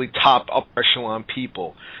the really top upper echelon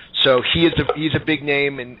people. So he's a big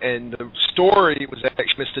name, and the story was that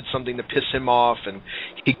Sheamus did something to piss him off, and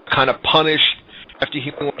he kind of punished after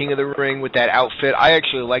he won King of the Ring with that outfit. I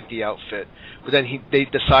actually liked the outfit, but then they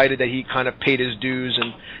decided that he kind of paid his dues,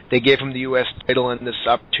 and they gave him the U.S. title and this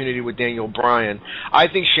opportunity with Daniel Bryan. I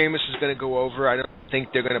think Sheamus is going to go over. I don't think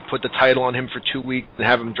they're going to put the title on him for 2 weeks and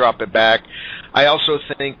have him drop it back. I also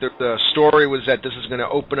think that the story was that this is going to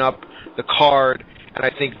open up the card, and I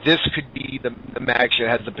think this could be the match that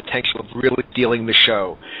has the potential of really stealing the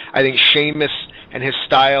show. I think Sheamus and his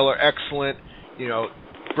style are excellent. You know,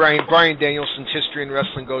 Bryan Danielson's history in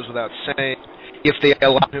wrestling goes without saying. If they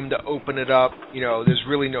allow him to open it up, you know, there's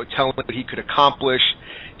really no telling what he could accomplish.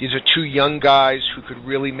 These are two young guys who could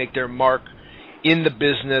really make their mark in the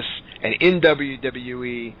business and in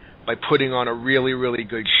WWE by putting on a really, really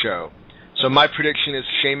good show. So my prediction is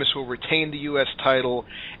Sheamus will retain the U.S. title,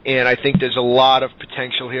 and I think there's a lot of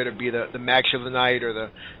potential here to be the match of the night or the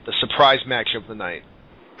surprise match of the night.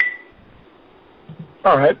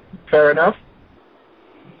 All right, fair enough.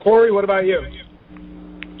 Corey, what about you?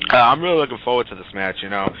 I'm really looking forward to this match. You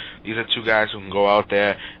know, these are two guys who can go out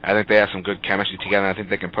there. I think they have some good chemistry together. And I think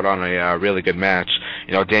they can put on a really good match.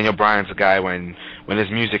 You know, Daniel Bryan's a guy when his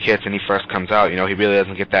music hits and he first comes out, you know, he really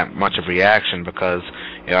doesn't get that much of reaction because,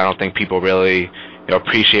 you know, I don't think people really, you know,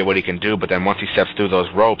 appreciate what he can do. But then once he steps through those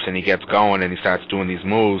ropes and he gets going and he starts doing these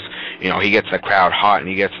moves, you know, he gets the crowd hot and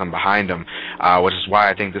he gets them behind him, which is why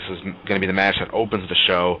I think this is going to be the match that opens the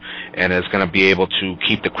show and is going to be able to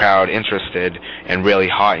keep the crowd interested and really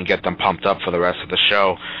hot and get them pumped up for the rest of the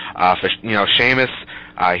show. For, you know, Sheamus,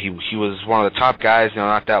 he was one of the top guys, you know,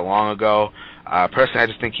 not that long ago. Personally, I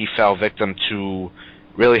just think he fell victim to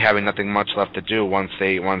really having nothing much left to do once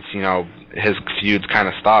you know, his feuds kind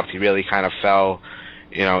of stopped. He really kind of fell,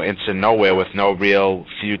 you know, into nowhere with no real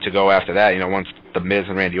feud to go after that. You know, once the Miz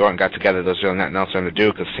and Randy Orton got together, there was really nothing else for him to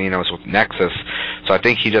do because Cena was with Nexus. So I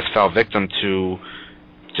think he just fell victim to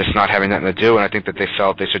just not having nothing to do, and I think that they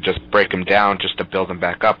felt they should just break him down just to build him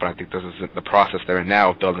back up, and I think this is the process they're in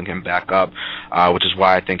now of building him back up, which is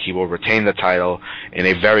why I think he will retain the title in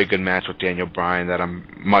a very good match with Daniel Bryan that I'm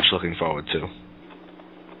much looking forward to.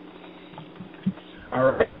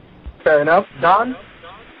 All right. Fair enough. Don?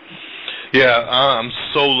 Yeah, I'm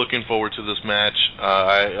so looking forward to this match.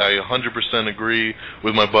 I 100% agree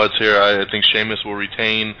with my buds here. I think Sheamus will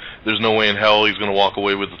retain. There's no way in hell he's going to walk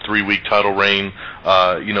away with a 3-week title reign.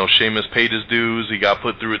 Sheamus paid his dues. He got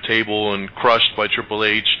put through a table and crushed by Triple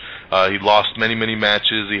H. He lost many, many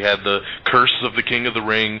matches. He had the curse of the King of the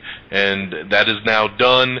Ring, and that is now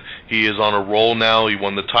done. He is on a roll now. He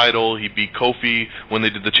won the title. He beat Kofi when they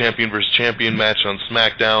did the champion versus champion match on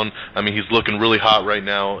SmackDown. I mean, he's looking really hot right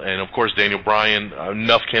now. And, of course, Daniel Bryan,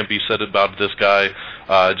 enough can't be said about this guy.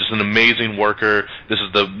 Just an amazing worker. This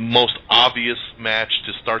is the most obvious match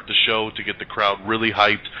to start the show to get the crowd really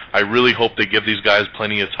hyped. I really hope they give these guys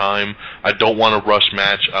plenty of time. I don't want a rush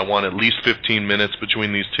match. I want at least 15 minutes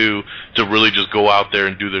between these two to really just go out there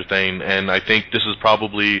and do their thing. And I think this is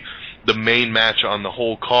probably the main match on the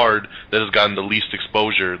whole card that has gotten the least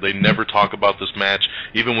exposure. They never talk about this match.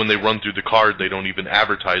 Even when they run through the card, they don't even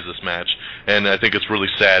advertise this match. And I think it's really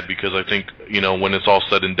sad because I think, when it's all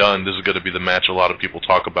said and done, this is going to be the match a lot of people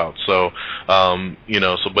talk about. So,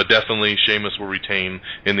 but definitely Sheamus will retain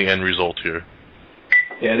in the end result here.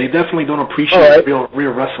 Yeah, they definitely don't appreciate real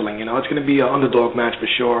wrestling. It's going to be an underdog match for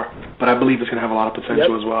sure, but I believe it's going to have a lot of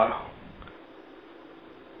potential as well.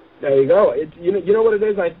 There you go. You know what it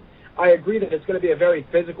is? I agree that it's going to be a very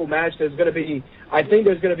physical match. I think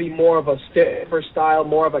there's going to be more of a stiffer style,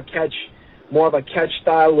 more of a catch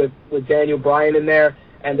style with Daniel Bryan in there,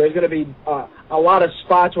 and there's going to be a lot of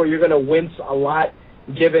spots where you're going to wince a lot,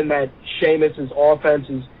 given that Sheamus's offense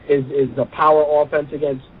is the power offense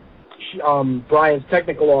against Bryan's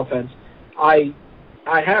technical offense. I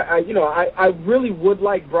really would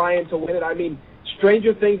like Bryan to win it. I mean,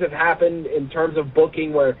 stranger things have happened in terms of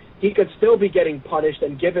booking where he could still be getting punished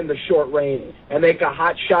and given the short reign, and they could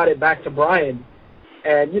hot shot it back to Bryan,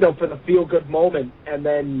 and for the feel good moment, and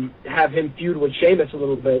then have him feud with Sheamus a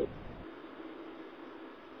little bit.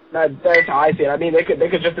 That's how I see it. I mean, they could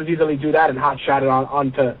just as easily do that and hot shot it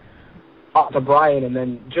onto Bryan, and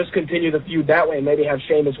then just continue the feud that way, and maybe have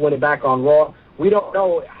Sheamus win it back on Raw. We don't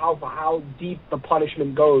know how deep the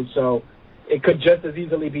punishment goes, so it could just as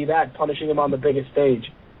easily be that, punishing him on the biggest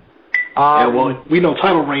stage. We know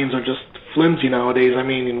title reigns are just flimsy nowadays. I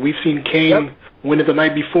mean, we've seen Kane win it the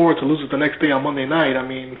night before to lose it the next day on Monday night. I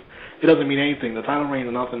mean, it doesn't mean anything. The title reigns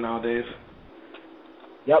are nothing nowadays.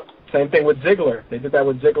 Yep, same thing with Ziggler. They did that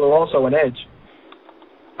with Ziggler also and Edge.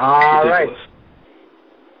 All right.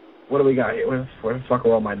 What do we got here? Where the fuck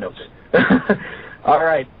are all my notes? All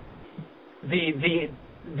right. The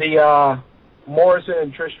Morrison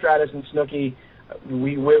and Trish Stratus and Snooki,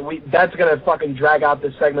 that's gonna fucking drag out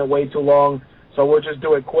this segment way too long, so we'll just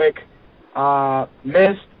do it quick.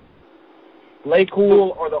 Myst, Lay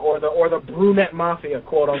Cool, or the Brunette Mafia,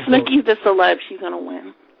 quote unquote. Snooki's the celeb. She's gonna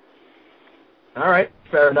win. All right,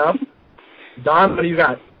 fair enough. Don, what do you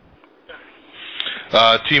got?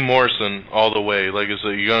 Team Morrison all the way. Like I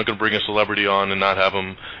said, you're not going to bring a celebrity on and not have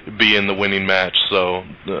them be in the winning match. So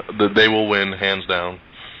they will win hands down.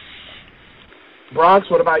 Bronx,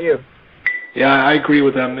 what about you? Yeah, I agree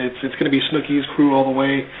with them. It's going to be Snooki's crew all the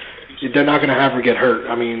way. They're not going to have her get hurt.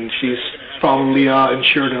 I mean, she's probably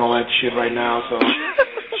insured and all that shit right now, so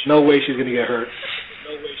no way she's going to get hurt.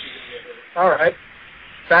 All right.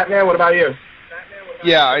 Fatman, what about you?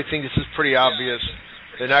 Yeah, I think this is pretty obvious.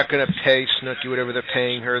 They're not going to pay Snooki whatever they're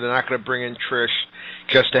paying her. They're not going to bring in Trish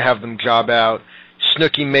just to have them job out.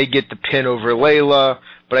 Snooki may get the pin over Layla,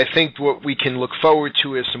 but I think what we can look forward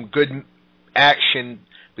to is some good action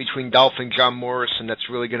between Dolph and John Morrison that's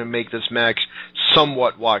really going to make this match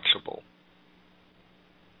somewhat watchable.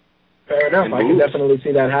 Fair enough. I can definitely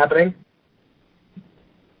see that happening.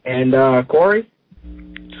 And Corey?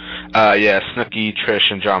 Yeah, Snooki,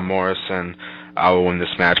 Trish, and John Morrison will win this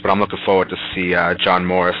match, but I'm looking forward to see John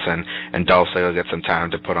Morrison and Dolph Ziggler get some time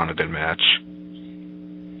to put on a good match.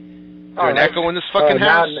 Is there an echo in this fucking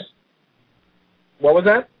house? What was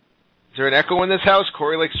that? Is there an echo in this house?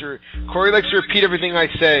 Corey likes to repeat everything I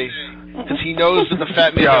say because he knows that the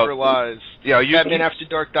Fat Man never lies.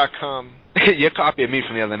 FatmanAfterDark.com. You copied me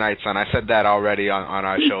from the other night, son. I said that already on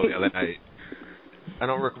our show the other night. I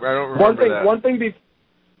don't remember that.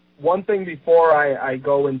 One thing before I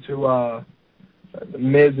go into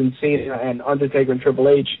Miz and Cena and Undertaker and Triple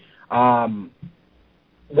H. One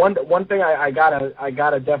thing I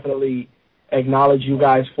gotta definitely acknowledge you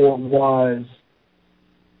guys for was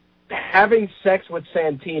having sex with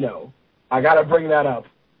Santino. I got to bring that up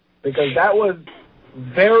because that was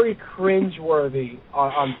very cringeworthy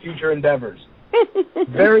on future endeavors.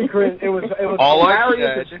 Very cringe. It was all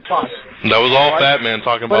hilarious as fuck. That was all Fatman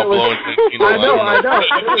talking about blowing Santino. I know.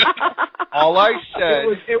 All I said.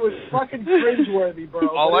 It was fucking cringeworthy, bro.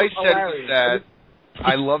 All I said was that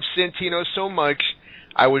I love Santino so much,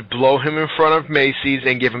 I would blow him in front of Macy's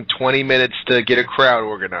and give him 20 minutes to get a crowd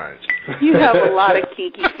organized. You have a lot of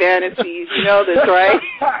kinky fantasies. You know this, right?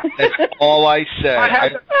 That's all I said.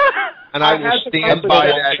 I will stand by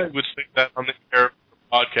that. I would think that on the air of the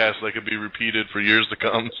podcast that could be repeated for years to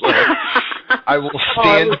come. So. I will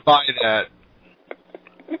stand by that.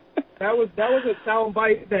 That was a sound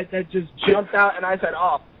bite that just jumped out, and I said,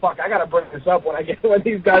 "Oh fuck, I gotta bring this up when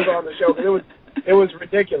these guys are on the show." It was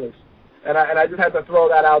ridiculous, and I just had to throw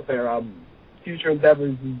that out there. Future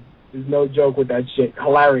endeavors is no joke with that shit.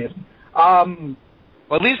 Hilarious. Well,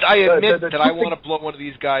 at least I admit that I want to blow one of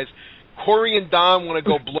these guys. Corey and Don want to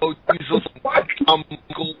go blow Diesel and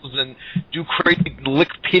and do crazy, lick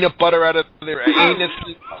peanut butter out of their anus.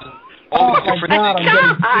 And all these different things.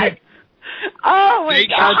 Oh my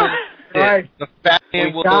God! Right. The fat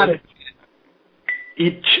man will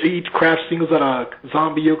eat craft singles out of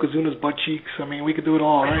zombie Yokozuna's butt cheeks. I mean, we could do it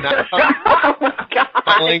all, right? Oh my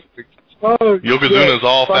God! Yokozuna's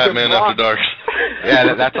all Fatman After Dark.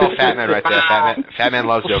 Yeah, that's all Fatman right there. Fatman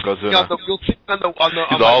loves Yokozuna.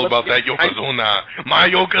 He's all about that Yokozuna. My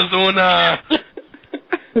Yokozuna.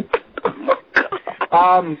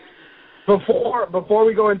 Before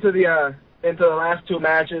we go into the last two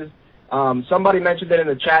matches, somebody mentioned it in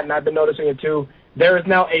the chat, and I've been noticing it too. There is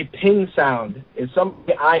now a ping sound. Is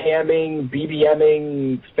somebody IMing,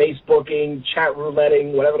 BBMing, Facebooking, chat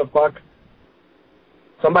rouletting, whatever the fuck?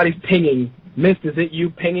 Somebody's pinging. Myst, is it you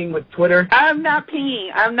pinging with Twitter? I'm not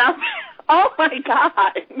pinging. Oh my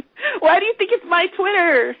God! Why do you think it's my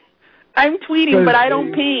Twitter? I'm tweeting, but I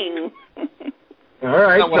don't ping. All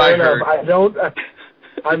right, fair enough. I don't.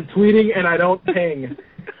 I'm tweeting and I don't ping.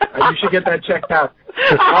 You should get that checked out.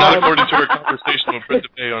 Not according to our conversation with Brett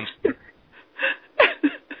DePay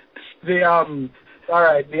on. All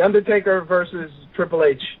right, The Undertaker versus Triple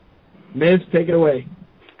H. Miz, take it away.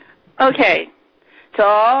 Okay, to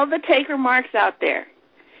all the Taker marks out there,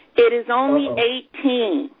 it is only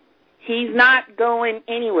 18. He's not going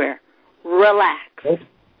anywhere. Relax. Nope.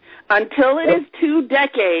 Until it is 2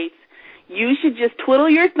 decades, you should just twiddle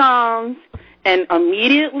your thumbs and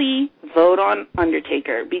immediately vote on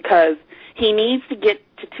Undertaker because he needs to get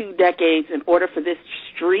to 2 decades in order for this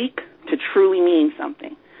streak to truly mean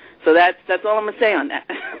something. So that's all I'm going to say on that.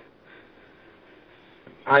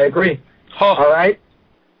 I agree. All right.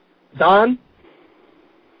 Don?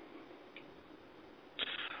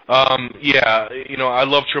 Yeah, I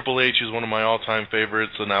love Triple H. He's one of my all-time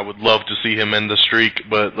favorites, and I would love to see him end the streak,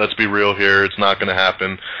 but let's be real here. It's not going to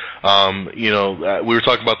happen. We were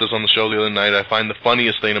talking about this on the show the other night. I find the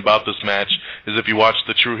funniest thing about this match is if you watch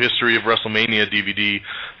the True History of WrestleMania DVD,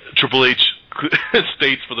 Triple H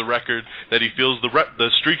states for the record that he feels the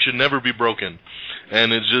streak should never be broken.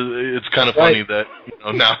 And it's kind of funny that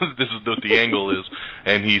now this is what the angle is,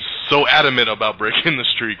 and he's so adamant about breaking the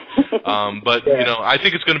streak. But I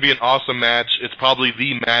think it's going to be an awesome match. It's probably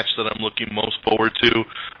the match that I'm looking most forward to.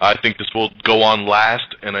 I think this will go on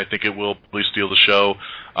last, and I think it will probably steal the show.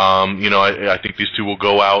 I think these two will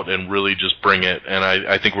go out and really just bring it, and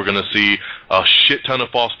I think we're going to see a shit ton of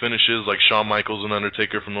false finishes like Shawn Michaels and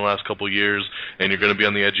Undertaker from the last couple of years, and you're going to be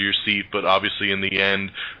on the edge of your seat, but obviously in the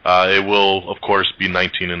end, it will, of course, be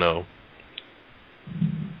 19-0.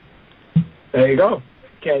 There you go.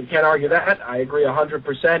 Can't argue that. I agree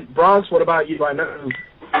 100%. Bronx, what about you? I know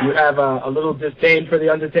you have a little disdain for The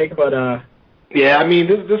Undertaker, but... Yeah, I mean,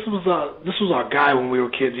 this was our guy when we were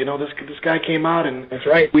kids. This guy came out and that's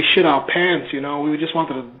right. We shit our pants. We just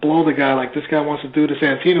wanted to blow the guy like this guy wants to do to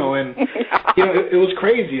Santino, and it was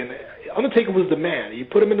crazy. And Undertaker was the man. You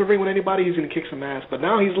put him in the ring with anybody, he's gonna kick some ass. But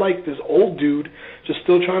now he's like this old dude, just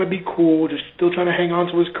still trying to be cool, just still trying to hang on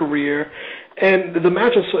to his career. And the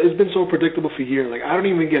match has been so predictable for years. Like, I don't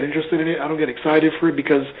even get interested in it. I don't get excited for it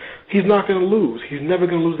because he's not going to lose. He's never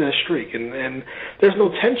going to lose that streak. And there's no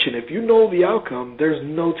tension. If you know the outcome, there's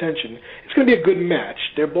no tension. It's going to be a good match.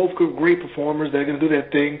 They're both great performers. They're going to do their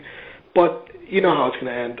thing. But you know how it's going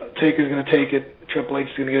to end. Taker's going to take it. Triple H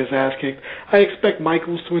is going to get his ass kicked. I expect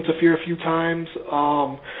Michaels to interfere a few times.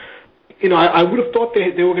 I would have thought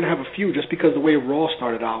they were going to have a feud just because the way Raw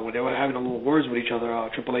started out, when they were having a little words with each other,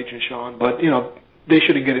 Triple H and Shawn. But, the they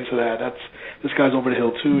shouldn't get into that. This guy's over the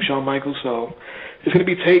hill too, Shawn Michaels. So it's going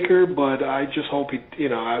to be Taker, but I just hope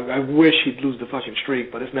I wish he'd lose the fucking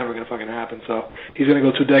streak, but it's never going to fucking happen. So he's going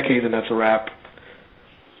to go 2 decades, and that's a wrap.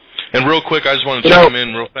 And real quick, I just want to chime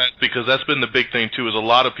in real fast because that's been the big thing too. Is a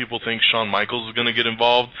lot of people think Shawn Michaels is going to get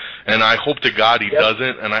involved, and I hope to God he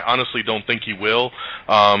doesn't. And I honestly don't think he will.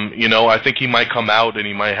 I think he might come out and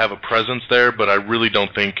he might have a presence there, but I really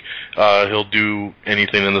don't think he'll do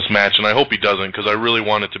anything in this match. And I hope he doesn't because I really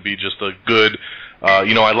want it to be just a good.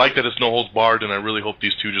 I like that it's no holds barred, and I really hope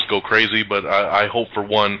these two just go crazy. But I hope for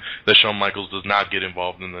one that Shawn Michaels does not get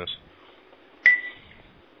involved in this.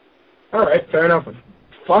 All right, fair enough.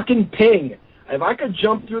 Fucking ping. If I could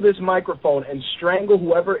jump through this microphone and strangle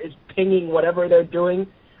whoever is pinging whatever they're doing,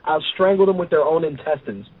 I'll strangle them with their own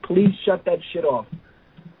intestines. Please shut that shit off.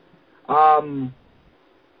 All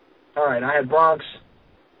right, I had Bronx.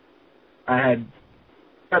 I had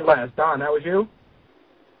last. Don, that was you?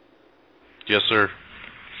 Yes, sir.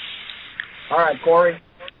 All right, Corey.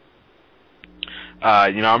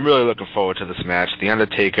 I'm really looking forward to this match. The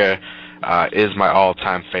Undertaker is my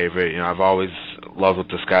all-time favorite. I've always loved what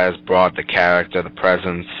this guy has brought, the character, the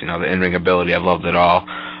presence, the in-ring ability. I've loved it all.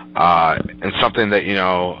 And something that,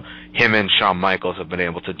 him and Shawn Michaels have been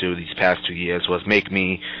able to do these past 2 years was make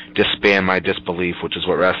me disband my disbelief, which is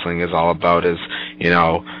what wrestling is all about, is,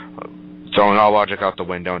 throwing all logic out the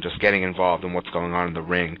window and just getting involved in what's going on in the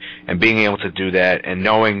ring and being able to do that and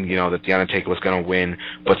knowing, that The Undertaker was going to win,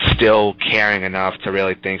 but still caring enough to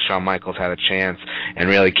really think Shawn Michaels had a chance and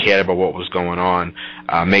really cared about what was going on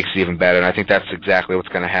makes it even better. And I think that's exactly what's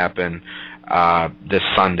going to happen this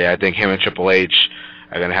Sunday. I think him and Triple H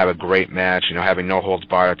are going to have a great match. Having no holds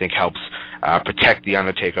barred, I think, helps protect The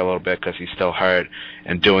Undertaker a little bit because he's still hurt,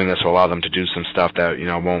 and doing this will allow them to do some stuff that,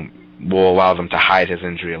 will allow them to hide his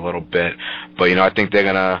injury a little bit. But I think they're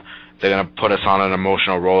gonna put us on an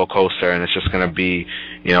emotional roller coaster, and it's just gonna be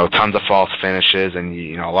tons of false finishes, and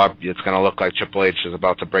it's gonna look like Triple H is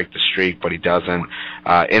about to break the streak, but he doesn't.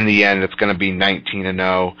 In the end, it's gonna be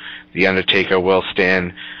 19-0. The Undertaker will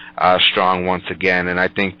stand strong once again, and I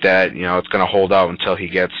think that it's gonna hold out until he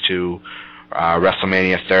gets to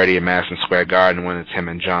WrestleMania 30 at Madison Square Garden when it's him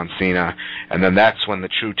and John Cena, and then that's when the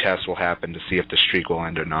true test will happen to see if the streak will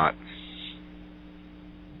end or not.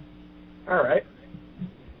 All right.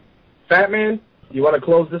 Fatman, you want to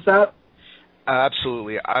close this out?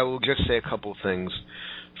 Absolutely. I will just say a couple things.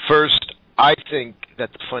 First, I think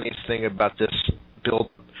that the funniest thing about this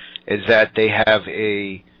build is that they have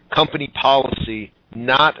a company policy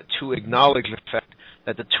not to acknowledge the fact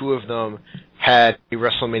that the two of them had a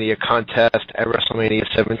WrestleMania contest at WrestleMania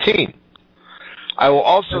 17. I will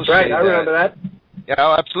also say right. I remember that.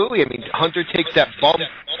 Yeah, absolutely. I mean, Hunter takes that bump,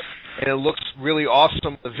 and it looks really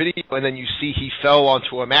awesome in the video, and then you see he fell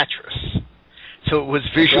onto a mattress. So it was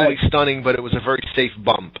visually stunning, but it was a very safe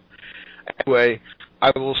bump. Anyway,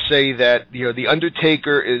 I will say that the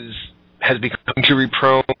Undertaker has become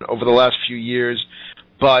injury-prone over the last few years,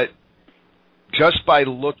 but just by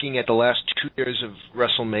looking at the last 2 years of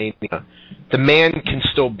WrestleMania, the man can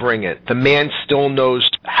still bring it. The man still knows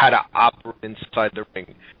how to operate inside the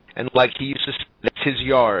ring. And like he used to say, that's his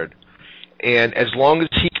yard. And as long as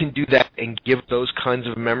he can do that and give those kinds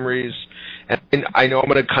of memories, and I know I'm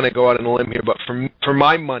going to kind of go out on a limb here, but for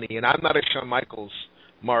my money, and I'm not a Shawn Michaels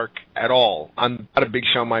mark at all. I'm not a big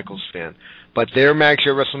Shawn Michaels fan. But their match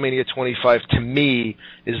at WrestleMania 25, to me,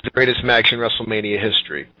 is the greatest match in WrestleMania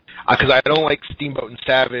history. Because I don't like Steamboat and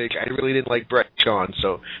Savage. I really didn't like Bret and Shawn.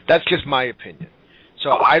 So that's just my opinion.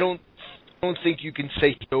 So I don't think you can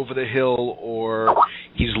say he's over the hill or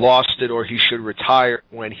he's lost it or he should retire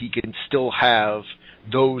when he can still have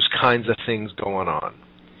those kinds of things going on.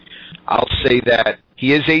 I'll say that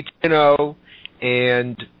he is 8-0,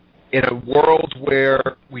 and in a world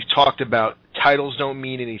where we've talked about titles don't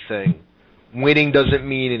mean anything, winning doesn't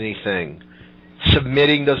mean anything,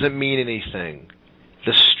 submitting doesn't mean anything,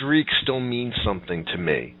 the streak still means something to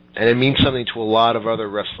me. And it means something to a lot of other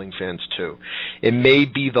wrestling fans, too. It may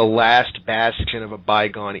be the last bastion of a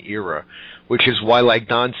bygone era, which is why, like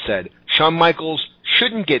Don said, Shawn Michaels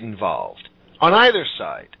shouldn't get involved on either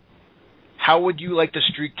side. How would you like the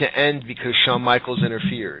streak to end because Shawn Michaels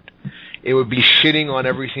interfered? It would be shitting on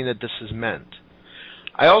everything that this has meant.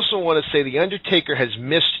 I also want to say The Undertaker has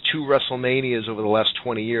missed 2 WrestleManias over the last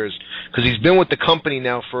 20 years because he's been with the company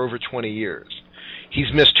now for over 20 years.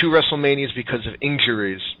 He's missed 2 WrestleManias because of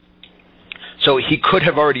injuries. So he could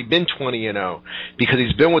have already been 20-0 because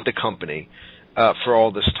he's been with the company for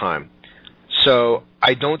all this time. So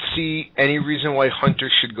I don't see any reason why Hunter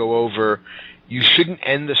should go over. You shouldn't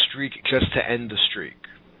end the streak just to end the streak.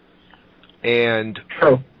 And,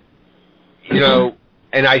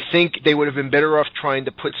 And I think they would have been better off trying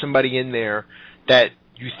to put somebody in there that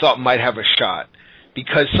you thought might have a shot.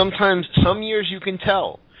 Because sometimes, some years you can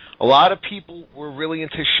tell. A lot of people were really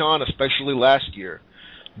into Shawn, especially last year.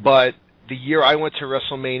 But the year I went to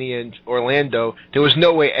WrestleMania in Orlando, there was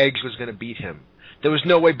no way Edge was going to beat him. There was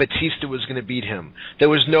no way Batista was going to beat him. There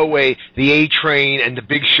was no way the A-Train and the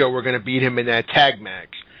Big Show were going to beat him in that tag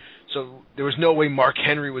match. So there was no way Mark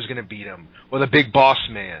Henry was going to beat him, or the Big Boss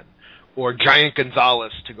Man, or Giant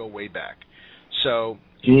Gonzalez to go way back. So,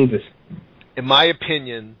 Jesus. In my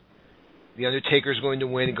opinion, The Undertaker's going to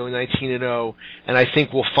win and go 19-0, and I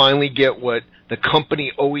think we'll finally get what the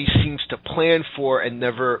company always seems to plan for and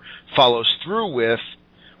never follows through with,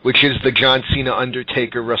 which is the John Cena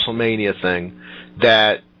Undertaker WrestleMania thing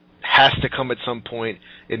that has to come at some point.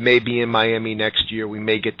 It may be in Miami next year. We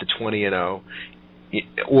may get to 20-0,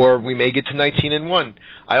 or we may get to 19-1.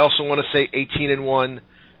 I also want to say 18-1.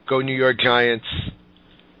 Go New York Giants.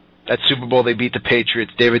 That Super Bowl, they beat the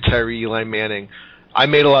Patriots. David Tyree, Eli Manning. I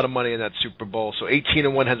made a lot of money in that Super Bowl, so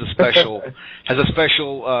 18-1 has a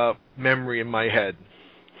special memory in my head.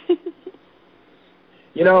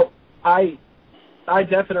 You know, I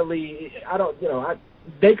definitely,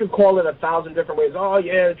 they could call it 1,000 different ways. Oh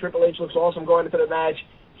yeah, Triple H looks awesome going into the match.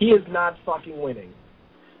 He is not fucking winning.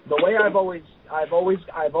 The way I've always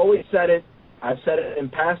said it, I've said it in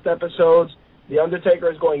past episodes. The Undertaker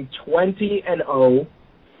is going 20-0,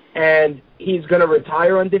 and he's going to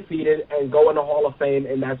retire undefeated and go in the Hall of Fame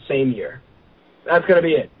in that same year. That's going to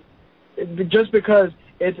be it. Just because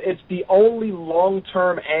it's the only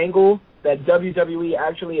long-term angle that WWE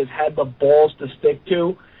actually has had the balls to stick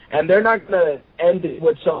to, and they're not going to end it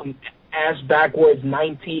with some ass-backwards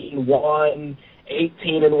 19-1,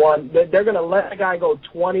 18-1. They're going to let the guy go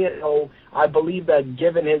 20-0. I believe that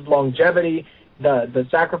given his longevity, the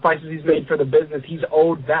sacrifices he's made for the business, he's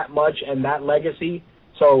owed that much and that legacy.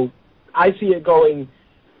 So I see it going,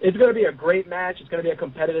 it's going to be a great match. It's going to be a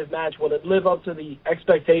competitive match. Will it live up to the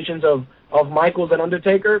expectations of Michaels and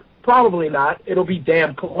Undertaker? Probably not. It'll be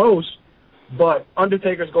damn close, but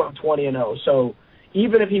Undertaker's going 20-0. So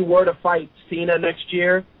even if he were to fight Cena next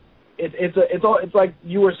year, it's like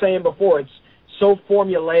you were saying before, it's so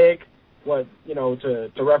formulaic, to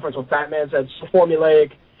reference what Fatman said, so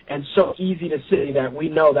formulaic and so easy to see that we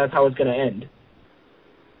know that's how it's going to end.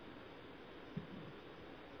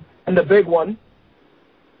 And the big one,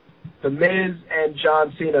 The Miz and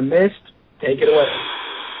John Cena Myst. Take it away.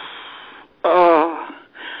 Oh,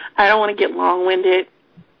 I don't want to get long-winded.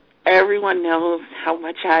 Everyone knows how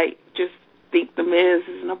much I just think The Miz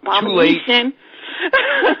is an abomination.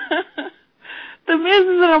 The Miz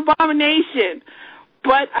is an abomination.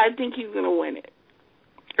 But I think he's going to win it.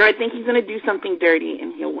 Or I think he's going to do something dirty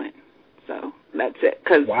and he'll win. So that's it.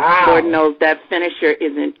 Because Lord knows that finisher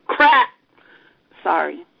isn't crap.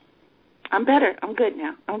 Sorry. I'm better. I'm good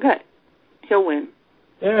now. I'm good. He'll win.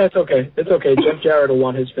 Yeah, it's okay. It's okay. Jeff Jarrett will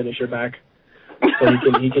want his finisher back, so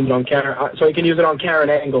he can on Karen, so he can use it on Karen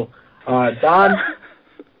Angle. Don.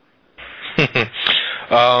 This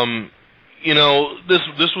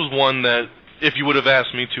was one that if you would have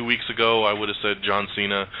asked me 2 weeks ago, I would have said John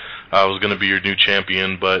Cena was going to be your new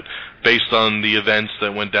champion. But based on the events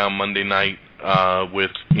that went down Monday night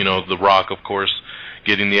with The Rock, of course,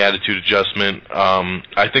 getting the attitude adjustment,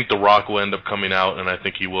 I think The Rock will end up coming out, and I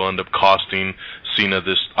think he will end up costing Cena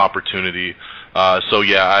this opportunity.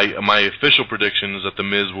 My official prediction is that The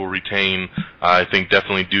Miz will retain, I think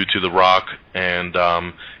definitely due to The Rock, and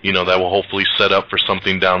that will hopefully set up for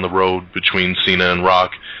something down the road between Cena and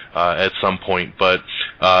Rock at some point. But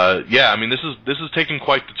this is taking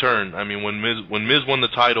quite the turn. I mean, when Miz won the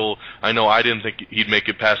title, I know I didn't think he'd make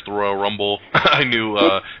it past the Royal Rumble. I knew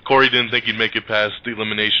Corey didn't think he'd make it past the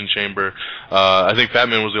Elimination Chamber. I think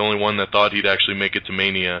Fatman was the only one that thought he'd actually make it to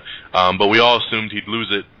Mania, but we all assumed he'd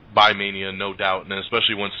lose it by Mania, no doubt, and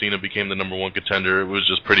especially when Cena became the number one contender, it was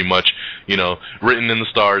just pretty much, written in the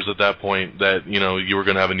stars at that point that, you were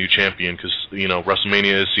going to have a new champion because,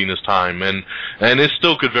 WrestleMania is Cena's time, and it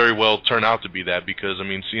still could very well turn out to be that because,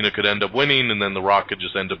 Cena could end up winning and then The Rock could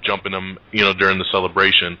just end up jumping him, during the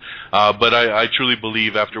celebration. But I truly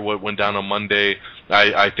believe after what went down on Monday,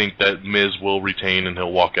 I think that Miz will retain and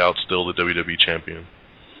he'll walk out still the WWE champion.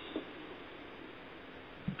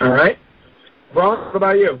 All right. Ron, what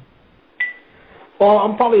about you? Well,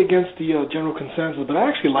 I'm probably against the general consensus, but I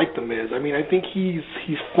actually like The Miz. I think he's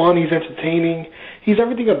fun, he's entertaining, he's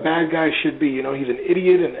everything a bad guy should be. He's an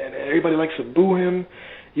idiot, and everybody likes to boo him.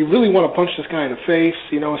 You really want to punch this guy in the face,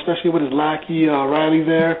 especially with his lackey Riley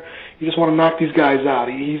there. You just want to knock these guys out.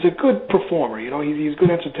 He's a good performer, he's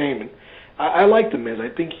good entertainment. I like The Miz. I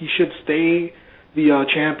think he should stay the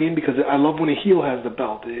champion because I love when a heel has the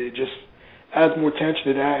belt. It just adds more tension.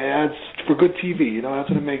 It adds for good TV. You know, that's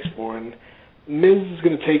what it makes for. And Miz is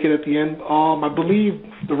going to take it at the end. I believe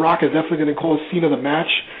The Rock is definitely going to call Cena the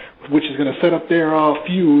match, which is going to set up their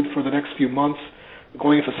feud for the next few months,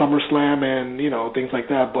 going into SummerSlam and, you know, things like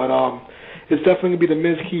that. But it's definitely going to be the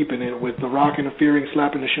Miz keeping it with The Rock interfering,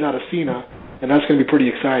 slapping the shit out of Cena, and that's going to be pretty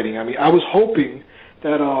exciting. I mean, I was hoping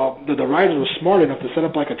that the writers were smart enough to set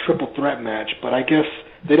up like a triple threat match, but I guess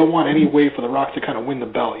they don't want any way for The Rock to kind of win the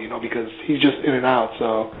belt, you know, because he's just in and out.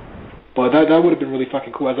 So, but that would have been really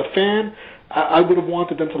fucking cool. As a fan, I would have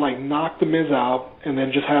wanted them to like knock the Miz out and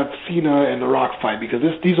then just have Cena and The Rock fight, because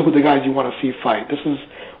these are the guys you want to see fight. This is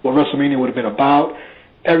what WrestleMania would have been about.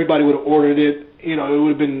 Everybody would have ordered it. You know, it would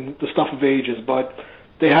have been the stuff of ages. But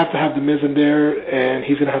they have to have the Miz in there, and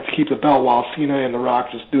he's going to have to keep the belt while Cena and The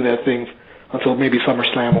Rock just do their thing until maybe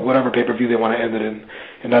SummerSlam or whatever pay-per-view they want to end it in.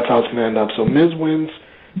 And that's how it's going to end up. So Miz wins,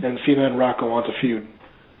 and Cena and Rock go on to feud.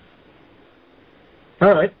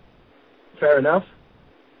 All right. Fair enough.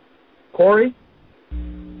 Corey?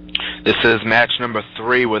 This is match number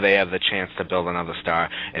 3 where they have the chance to build another star.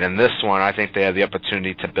 And in this one, I think they have the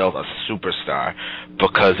opportunity to build a superstar.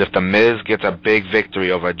 Because if The Miz gets a big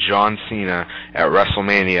victory over John Cena at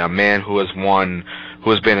WrestleMania, a man who has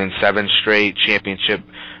been in 7 straight championship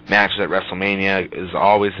matches at WrestleMania, is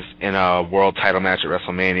always in a world title match at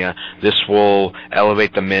WrestleMania, this will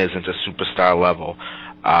elevate The Miz into superstar level.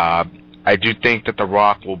 I do think that The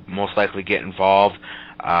Rock will most likely get involved.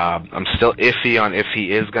 I'm still iffy on if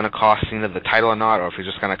he is going to cost Cena the title or not, or if he's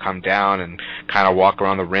just going to come down and kind of walk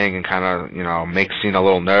around the ring and kind of, you know, make Cena a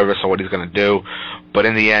little nervous on what he's going to do. But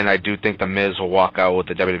in the end, I do think The Miz will walk out with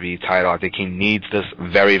the WWE title. I think he needs this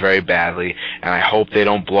very, very badly, and I hope they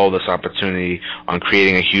don't blow this opportunity on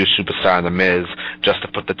creating a huge superstar in The Miz just to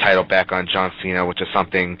put the title back on John Cena, which is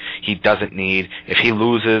something he doesn't need. If he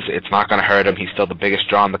loses, it's not going to hurt him. He's still the biggest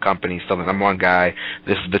draw in the company. He's still the number 1 guy.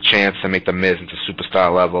 This is the chance to make The Miz into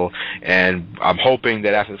superstar level, and I'm hoping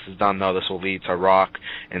that after this is done, though, this will lead to Rock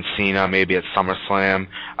and Cena maybe at SummerSlam.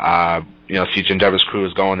 You know, CJ Endeavor's crew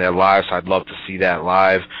is going there live, so I'd love to see that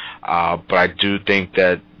live. But I do think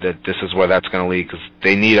that this is where that's going to lead, because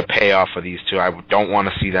they need a payoff for these two. I don't want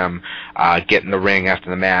to see them get in the ring after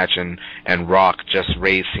the match and Rock just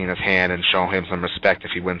raise Cena's hand and show him some respect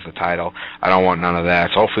if he wins the title. I don't want none of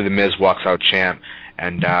that. So hopefully The Miz walks out champ,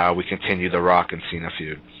 and we continue the Rock and Cena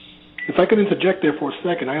feud. If I could interject there for a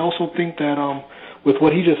second, I also think that with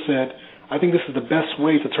what he just said, I think this is the best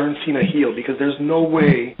way to turn Cena heel, because there's no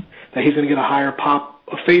way that he's going to get a higher pop,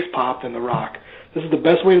 a face pop, than The Rock. This is the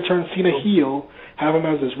best way to turn Cena heel, have him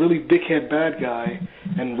as this really dickhead bad guy,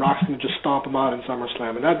 and Rock's going to just stomp him out in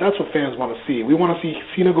SummerSlam. And that's what fans want to see. We want to see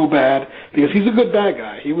Cena go bad, because he's a good bad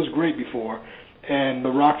guy. He was great before. And The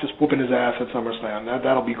Rock just whooping his ass at SummerSlam.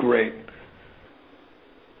 That'll be great.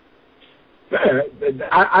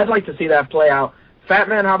 I'd like to see that play out.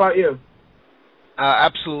 Fatman, how about you?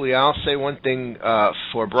 Absolutely. I'll say one thing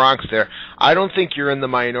for Bronx there. I don't think you're in the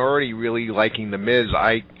minority really liking The Miz.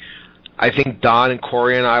 I think Don and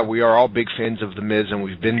Corey and I, we are all big fans of The Miz, and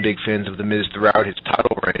we've been big fans of The Miz throughout his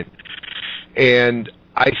title reign. And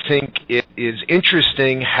I think it is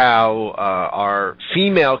interesting how our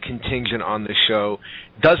female contingent on the show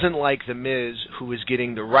doesn't like The Miz, who is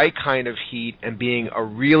getting the right kind of heat and being a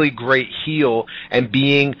really great heel and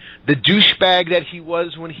being the douchebag that he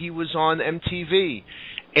was when he was on MTV,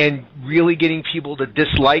 and really getting people to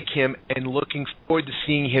dislike him and looking forward to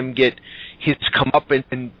seeing him get his comeuppance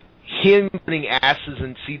and him putting asses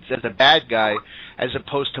in seats as a bad guy, as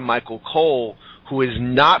opposed to Michael Cole, who is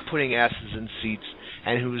not putting asses in seats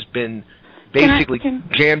and who's been basically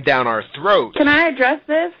jammed down our throats. Can I address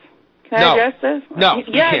this? Can I address this? No,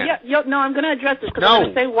 no, I'm going to address this because I'm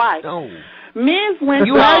going to say why. No. Miz went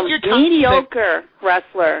from mediocre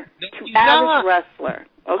wrestler to average wrestler,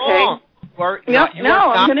 okay?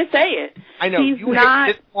 I'm going to say it. I know. You hate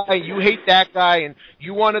this guy, you hate that guy, and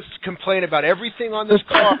you want us to complain about everything on this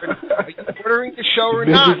card. Are you ordering the show or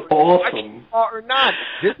not? This is awesome. Or not?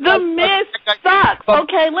 The Miz sucks.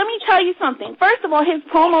 Okay, let me tell you something. First of all, his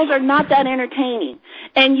promos are not that entertaining.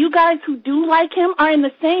 And you guys who do like him are in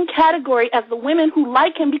the same category as the women who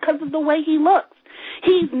like him because of the way he looks.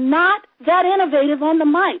 He's not that innovative on the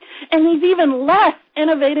mic, and he's even less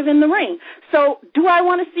innovative in the ring. So do I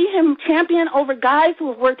want to see him champion over guys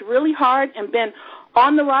who have worked really hard and been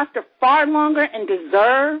on the roster far longer and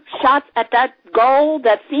deserve shots at that goal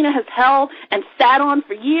that Cena has held and sat on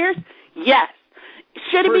for years? Yes.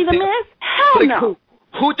 Should it be The Miz? Hell no.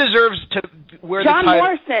 Who deserves to wear John the title?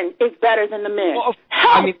 Morrison is better than The Miz. Well,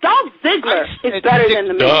 Hell, Dolph Ziggler is better than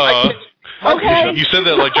The Miz. Okay? You said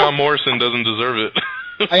that like John Morrison doesn't deserve it.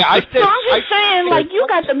 I'm just saying, like, you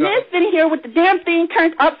got the Myst in here with the damn thing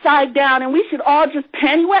turned upside down, and we should all just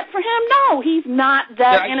penny wet for him? No, he's not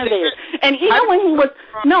that innovative. And even when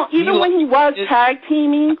he was tag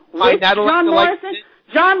teaming with John Morrison,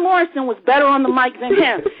 John Morrison was better on the mic than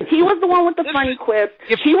him. He was the one with the funny quips.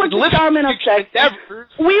 He was the Charmin of sex.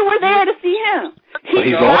 We were there to see him.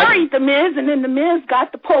 He worried the Miz, and then the Miz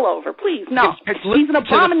got the pullover. Please, no. He's an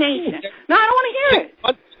abomination. No, I don't want to hear it.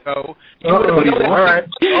 All right.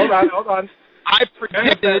 Hold on. I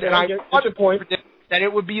predicted, and I predicted that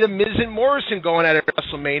it would be the Miz and Morrison going at it at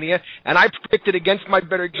WrestleMania, and I predicted against my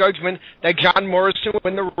better judgment that John Morrison would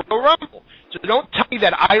win the Royal Rumble. So don't tell me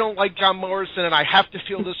that I don't like John Morrison and I have to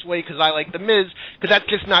feel this way because I like the Miz, because that's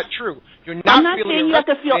just not true. I'm not saying you have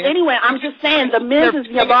to feel anyway. I'm just saying the Miz is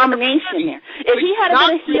the abomination here. If he had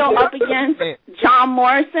been a heel up against John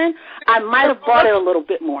Morrison, I might have bought it a little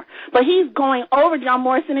bit more. But he's going over John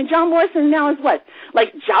Morrison, and John Morrison now is what?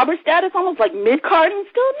 Like jobber status, almost like mid-carding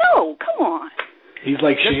still? No, come on. He's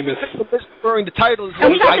like Sheamus. Throwing the titles.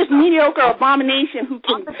 And we got this mediocre abomination who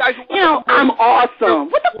can, I'm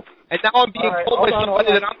awesome. What the? And now I'm being told by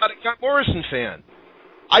somebody that I'm not a John Morrison fan.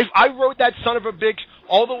 I rode that son of a bitch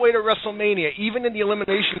all the way to WrestleMania. Even in the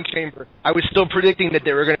Elimination Chamber, I was still predicting that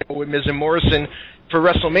they were going to go with Miz and Morrison for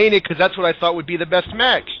WrestleMania because that's what I thought would be the best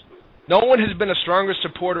match. No one has been a stronger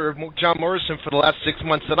supporter of John Morrison for the last 6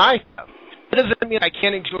 months than I have. That doesn't mean I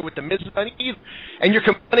can't enjoy what the Miz has done either. And you're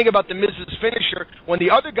complaining about the Miz's finisher when the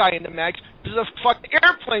other guy in the match does a fucking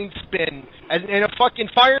airplane spin and a fucking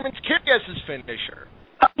fireman's carry as his finisher.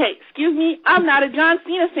 Okay, excuse me, I'm not a John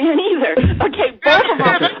Cena fan either. Okay, both of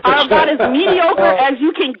them are about as mediocre as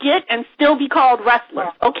you can get and still be called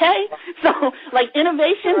wrestlers, okay? So, like,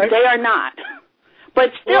 innovation, they are not.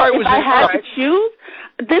 But still, if I had to choose,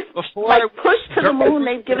 this, like, push to the moon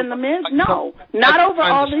they've given the Miz, no. Not over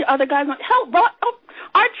all the other guys. Hell,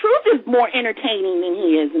 our Truth is more entertaining than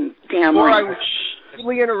he is in damn right. I was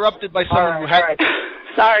really interrupted by someone who had...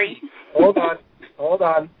 Sorry. Hold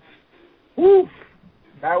on. Woo.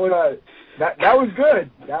 That was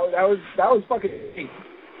good. That was fucking great.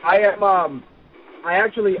 I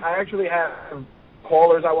actually have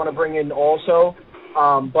callers I want to bring in also,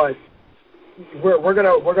 but we're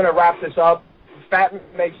gonna wrap this up. Fatman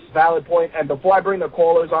makes a valid point, and before I bring the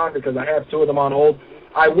callers on, because I have two of them on hold,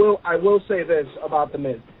 I will say this about the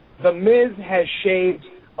Miz. The Miz has shades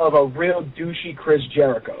of a real douchey Chris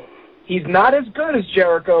Jericho. He's not as good as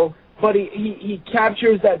Jericho, but he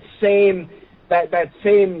captures that same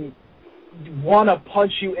wanna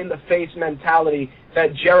punch you in the face mentality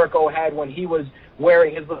that Jericho had when he was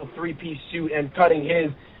wearing his little three-piece suit and cutting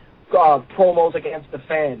his promos against the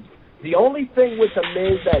fans. The only thing with the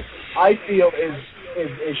Miz that I feel is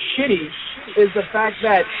shitty is the fact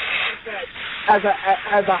that as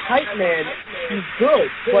a hype man, he's good,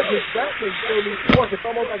 but his wrestling still needs work. It's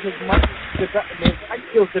almost like his mic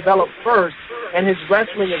skills developed first, and his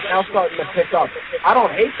wrestling is now starting to pick up. I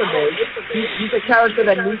don't hate the Miz. He's a character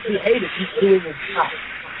that needs to be hated. He's doing his job.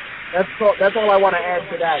 That's all I want to add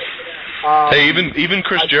to that. Hey, even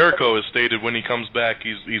Chris Jericho has stated when he comes back,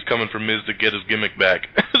 he's coming for Miz to get his gimmick back.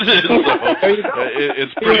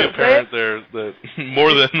 It's pretty apparent there that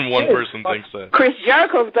more than one person thinks that. Chris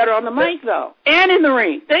Jericho's better on the mic though, and in the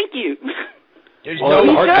ring. Thank you.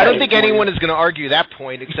 I don't think anyone is going to argue that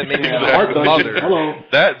point except maybe the mother.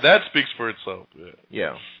 That speaks for itself.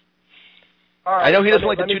 Yeah. Right, I know he doesn't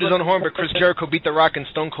like to toot his own horn, but Chris Jericho beat The Rock and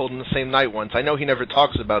Stone Cold in the same night once. I know he never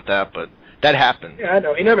talks about that, but that happened. Yeah, I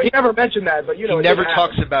know. He never mentioned that, but he never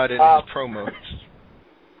talks about it in his promos.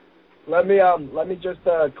 Let me just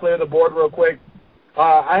clear the board real quick.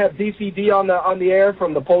 I have DCD on the air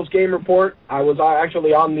from the post game report. I was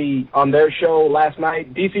actually on their show last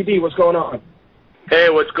night. DCD, what's going on?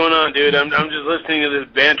 Hey, what's going on, dude? I'm just listening to this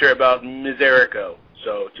banter about Mizerico.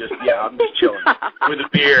 So I'm just chilling with a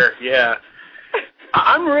beer. Yeah.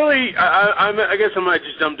 I guess I might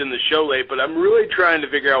just jumped in the show late, but I'm really trying to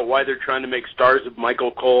figure out why they're trying to make stars of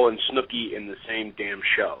Michael Cole and Snooki in the same damn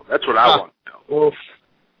show. That's what I want to know. Oof.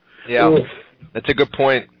 Yeah, Oof. That's a good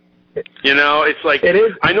point. You know, it's like,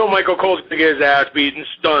 I know Michael Cole's going to get his ass beat and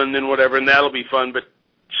stunned and whatever, and that'll be fun, but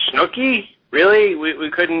Snooki? Really? We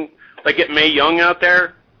couldn't, get Mae Young out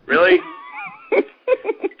there? Really?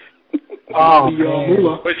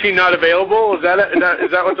 Was she not available? Is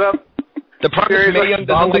that what's up? The problem is Mae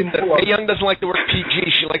Young doesn't like the word PG.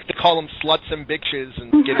 She likes to call them sluts and bitches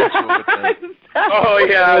and get into it with them. Oh,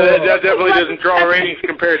 yeah, that definitely doesn't draw ratings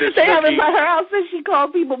compared to They haven't let her out since she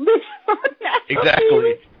called people bitches on that.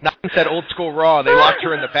 Exactly. Not since that old school Raw. They locked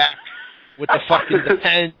her in the back with the fucking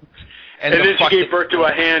defense. And then she gave birth to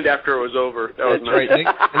a hand after it was over. That was nice. Right.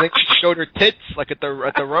 And then she showed her tits like at the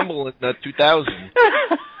Rumble in 2000.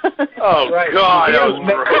 Oh right. God, that was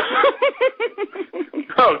gross.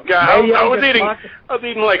 Oh God, I was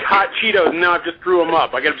eating like hot Cheetos, and now I just threw them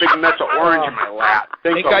up. I got a big mess of orange in my lap.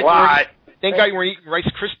 Thanks a lot. Thank God you were eating Rice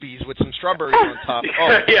Krispies with some strawberries on top.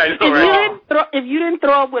 Oh. Yeah, I know, right? If you didn't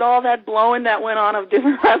throw up with all that blowing that went on of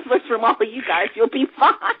different wrestlers from all of you guys, you'll be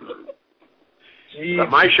fine. But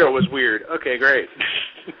my show was weird. Okay, great.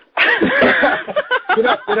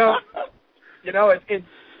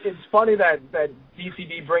 It's funny that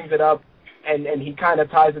DCD brings it up, and he kind of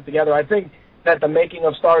ties it together. I think that the making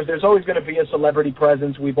of stars, there's always going to be a celebrity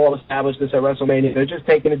presence. We've all established this at WrestleMania. They're just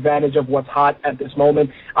taking advantage of what's hot at this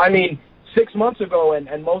moment. I mean, 6 months ago,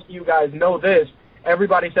 and most of you guys know this,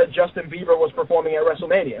 everybody said Justin Bieber was performing at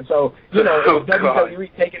WrestleMania. So, it was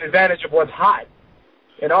WWE taking advantage of what's hot.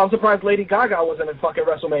 And I'm surprised Lady Gaga wasn't at fucking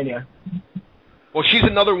WrestleMania. Well, she's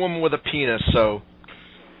another woman with a penis, so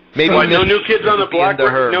maybe no new kids on the block.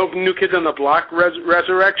 No new kids on the block.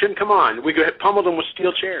 Resurrection. Come on, we could have pummeled them with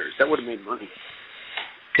steel chairs. That would have made money.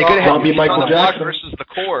 They could have had Michael Jackson versus the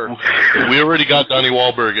Core. We already got Donnie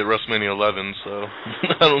Wahlberg at WrestleMania 11, so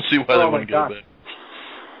I don't see why they wouldn't get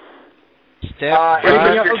that. Bring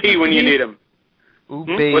Mr. T when you need him. Ooh,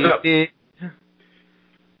 baby.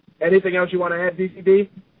 Anything else you want to add, DCD?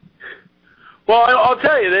 Well, I'll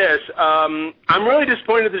tell you this. I'm really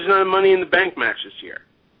disappointed there's not a Money in the Bank match this year.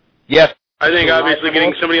 Yes. I think obviously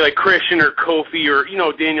getting somebody like Christian or Kofi or,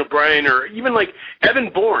 Daniel Bryan or even like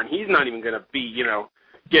Evan Bourne, he's not even going to be,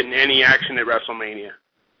 getting any action at WrestleMania.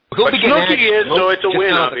 But Snooki is, so it's a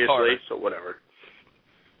win, obviously, so whatever.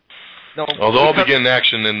 No, although I'll be getting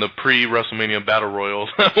action in the pre-WrestleMania Battle Royals.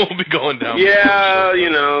 We'll be going down. Yeah,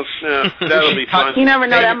 that'll be fun. You never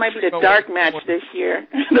know, that might be the dark match this year.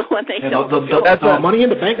 The one they don't. The Money in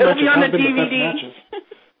the Bank matches on the have been DVD. the best matches.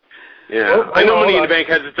 Yeah, I know Money in the Bank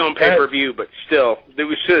has its own pay-per-view, but still,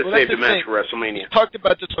 we should have saved a match for WrestleMania. We talked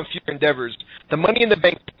about this on Future Endeavors. The Money in the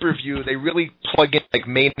Bank pay-per-view, they really plug in like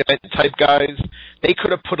main event type guys. They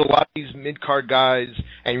could have put a lot of these mid-card guys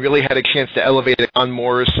and really had a chance to elevate John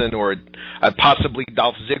Morrison or possibly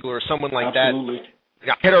Dolph Ziggler or someone like that.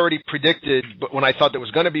 I had already predicted, but when I thought there was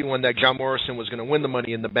going to be one, that John Morrison was going to win the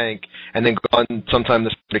Money in the Bank and then go on sometime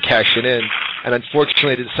to cash it in. And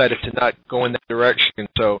unfortunately, they decided to not go in that direction.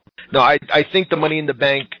 So, no, I think the Money in the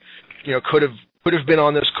Bank, could have been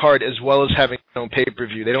on this card as well as having their own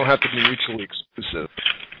pay-per-view. They don't have to be mutually exclusive.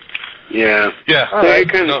 Yeah. Yeah. That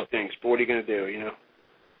kind of things. But what are you going to do,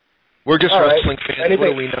 We're just wrestling fans. What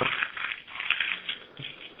do we know?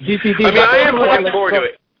 DCD. I mean, I am looking forward to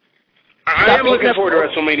it. I am looking forward to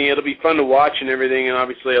WrestleMania. It'll be fun to watch and everything, and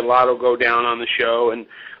obviously a lot will go down on the show. And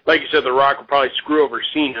like you said, The Rock will probably screw over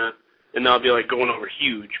Cena, and that'll be like going over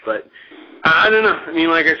huge. But I don't know. I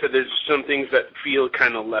mean, like I said, there's some things that feel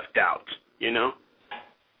kind of left out,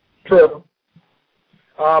 True.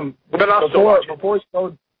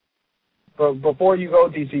 But before you go,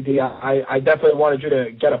 DCD, I definitely wanted you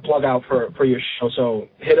to get a plug out for your show. So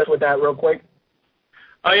hit us with that real quick.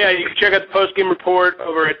 Oh, yeah, you can check out the post-game report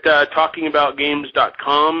over at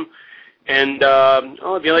talkingaboutgames.com. And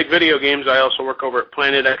if you like video games, I also work over at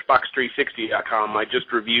planetxbox360.com. I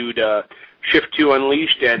just reviewed Shift 2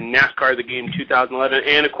 Unleashed and NASCAR The Game 2011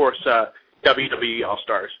 and, of course, WWE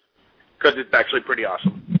All-Stars, because it's actually pretty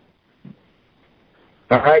awesome.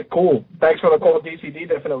 All right, cool. Thanks for the call, DCD.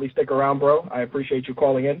 Definitely stick around, bro. I appreciate you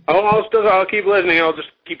calling in. I'll keep listening. I'll just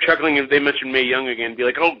keep chuckling if they mention Mae Young again. Be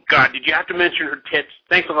like, oh, God, did you have to mention her tits?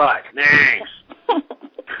 Thanks a lot. Thanks.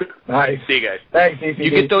 Nice. See you guys. Thanks,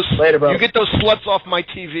 DCD. Later, bro. You get those sluts off my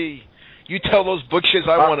TV. You tell those butches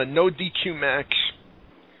I want a no DQ match.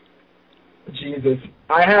 Jesus.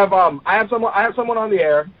 I have someone on the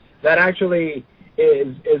air that actually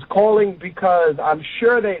is calling because I'm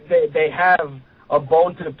sure they have a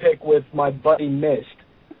bone to pick with my buddy Myst.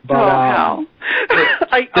 But, no.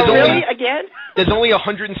 Really? Again? There's only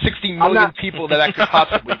 160 million people that could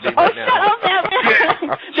possibly be right now.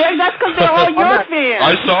 That's because they're all your fans.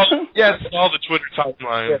 I saw the Twitter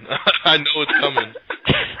timeline. Yeah. I know it's coming.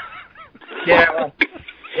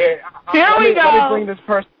 Here we go. Let me bring this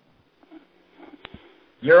person.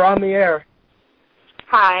 You're on the air.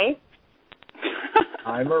 Hi.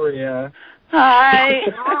 Hi, Maria. Hi.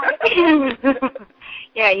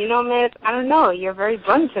 Yeah, Miss, I don't know. You're very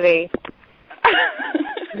blunt today.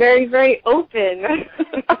 Very, very open.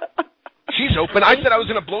 She's open. I said I was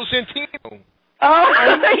going to blow Santino. Oh,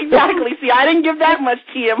 exactly. See, I didn't give that much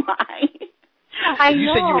TMI. You said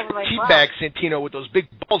you would teabag Santino with those big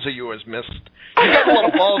balls of yours, Miss. You got a lot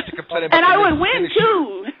of balls to complain about. And I would win,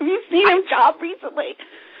 too. Have you seen him job recently?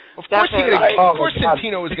 Of Definitely. Of course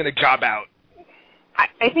Santino is going to job out.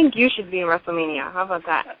 I think you should be in WrestleMania. How about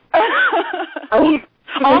that? Only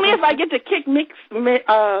if I get to kick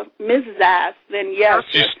Miz's ass, then yes.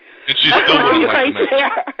 She's still wouldn't like right the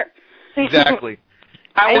match. there. Exactly.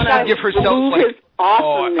 I want to give herself lose like, his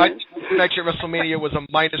awesomeness. I think the match at WrestleMania was a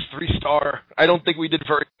 -3 star. I don't think we did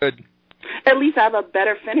very good. At least I have a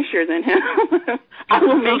better finisher than him. I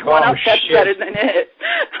will make one up that's better than his.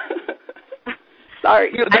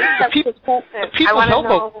 Sorry. You know, the people's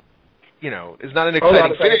elbow, is not an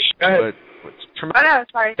exciting finish, but it's tremendous. Oh, no,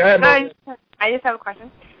 sorry. Ahead, I just have a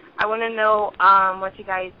question. I want to know what you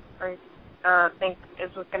guys think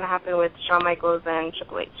is what's going to happen with Shawn Michaels and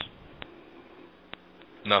Triple H.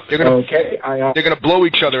 Nothing. They're gonna blow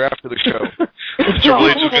each other after the show. Triple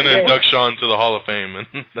H is going to induct Shawn to the Hall of Fame,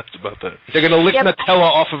 and that's about that. They're going to lick Nutella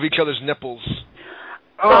off of each other's nipples.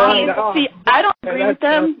 See, I don't agree with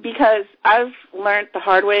them because I've learned the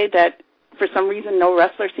hard way that for some reason no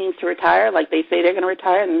wrestler seems to retire. Like they say they're going to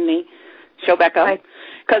retire and then they show back up.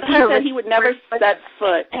 Because he said he would never set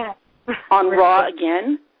foot on Raw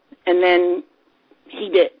again, and then he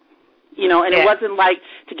did. And it wasn't like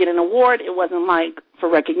to get an award. It wasn't like for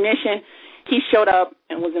recognition. He showed up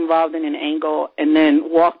and was involved in an angle and then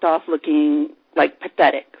walked off looking like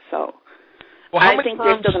pathetic. So I think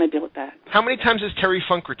they're still going to deal with that. How many times has Terry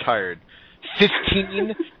Funk retired?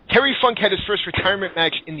 15? Terry Funk had his first retirement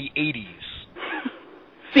match in the 80s.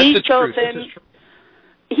 See, so then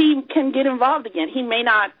he can get involved again. He may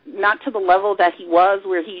not to the level that he was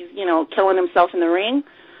where he's, killing himself in the ring,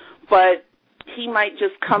 but he might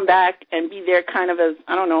just come back and be there kind of as,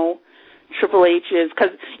 I don't know, Triple H is,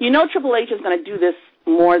 because Triple H is going to do this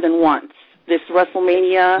more than once, this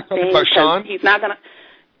WrestleMania thing, because he's not going to,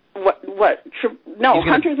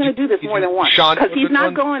 Hunter's going to do this more than once, because he's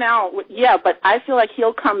not going out, but I feel like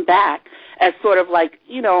he'll come back as sort of like,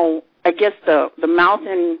 I guess the mouth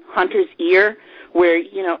in Hunter's ear, where,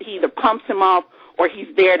 he either pumps him up or he's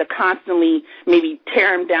there to constantly maybe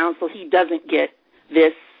tear him down so he doesn't get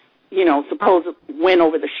this, supposed win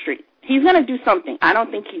over the street. He's going to do something. I don't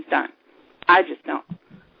think he's done. I just don't.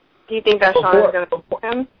 Do you think that Shawn is going to support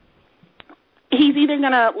him? He's either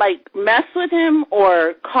going to, mess with him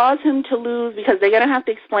or cause him to lose because they're going to have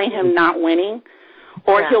to explain him not winning,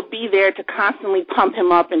 or he'll be there to constantly pump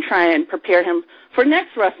him up and try and prepare him for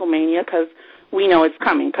next WrestleMania because we know it's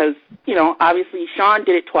coming because, obviously Shawn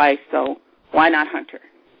did it twice, so why not Hunter?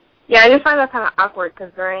 Yeah, I just find that kind of awkward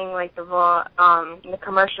because during, the Raw, in the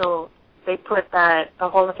commercial, they put that the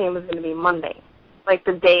Hall of Fame was going to be Monday,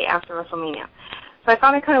 the day after WrestleMania. So I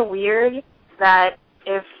found it kind of weird that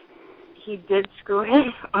if he did screw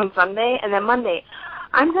him on Sunday, and then Monday,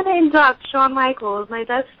 I'm going to induct Shawn Michaels, my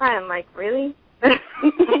best friend. Really? That is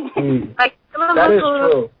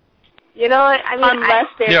true. Unless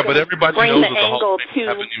but everybody knows that the Hall of Fame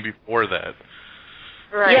happening before that.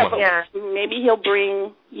 Right, but maybe he'll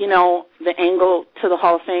bring, the angle to the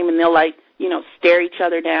Hall of Fame and they'll, stare each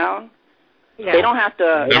other down. Yeah. They don't have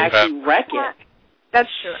to actually wreck it. That's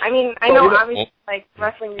true. I mean, I know obviously,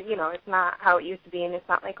 wrestling, it's not how it used to be, and it's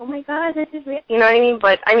not oh my God, this is it. You know what I mean?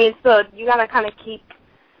 But, still, you got to kind of keep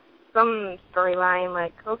some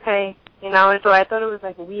storyline, okay, and so I thought it was,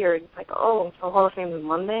 weird. It's so Hall of Fame is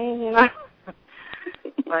Monday,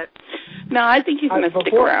 But no, I think he's going to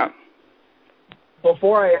stick around.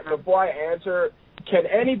 Before I answer, can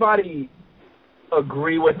anybody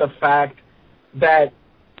agree with the fact that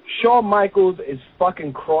Shawn Michaels is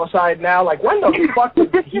fucking cross-eyed now? When the fuck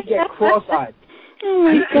did he get cross-eyed? Oh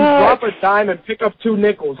my he God. can drop a dime and pick up 2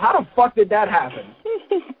 nickels. How the fuck did that happen?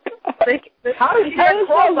 How did he get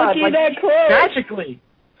cross-eyed? Magically.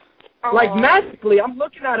 Magically. I'm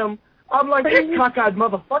looking at him. I'm like, this cockeyed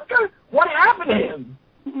motherfucker. What happened to him?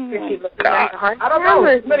 I don't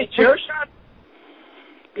know. Too many chair shots?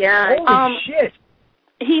 Yeah. Holy shit.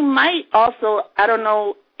 He might also, I don't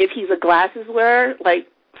know if he's a glasses wearer,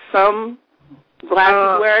 some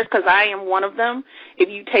glasses wearers, because I am one of them. If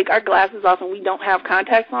you take our glasses off and we don't have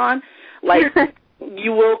contacts on,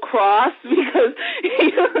 you will cross because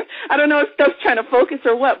I don't know if stuff's trying to focus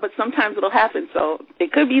or what, but sometimes it'll happen. So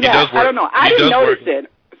it could be that. I don't know. I didn't notice it.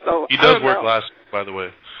 So he does wear glasses, by the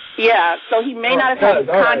way. Yeah, so he may not have had his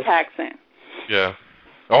contacts in. Yeah.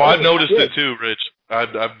 Oh, I've noticed it too, Rich.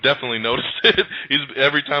 I've definitely noticed it.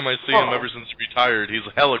 Every time I see him ever since he retired, he's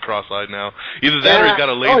hella cross-eyed now. Either that or he's got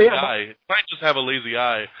a lazy eye. He might just have a lazy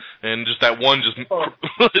eye, and just that one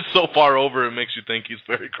it's so far over it makes you think he's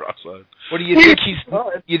very cross-eyed. What do you think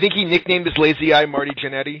you think he nicknamed his lazy eye Marty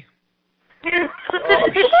Jannetty? God.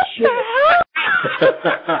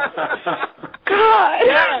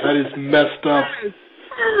 That is messed up.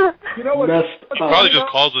 You know what? Probably just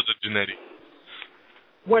calls it a Jannetty.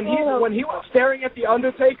 When he was staring at the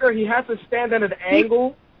Undertaker, he had to stand at an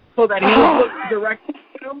angle so that he would look directly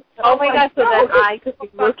at him. Oh my gosh, so that I could be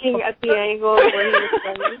looking at the angle where he was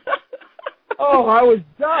standing. Oh, I was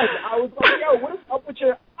done. I was like, yo, what is up with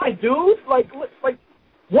your eye, dude? Like,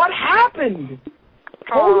 what happened?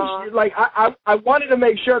 Holy shit. Like, I wanted to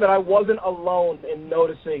make sure that I wasn't alone in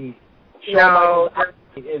noticing Shawn Michaels' eye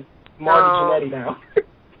is Marty Jannetty now.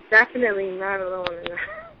 Definitely not alone in that.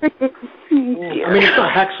 I mean, it's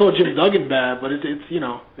not Hacksaw Jim Duggan bad, but it's you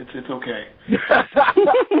know, it's okay.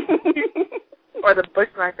 Or the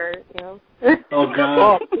bushwhacker, you know. Oh God.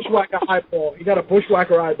 Oh, bushwhacker eyeball. You got a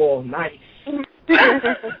bushwhacker eyeball. Nice. You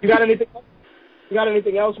got anything? You got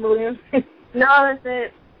anything else, Maria? No, that's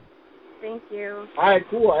it. Thank you. All right,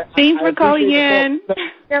 cool. Thanks for calling in.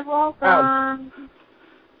 You're welcome.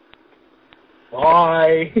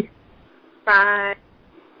 Bye. Bye.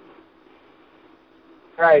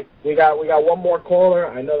 All right, we got one more caller.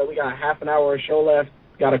 I know that we got half an hour of show left.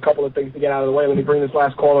 Got a couple of things to get out of the way. Let me bring this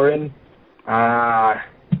last caller in.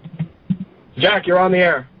 Jack, you're on the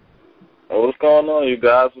air. Oh, what's going on, you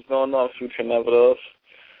guys? What's going on, Future Never Us?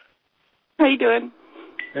 How you doing?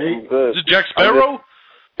 Hey, I'm good. Is it Jack Sparrow?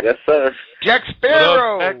 Yes, sir. Jack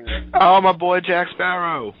Sparrow! Oh, my boy Jack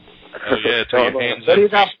Sparrow. Oh, yeah, take your hands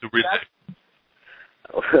up.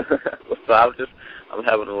 So I'm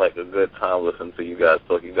having like a good time listening to you guys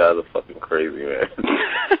talk. You guys are fucking crazy, man.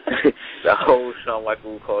 That whole Shawn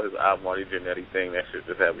Michaels call his eye Marty Jannetty thing, that shit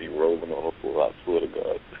just had me rolling on the floor. I swear to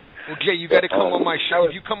God. Well, Jay, you got to come on my show.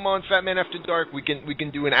 If you come on Fatman After Dark, we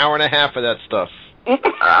can do an hour and a half of that stuff.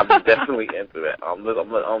 I'm definitely into that.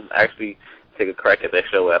 I'm actually take a crack at that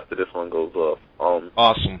show after this one goes off.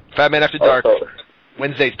 Awesome. Fatman After Dark.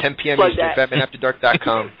 Wednesdays, 10 p.m. Eastern.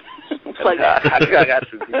 FatmanAfterDark.com. I got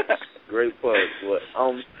you. Great plug. But,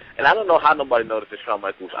 and I don't know how nobody noticed Shawn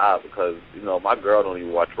Michaels' eye because, you know, my girl don't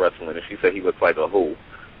even watch wrestling, and she said he looks like a who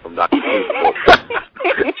from Dr. Seuss.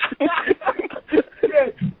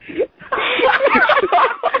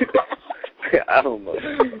 I don't know.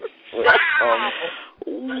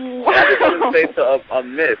 I just want to say to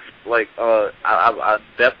Myst, like, I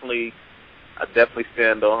definitely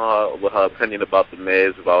stand on her with her opinion about the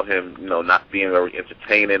Miz, about him, you know, not being very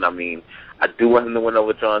entertaining. I mean, I do want him to win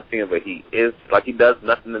over John Cena, but he does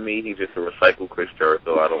nothing to me. He's just a recycled Chris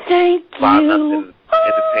Jericho. I don't find nothing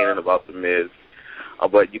entertaining about the Miz.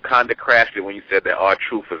 But you kind of crashed it when you said that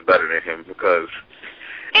R-Truth is better than him because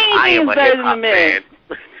I am a hip-hop fan.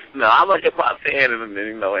 No, I'm a hip-hop fan, and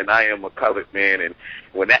you know, and I am a colored man, and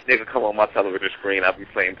when that nigga come on my television screen, I'll be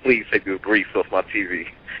saying, please take this grease off my TV.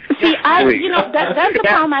 See, you know, that's the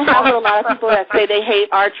problem I have with a lot of people that say they hate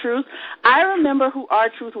R-Truth. I remember who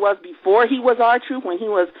R-Truth was before he was R-Truth, when he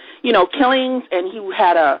was, you know, Killings, and he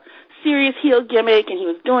had a serious heel gimmick, and he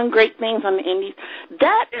was doing great things on the indies.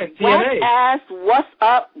 That whack-ass, what's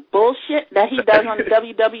up bullshit that he does on the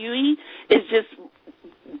WWE is just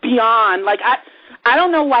beyond. Like, I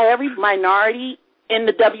don't know why every minority in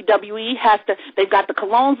the WWE they've got the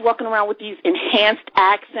Colognes walking around with these enhanced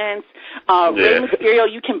accents. Rey Mysterio,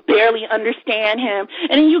 you can barely understand him.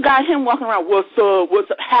 And then you got him walking around, what's up,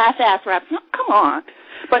 half-ass raps. No, come on.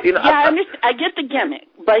 But, you know, I get the gimmick,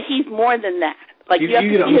 but he's more than that. Like, you have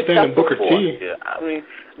to understand Booker T. Yeah, I mean,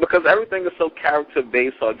 because everything is so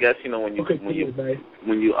character-based, so I guess, you know, when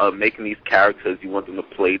you are making these characters, you want them to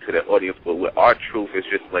play to their audience. But with R-Truth, it's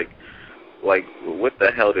just like, what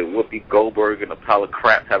the hell did Whoopi Goldberg and Apollo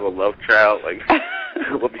Crap have a love child? Like,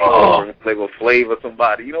 Whoopi Goldberg play with Flav or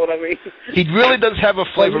somebody, you know what I mean? He really does have a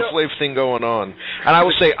Flavor Flav thing going on. And I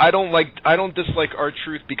will say, I don't dislike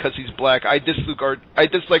R-Truth because he's black. I dislike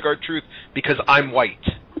R-Truth because I'm white.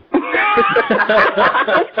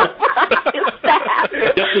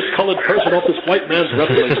 Get this colored person off this white man's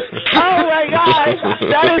wrestling. Oh my gosh,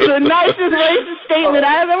 that is the nicest racist statement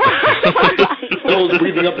I ever heard. Bill's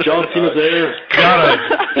breathing up John Cena's air. God,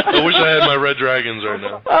 I wish I had my Red Dragons right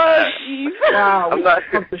now. Oh, jeez. Wow, I'm not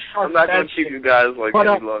going to keep you guys like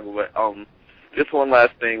any longer, but just one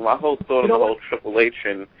last thing. My whole thought of the whole Triple H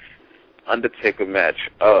and Undertaker match.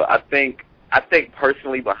 I think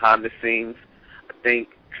personally behind the scenes, I think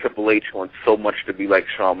Triple H wants so much to be like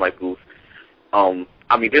Shawn Michaels.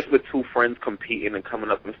 I mean, just with two friends competing and coming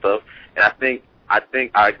up and stuff. And I think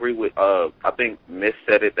I agree with. I think Myst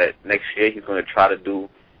said it that next year he's going to try to do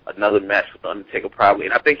another match with the Undertaker probably,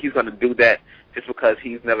 and I think he's going to do that just because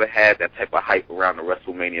he's never had that type of hype around a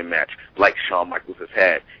WrestleMania match like Shawn Michaels has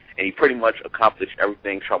had, and he pretty much accomplished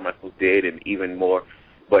everything Shawn Michaels did and even more.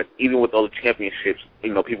 But even with all the championships,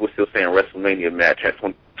 you know, people are still saying WrestleMania match, that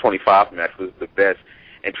 25 match was the best.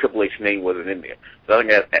 and Triple H's name wasn't in there. So I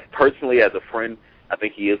think, personally, as a friend, I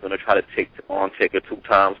think he is going to try to take on Taker 2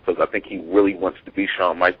 times because I think he really wants to be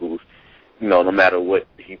Shawn Michaels, no matter what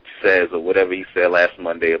he says or whatever he said last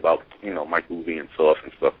Monday about, Michaels being soft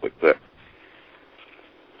and stuff like that.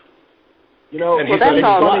 Well, that's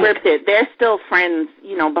all scripted. They're still friends,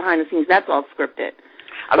 behind the scenes. That's all scripted.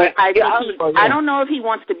 I don't know if he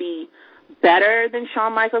wants to be better than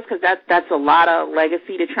Shawn Michaels because that's a lot of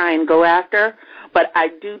legacy to try and go after. But I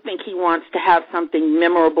do think he wants to have something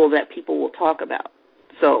memorable that people will talk about.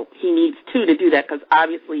 So he needs 2 to do that because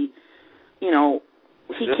obviously, he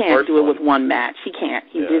can't do it with one match. He can't.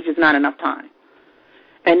 There's just not enough time.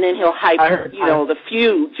 And then he'll hype, the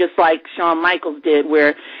feud just like Shawn Michaels did,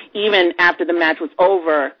 where even after the match was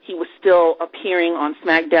over, he was still appearing on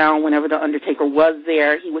SmackDown whenever The Undertaker was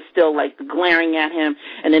there. He was still, glaring at him.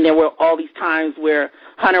 And then there were all these times where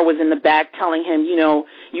Hunter was in the back telling him, you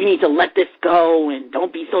need to let this go and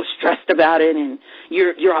don't be so stressed about it and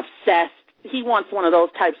you're obsessed. He wants one of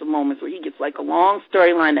those types of moments where he gets, a long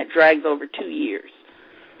storyline that drags over 2 years.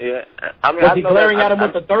 Yeah. Was he glaring at him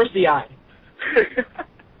with the thirsty eye?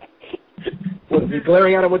 Was he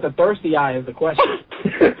glaring at him with the thirsty eye is the question.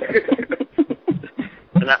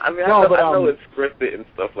 And I know it's scripted and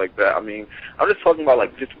stuff like that. I'm just talking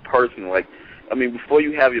about, just personal. Before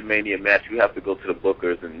you have your Mania match, you have to go to the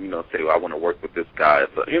bookers and, say, well, I want to work with this guy.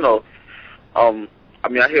 So, I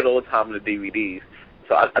hear it all the time in the DVDs.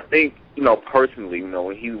 So I think, personally,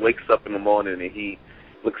 when he wakes up in the morning and he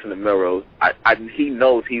looks in the mirror, he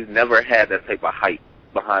knows he's never had that type of hype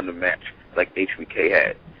behind the match like HBK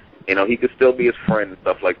had. He could still be his friend and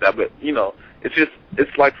stuff like that, but,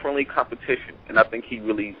 it's like friendly competition, and I think he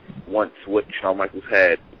really wants what Shawn Michaels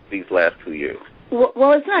had these last 2 years.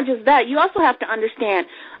 Well, it's not just that. You also have to understand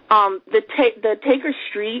the Taker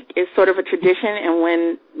streak is sort of a tradition, and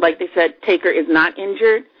when, like they said, Taker is not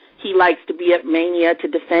injured, he likes to be at Mania to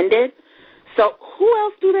defend it. So who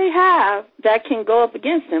else do they have that can go up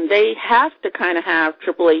against him? They have to kind of have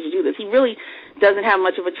Triple H do this. He really doesn't have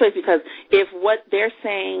much of a choice because if what they're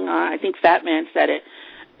saying, I think Fatman said it,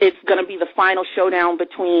 it's going to be the final showdown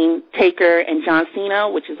between Taker and John Cena,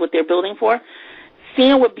 which is what they're building for.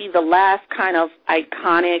 Cena would be the last kind of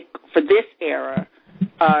iconic, for this era,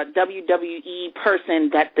 WWE person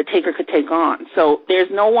that the Taker could take on. So there's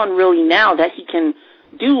no one really now that he can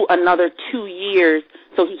do another 2 years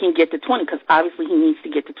so he can get to 20, because obviously he needs to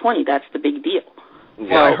get to 20. That's the big deal.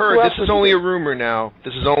 Well, I heard this is only a rumor now.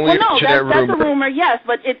 This is only that's a rumor, yes,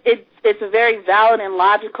 but it's a very valid and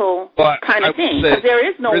logical kind of thing, because there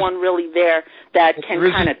is no one really there that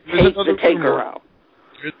can kind of take the Taker out.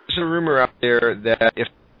 There's a rumor out there that if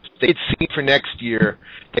they'd seen for next year,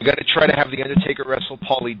 they're going to try to have The Undertaker wrestle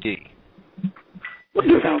Paulie D.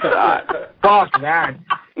 Oh, God. Fuck that.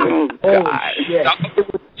 Oh, God. Shit.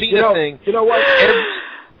 You know what?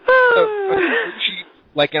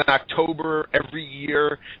 Like in October every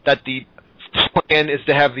year, that the plan is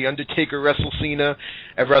to have The Undertaker wrestle Cena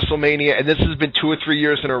at WrestleMania, and this has been 2 or 3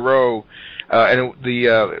 years in a row. And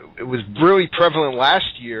it was really prevalent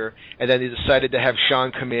last year, and then they decided to have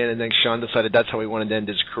Shawn come in, and then Shawn decided that's how he wanted to end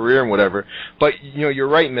his career and whatever. But, you're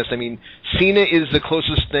right, Myst. Cena is the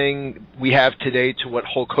closest thing we have today to what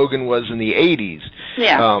Hulk Hogan was in the 80s.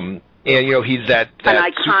 Yeah. And, he's that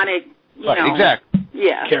an iconic, Exactly.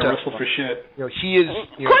 Yeah. Can't wrestle for shit. He is, of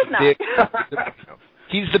course not. big,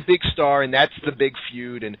 he's the big star, and that's the big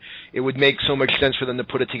feud, and it would make so much sense for them to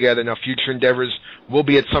put it together. Now, future endeavors will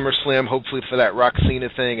be at SummerSlam, hopefully for that Rock Cena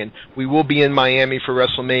thing, and we will be in Miami for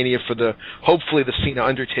WrestleMania for hopefully the Cena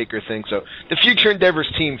Undertaker thing. So the Future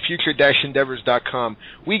Endeavors team, future-endeavors.com,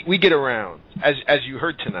 we get around, as you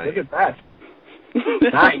heard tonight. Look at that.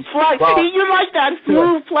 Nice. Plug. Well, you like that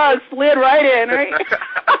smooth plug, slid right in, right?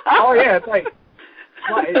 Oh, yeah, it's like...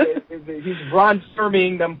 he's Ron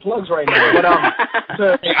Sturming them plugs right now. But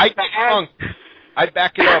I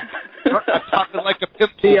back it up. I'm talking like a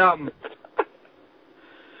pimp.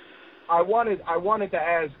 I wanted to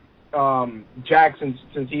ask Jackson,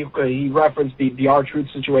 since he referenced the R-Truth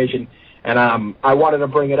situation, and I wanted to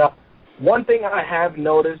bring it up. One thing I have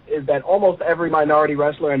noticed is that almost every minority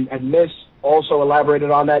wrestler, and Myst also elaborated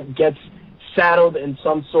on that, gets saddled in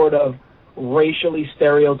some sort of racially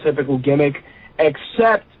stereotypical gimmick,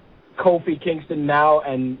 except Kofi Kingston now.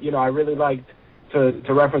 And, I really liked to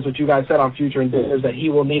reference what you guys said on Future Endeavors, that he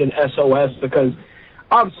will need an SOS, because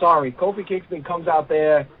I'm sorry, Kofi Kingston comes out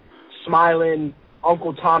there smiling,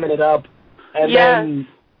 Uncle Tomming it up, and then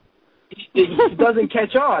he doesn't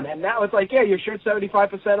catch on. And now it's like, yeah, your shirt's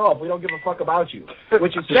 75% off. We don't give a fuck about you,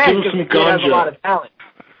 which is sad because he has a lot of talent.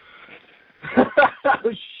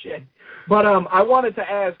 Oh, shit. But I wanted to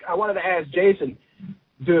ask Jason,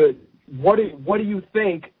 what do you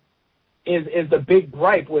think is the big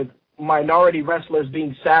gripe with minority wrestlers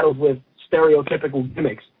being saddled with stereotypical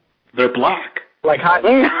gimmicks? They're black. Like how? To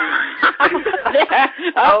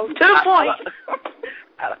the point.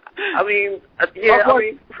 I mean,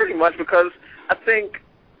 pretty much, because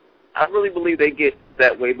I really believe they get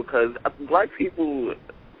that way because black people,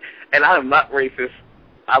 and I am not racist.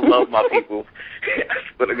 I love my people.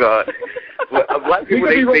 I swear to God. But black people,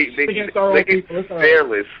 they get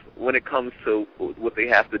fearless when it comes to what they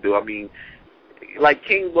have to do. I mean, like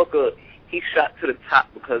King Booker, he shot to the top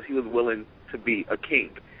because he was willing to be a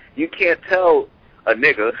king. You can't tell a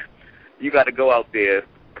nigga, you got to go out there,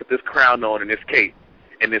 put this crown on and this cape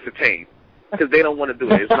and entertain, because they don't want to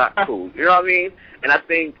do it. It's not cool. You know what I mean? And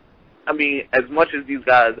I mean, as much as these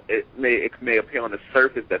guys, it may appear on the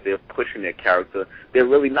surface that they're pushing their character, they're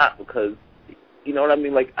really not, because, you know what I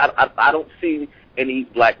mean? Like, I don't see any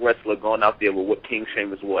black wrestler going out there with what King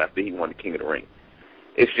Sheamus wore after he won the King of the Ring.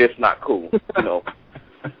 It's just not cool, you know.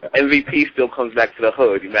 MVP still comes back to the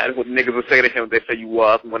hood. You imagine what niggas would say to him if they say you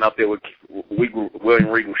went out there with William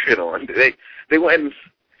Regal shit on. They went,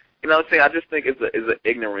 you know what I'm saying? I just think it's an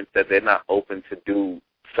ignorance that they're not open to do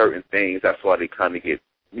certain things. That's why they kind of get,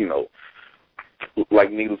 you know,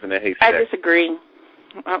 like needles in a haystack. I disagree.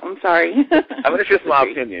 I'm sorry. I mean, it's just my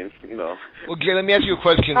opinion, you know. Well, Gary, let me ask you a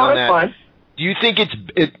question on that. Fine. Do you think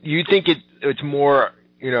it's more,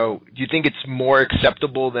 you know, do you think it's more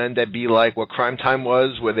acceptable than to be like what Crime Time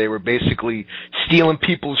was, where they were basically stealing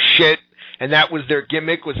people's shit, and that was their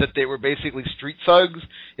gimmick, was that they were basically street thugs?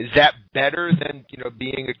 Is that better than, you know,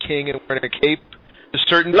 being a king and wearing a cape to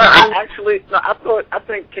certain people? I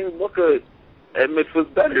think King Booker and Myst was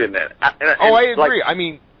better than that. I agree. I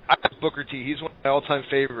mean, I like Booker T. He's one of my all-time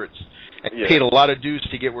favorites. And paid a lot of dues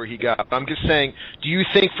to get where he got. But I'm just saying, do you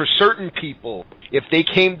think for certain people, if they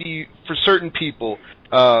came to you, for certain people,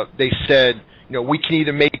 they said, you know, we can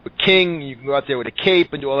either make you a king, you can go out there with a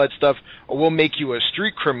cape and do all that stuff, or we'll make you a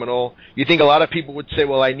street criminal, you think a lot of people would say,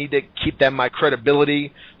 well, I need to keep that my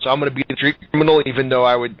credibility, so I'm going to be a street criminal, even though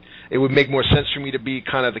it would make more sense for me to be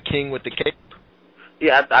kind of the king with the cape?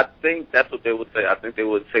 Yeah, I think that's what they would say. I think they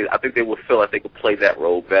would feel like they could play that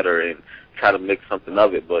role better and try to make something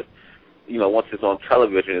of it, but you know, once it's on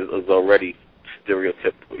television, it's already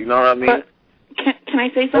stereotypical. You know what I mean? Can I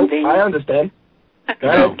say something? I understand. Go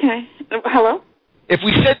ahead. Okay. Hello? If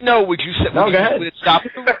we said no, would you say, would it stop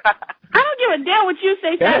you? I don't give a damn what you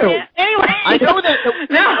say, Fatman. Anyway. I know that.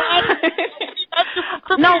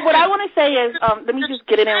 No, what I want to say is, let me just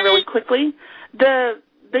get it in really quickly.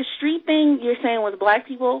 The street thing you're saying with black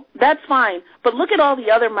people, that's fine. But look at all the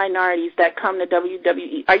other minorities that come to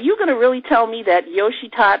WWE. Are you going to really tell me that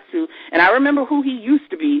Yoshitatsu, and I remember who he used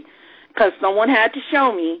to be because someone had to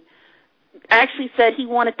show me, actually said he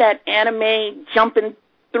wanted that anime jumping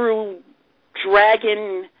through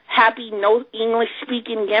dragon, happy, no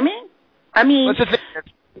English-speaking gimmick? I mean,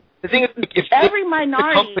 the thing is, if every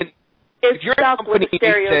minority is stuck with a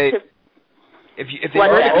stereotype.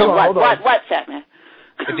 What, Fatman?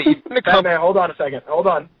 Batman, hold on a second. Hold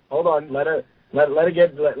on. Let it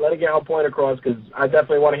get her point across, because I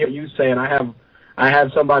definitely want to hear what you say, and I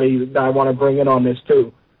have somebody that I want to bring in on this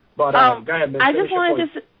too. But go ahead, Ms. I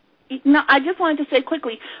just wanted to say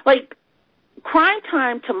quickly, like, Crime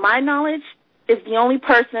Time, to my knowledge, is the only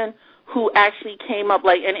person who actually came up,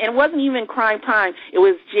 like, and it wasn't even Crime Time. It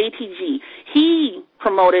was JTG. He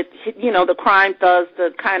promoted, you know, the crime thugs,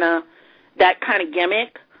 that kind of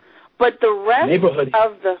gimmick. But the rest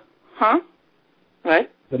of the,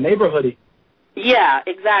 What? The neighborhoody. Yeah,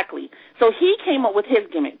 exactly. So he came up with his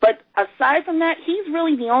gimmick. But aside from that, he's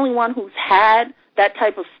really the only one who's had that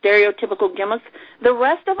type of stereotypical gimmicks. The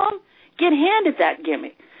rest of them get handed that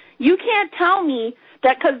gimmick. You can't tell me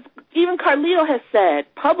that, because even Carlito has said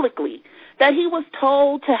publicly that he was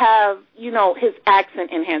told to have, you know, his accent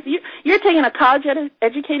enhanced. You're taking a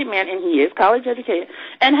college-educated man, and he is college-educated,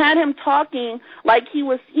 and had him talking like he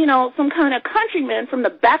was, you know, some kind of countryman from the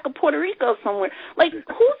back of Puerto Rico somewhere. Like,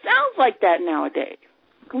 who sounds like that nowadays?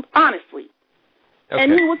 Honestly. Okay.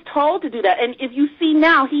 And he was told to do that. And if you see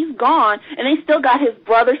now, he's gone, and they still got his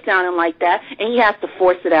brother sounding like that, and he has to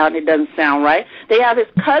force it out, and it doesn't sound right. They have his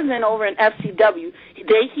cousin over in FCW.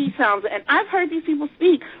 He sounds, and I've heard these people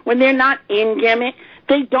speak, when they're not in gimmick,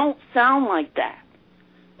 they don't sound like that.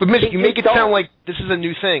 But, Miss, you make it sound like this is a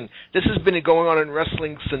new thing. This has been going on in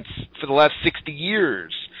wrestling for the last 60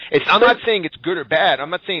 years. I'm not saying it's good or bad. I'm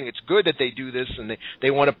not saying it's good that they do this and they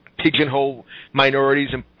want to pigeonhole minorities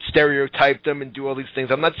and stereotype them and do all these things.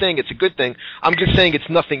 I'm not saying it's a good thing. I'm just saying it's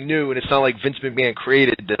nothing new, and it's not like Vince McMahon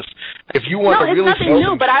created this. If you want to really, it's nothing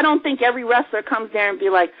new. But I don't think every wrestler comes there and be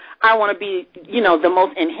like, I want to be, the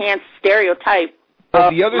most enhanced stereotype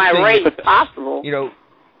of my race possible.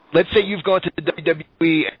 Let's say you've gone to the WWE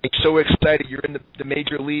and you're so excited, you're in the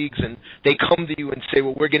major leagues, and they come to you and say,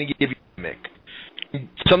 well, we're going to give you a gimmick.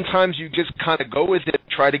 Sometimes you just kind of go with it and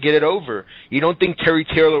try to get it over. You don't think Terry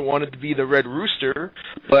Taylor wanted to be the Red Rooster,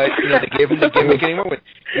 but they gave him the gimmick and he went with it.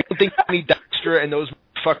 You don't think Tony Dykstra and those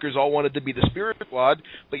fuckers all wanted to be the Spirit Squad,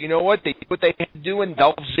 but you know what? They did what they had to do, and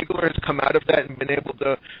Dolph Ziggler has come out of that and been able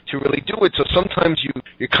to really do it. So sometimes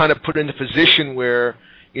you're kind of put in a position where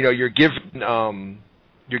you're given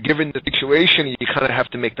the situation, and you kind of have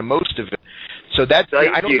to make the most of it. So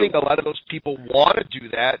I don't think a lot of those people want to do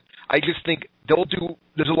that. I just think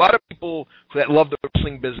there's a lot of people that love the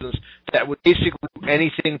wrestling business that would basically do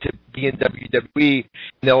anything to be in WWE,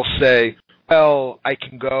 and they'll say, well, I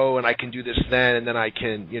can go and I can do this then, and then I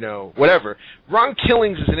can, whatever. Ron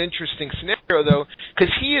Killings is an interesting scenario, though,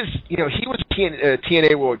 because he was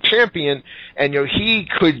TNA World Champion, and, he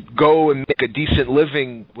could go and make a decent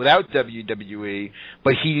living without WWE,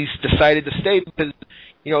 but he's decided to stay because,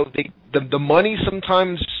 the money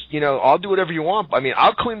sometimes, I'll do whatever you want. I mean,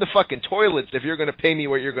 I'll clean the fucking toilets if you're going to pay me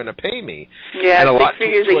what you're going to pay me. Yeah, and 6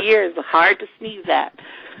 figures a year is hard to sneeze at.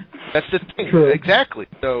 That's the thing. True. Exactly.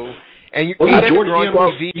 So... And you're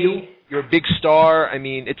on TV, you're a big star. I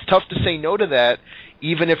mean, it's tough to say no to that,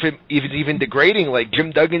 even if it's even degrading. Like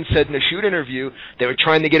Jim Duggan said in a shoot interview, they were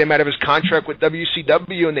trying to get him out of his contract with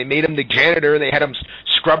WCW, and they made him the janitor, and they had him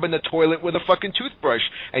scrubbing the toilet with a fucking toothbrush.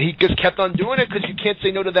 And he just kept on doing it because you can't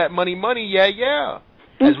say no to that money, yeah.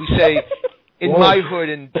 As we say in my hood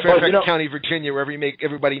in Fairfax County, Virginia, where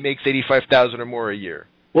everybody makes $85,000 or more a year.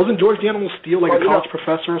 Wasn't George the Animal Steele like a college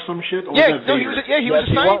professor or some shit? Or he was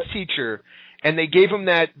a science teacher, and they gave him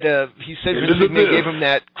that. He said they gave him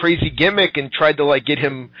that crazy gimmick and tried to get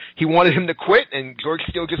him. He wanted him to quit, and George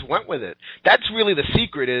Steele just went with it. That's really the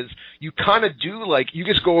secret. Is you kind of do you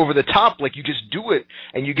just go over the top, you just do it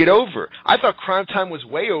and you get over. I thought Crime Time was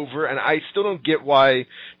way over, and I still don't get why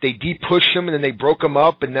they de-pushed him and then they broke him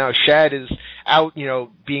up, and now Shad is out,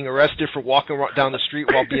 being arrested for walking down the street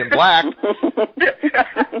while being black.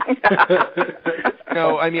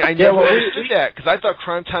 I mean, I never understood that because I thought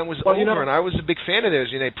Crime Time was over, and I was a big fan of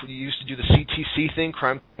theirs. They used to do the CTC thing,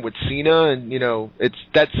 Crime Time with Cena, and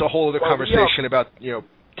that's a whole other conversation about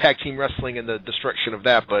tag team wrestling and the destruction of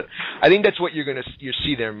that. But I think that's what you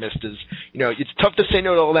see there, Myst, is it's tough to say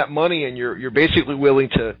no to all that money, and you're basically willing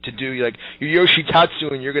to do you're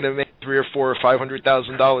Yoshitatsu, and you're going to make $300,000 or $400,000 or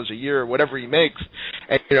 $500,000 a year or whatever he makes,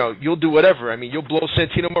 and you'll do whatever. I mean, you'll blow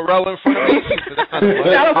Santino Marella in front of Macy's for that kind of money.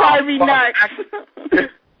 That'll probably be next.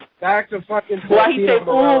 Back to fucking. Why he said,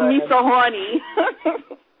 "Ooh, me so horny."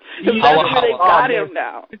 They got him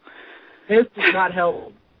now. His does not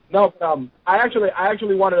help. No, I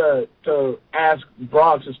actually wanted to ask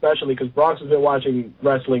Bronx, especially because Bronx has been watching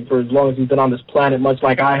wrestling for as long as he's been on this planet, much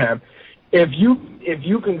like I have. If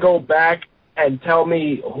you can go back and tell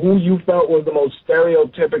me who you felt was the most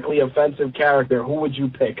stereotypically offensive character, who would you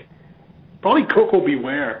pick? Probably Coco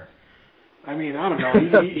Beware. I mean, I don't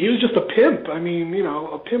know. He was just a pimp. I mean,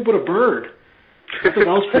 a pimp with a bird. I thought that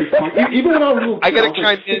was pretty fun. Even when I was a little kid,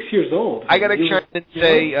 I was 6 years old. I got to chime in and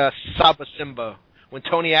say Saba Simba. When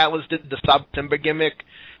Tony Atlas did the Saba Simba gimmick,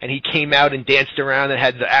 and he came out and danced around and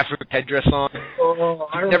had the African headdress on. Oh,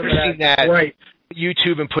 I never seen that. Right.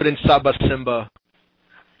 YouTube and put in Saba Simba.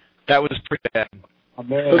 That was pretty bad. Oh,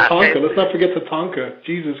 man. Tatanka. Let's not forget Tatanka.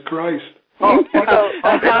 Jesus Christ. Oh, that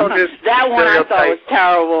one I thought was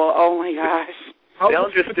terrible. Oh my gosh. They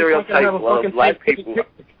don't just stereotype black people.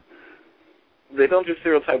 They don't just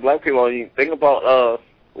stereotype black people. I mean, think about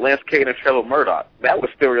Lance Kane and Trevor Murdoch. That was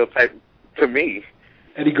stereotype to me.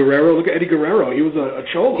 Eddie Guerrero. Look at Eddie Guerrero. He was a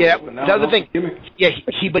cholo. Yeah, that's the thing. Yeah,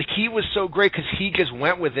 but he was so great because he just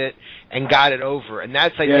went with it and got it over, and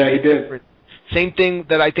that's he did. Same thing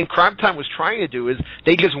that I think Crime Time was trying to do is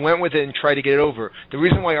they just went with it and tried to get it over. The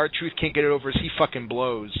reason why R-Truth can't get it over is he fucking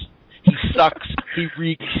blows. He sucks. He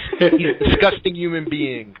reeks. He's a disgusting human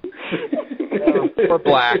being. Or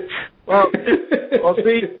black. Well,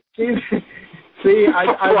 see,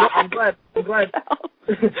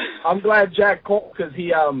 I'm glad Jack called because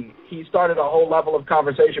he started a whole level of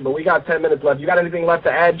conversation. But we got 10 minutes left. You got anything left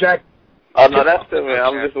to add, Jack? No, that's it, man.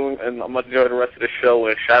 I'm gonna enjoy the rest of the show.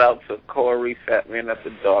 And shout out to Corey, Fatman After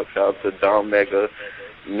Dark. Shout out to Don Mega,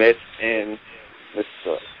 Myst, and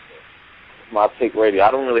Mr. My Take Radio.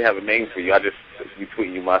 I don't really have a name for you. I just be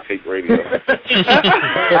tweeting you My Take Radio.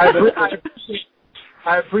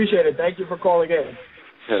 I appreciate it. Thank you for calling in.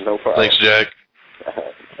 No problem. Thanks, Jack.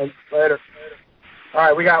 Later. All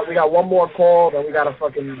right, we got one more call, then we got to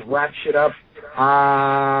fucking wrap shit up.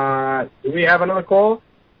 Do we have another call?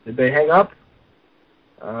 Did they hang up?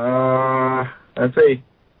 Let's see.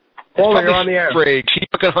 Caller, you're on the air. She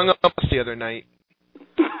fucking hung up the other night.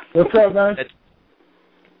 What's up, man?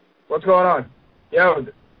 What's going on? Yo,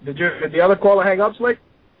 did the other caller hang up, Slick?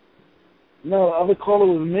 No, the other caller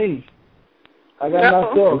was me. I got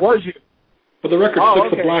knocked off. It was you. For the record,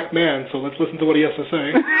 Slick's a black man, so let's listen to what he has to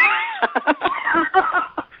say.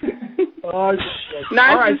 Oh, shit.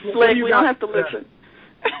 Nice, right, Slick. We don't have to listen.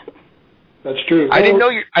 That's true. I didn't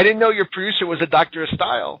know your producer was a doctor of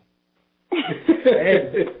style.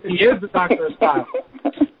 Hey, he is the doctor of style.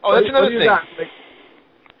 Oh, that's another thing.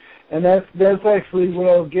 And that's actually what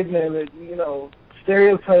I was getting at. That, you know,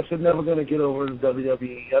 stereotypes are never going to get over in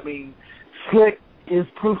WWE. I mean, Slick is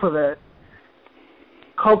proof of that.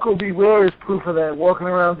 Coco Beware is proof of that, walking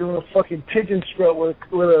around doing a fucking pigeon strut with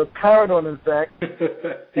a parrot on his back.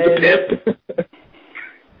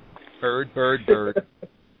 Bird.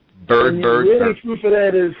 Bird, and really proof of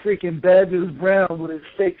that is freaking Bad News Brown with his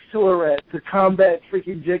fake sewer rat to combat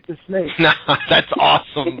freaking Jake the Snake. Nah, that's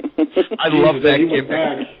awesome. I love that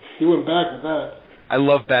gimmick. He went back with that. I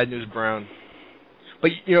love Bad News Brown.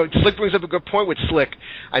 But, you know, Slick brings up a good point with Slick.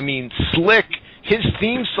 I mean, Slick, his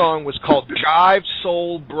theme song was called Jive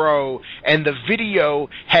Soul Bro, and the video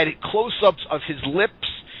had close-ups of his lips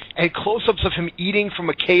and close-ups of him eating from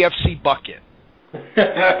a KFC bucket.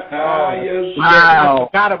 Yes. Wow. I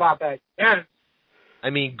forgot about that. Yes. I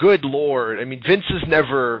mean, good Lord. I mean, Vince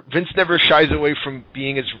never shies away from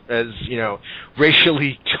being as you know,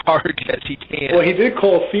 racially charged as he can. Well, he did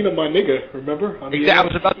call Cena my nigga, remember? Exactly. I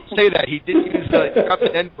was about to say that. He did use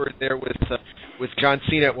the N-word there with John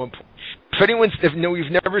Cena at one point. If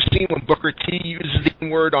you've never seen when Booker T uses the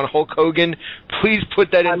N-word on Hulk Hogan, please put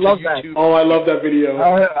that into YouTube. That. Oh, I love that video.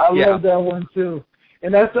 I love that one, too.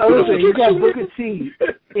 And that's the other thing. You got Booker T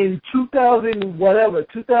in 2004,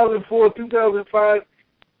 2005,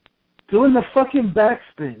 doing the fucking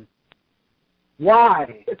backspin.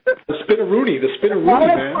 Why? The spin-a-rooney, man. Why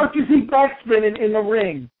the fuck is he backspinning in the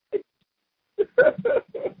ring?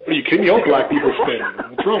 Are you kidding me? All black people spin.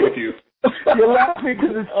 What's wrong with you? You're laughing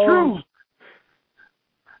because it's true.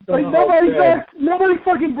 Like, nobody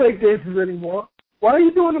fucking breakdances anymore. Why are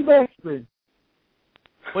you doing the backspin?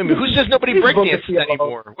 Wait a minute, who says nobody breakdances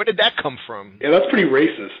anymore? Where did that come from? Yeah, that's pretty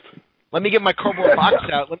racist. Let me get my cardboard box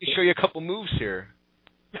out. Let me show you a couple moves here.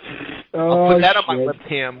 I'll put that on my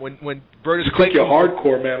webcam when Brodus Clay... You're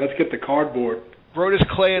hardcore, man. Let's get the cardboard. Brodus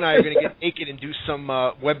Clay and I are going to get naked and do some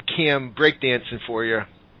webcam breakdancing for you.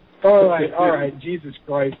 All right. Jesus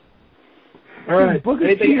Christ. All right.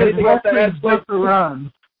 Anything else to add? Buster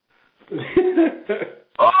Rhymes.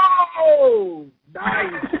 Oh!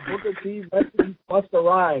 Nice. Booker T versus Busta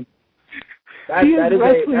Rhymes. That is a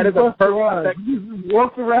perfect... He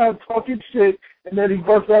walks around talking shit, and then he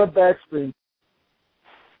busts out a backspin.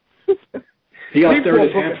 He got there in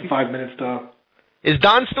his hand for 5 minutes, though. Is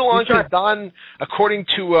Don still on? Because Don, according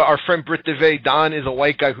to our friend Britt DeVay, Don is a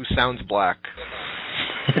white guy who sounds black.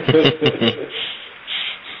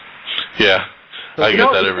 Yeah, I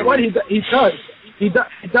get that every week. He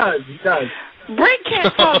does. Britt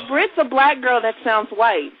can't talk. Britt's a black girl that sounds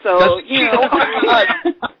white, so you know.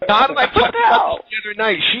 Don and I talked about this the other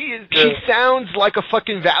night. She sounds like a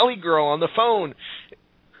fucking Valley girl on the phone.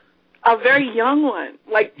 A very young one,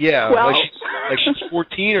 like 12. Like she's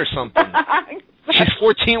 14 or something. She's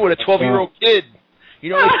 14 with a 12-year-old kid.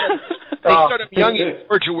 You know, they start up young in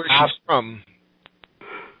Georgia where she's from.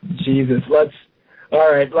 Jesus, let's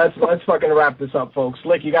fucking wrap this up, folks.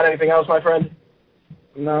 Slick, you got anything else, my friend?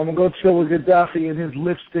 No, I'm going to go chill with Gaddafi and his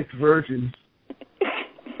lipstick virgins.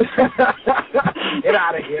 Get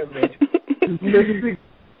out of here, man.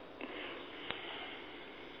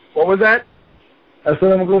 What was that? I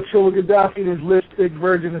said I'm going to go chill with Gaddafi and his lipstick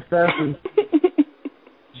virgin assassins.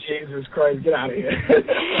 Jesus Christ, get out of here.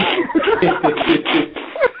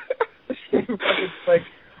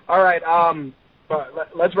 All right,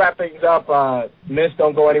 let's wrap things up. Myst,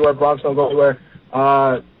 don't go anywhere. Bronx, don't go anywhere.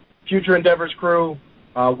 Future Endeavors crew,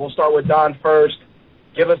 we'll start with Don first.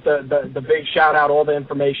 Give us the big shout-out, all the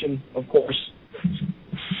information, of course.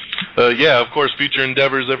 Yeah, of course, Future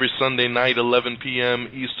Endeavors every Sunday night, 11 p.m.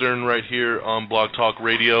 Eastern, right here on Blog Talk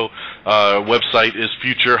Radio. Website is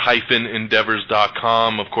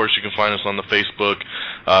future-endeavors.com. Of course, you can find us on the Facebook,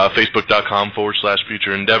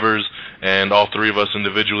 facebook.com/Future Endeavors, and all three of us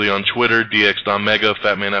individually on Twitter, DX.Mega,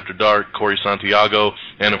 Fatman After Dark, Corey Santiago,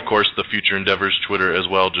 and of course the Future Endeavors Twitter as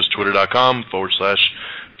well, just twitter.com/Future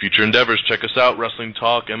future endeavors. Check us out. Wrestling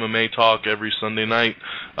Talk, MMA Talk every Sunday night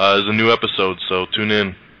is a new episode, so tune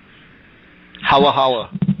in. Holla, holla.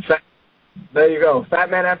 There you go.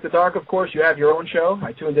 Fatman After Dark, of course, you have your own show.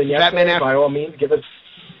 I tuned in yesterday. By all means, give us...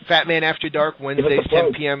 Fatman After Dark, Wednesdays,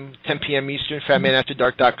 10 p.m. Eastern,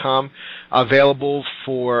 fatmanafterdark.com. Available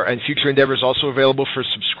for, and future endeavors also available for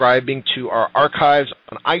subscribing to our archives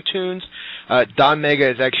on iTunes. Don Mega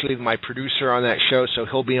is actually my producer on that show, so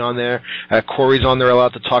he'll be on there. Corey's on there a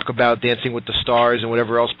lot to talk about Dancing with the Stars and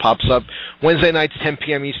whatever else pops up. Wednesday nights, 10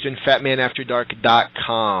 p.m. Eastern,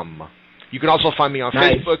 fatmanafterdark.com. You can also find me on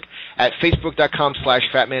Facebook at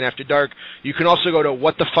facebook.com/FatmanAfterDark. You can also go to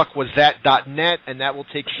whatthefuckwasthat.net, and that will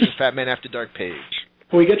take you to the Fatman After Dark page.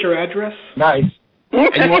 Can we get your address? Nice.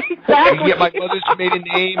 And you can get my mother's maiden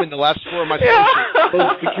name and the last four of my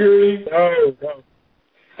social. Security. No.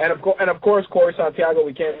 And of course, Corey Santiago.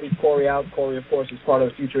 We can't leave Corey out. Corey, of course, is part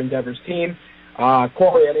of the Future Endeavors team.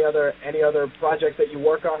 Corey, any other projects that you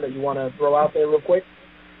work on that you want to throw out there real quick?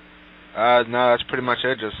 No, that's pretty much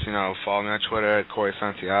it. Just, follow me on Twitter at Corey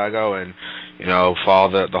Santiago, and,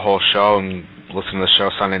 follow the whole show and listen to the show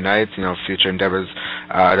Sunday nights,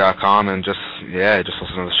 futureendeavors.com, and just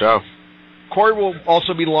listen to the show. Corey will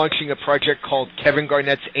also be launching a project called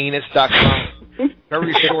KevinGarnett'sAnus.com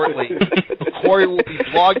very shortly. Corey will be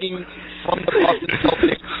blogging from the Boston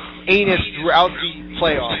Celtics anus throughout the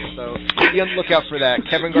playoffs, so be on the lookout for that.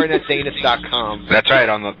 KevinGarnett'sAnus.com. That's right.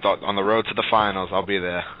 On the road to the finals, I'll be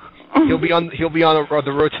there. He'll be on the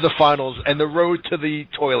road to the finals and the road to the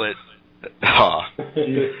toilet. Oh.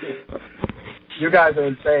 You guys are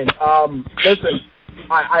insane. Listen,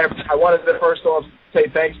 I wanted to first off say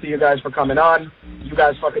thanks to you guys for coming on. You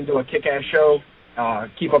guys fucking do a kick-ass show.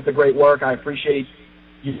 Keep up the great work. I appreciate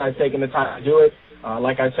you guys taking the time to do it.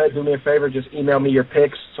 Like I said, do me a favor, just email me your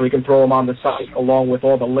pics so we can throw them on the site along with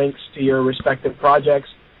all the links to your respective projects.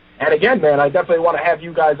 And again, man, I definitely want to have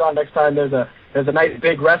you guys on next time there's a nice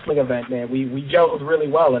big wrestling event, man. We gelled really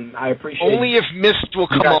well, and I appreciate only if Myst will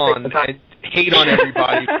come on and hate on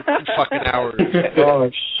everybody for 2 fucking hours. Oh,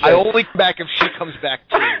 I only come back if she comes back,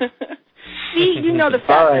 too. See, the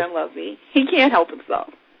fat man loves me. He can't help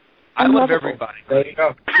himself. I love everybody. There you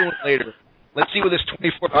go. Do it later. Let's see what this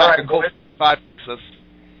 24-pack of Gold 5 says.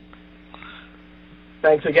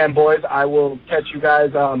 Thanks again, boys. I will catch you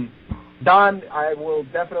guys. Don, I will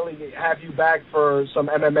definitely have you back for some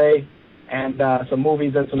MMA and some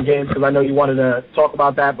movies and some games, because I know you wanted to talk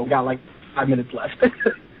about that, but we got like 5 minutes left.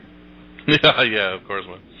 Yeah, of course,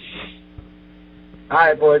 man. All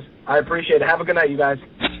right, boys. I appreciate it. Have a good night, you guys.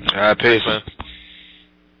 Peace, man.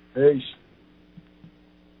 Peace.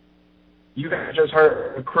 You guys just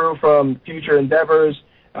heard a crew from Future Endeavors,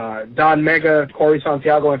 Don Mega, Corey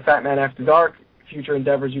Santiago, and Fatman After Dark. Future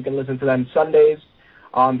Endeavors, you can listen to them Sundays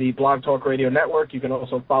on the Blog Talk Radio Network. You can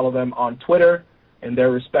also follow them on Twitter in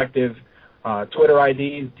their respective Twitter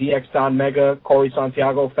IDs, DX Don Mega, Corey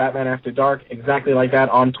Santiago, Fatman After Dark, exactly like that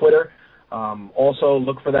on Twitter. Also,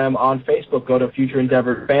 look for them on Facebook. Go to Future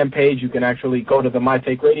Endeavor fan page. You can actually go to the My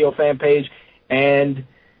Take Radio fan page and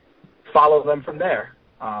follow them from there.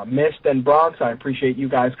 Myst and Bronx, I appreciate you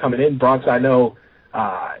guys coming in. Bronx, I know,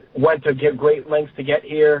 went to great lengths to get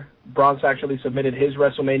here. Bronx actually submitted his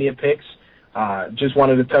WrestleMania picks. Just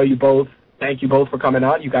wanted to tell you both, thank you both for coming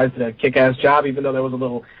on. You guys did a kick-ass job, even though there was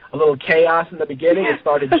a little chaos in the beginning. It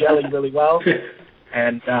started gelling really well.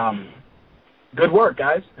 And good work,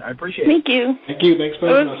 guys. I appreciate it. Thank you. Thank you. Thanks for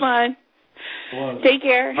having us. It was fun. Take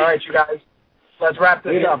care. All right, you guys. Let's wrap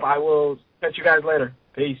this up. I will catch you guys later.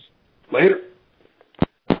 Peace. Later.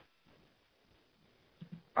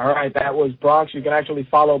 All right, that was Bronx. You can actually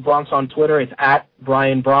follow Bronx on Twitter. It's at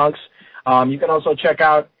Brian Bronx. You can also check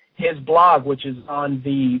out his blog, which is on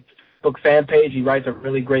the Facebook fan page. He writes a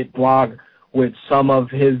really great blog with some of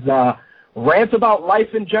his rants about life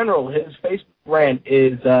in general. His Facebook rant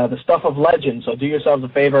is the stuff of legend. So do yourselves a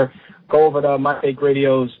favor, go over to My Take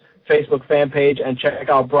Radio's Facebook fan page and check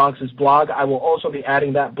out Bronx's blog. I will also be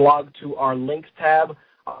adding that blog to our links tab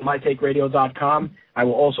on mytakeradio.com. I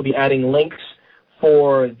will also be adding links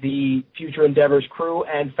for the Future Endeavors crew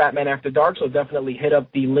and Fatman After Dark, so definitely hit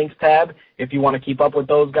up the links tab if you want to keep up with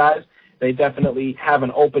those guys. They definitely have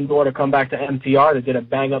an open door to come back to MTR. They did a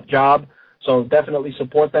bang-up job, so definitely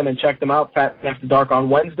support them and check them out. Fatman After Dark on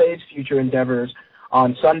Wednesdays, Future Endeavors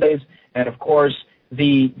on Sundays, and, of course,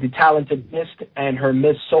 the talented Myst and her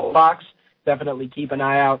Myst Soapbox. Definitely keep an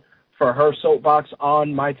eye out for her soapbox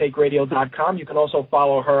on mytakeradio.com. You can also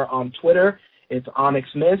follow her on Twitter. It's Onyx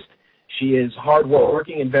Myst. She is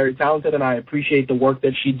hard-working and very talented, and I appreciate the work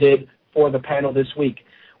that she did for the panel this week.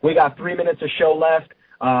 We got 3 minutes of show left.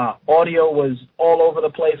 Audio was all over the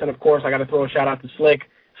place, and, of course, I got to throw a shout-out to Slick.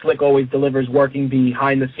 Slick always delivers, working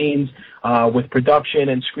behind the scenes with production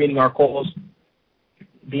and screening our calls.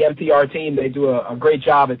 The MTR team, they do a great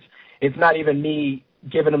job. It's not even me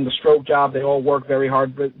giving them the stroke job. They all work very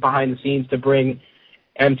hard behind the scenes to bring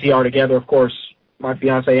MTR together. Of course, my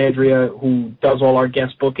fiance Andrea, who does all our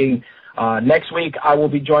guest booking. Next week, I will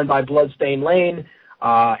be joined by Bloodstained Lane.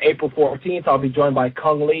 April 14th, I'll be joined by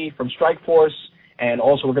Kung Lee from Strikeforce, and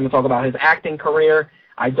also we're going to talk about his acting career.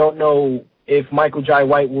 I don't know if Michael Jai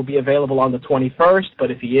White will be available on the 21st,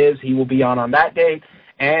 but if he is, he will be on that date.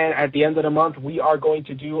 And at the end of the month, we are going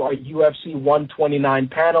to do our UFC 129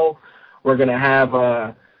 panel. We're going to have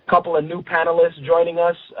a couple of new panelists joining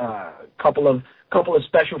us, a couple of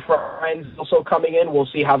special friends also coming in. We'll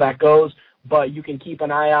see how that goes, but you can keep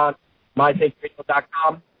an eye out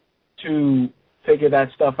mytakeradio.com to figure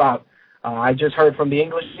that stuff out. I just heard from the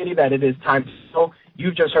English city that it is time to go.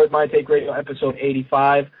 You've just heard My Take Radio episode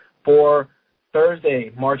 85 for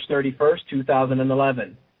Thursday, March 31st,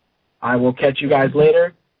 2011. I will catch you guys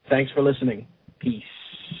later. Thanks for listening. Peace.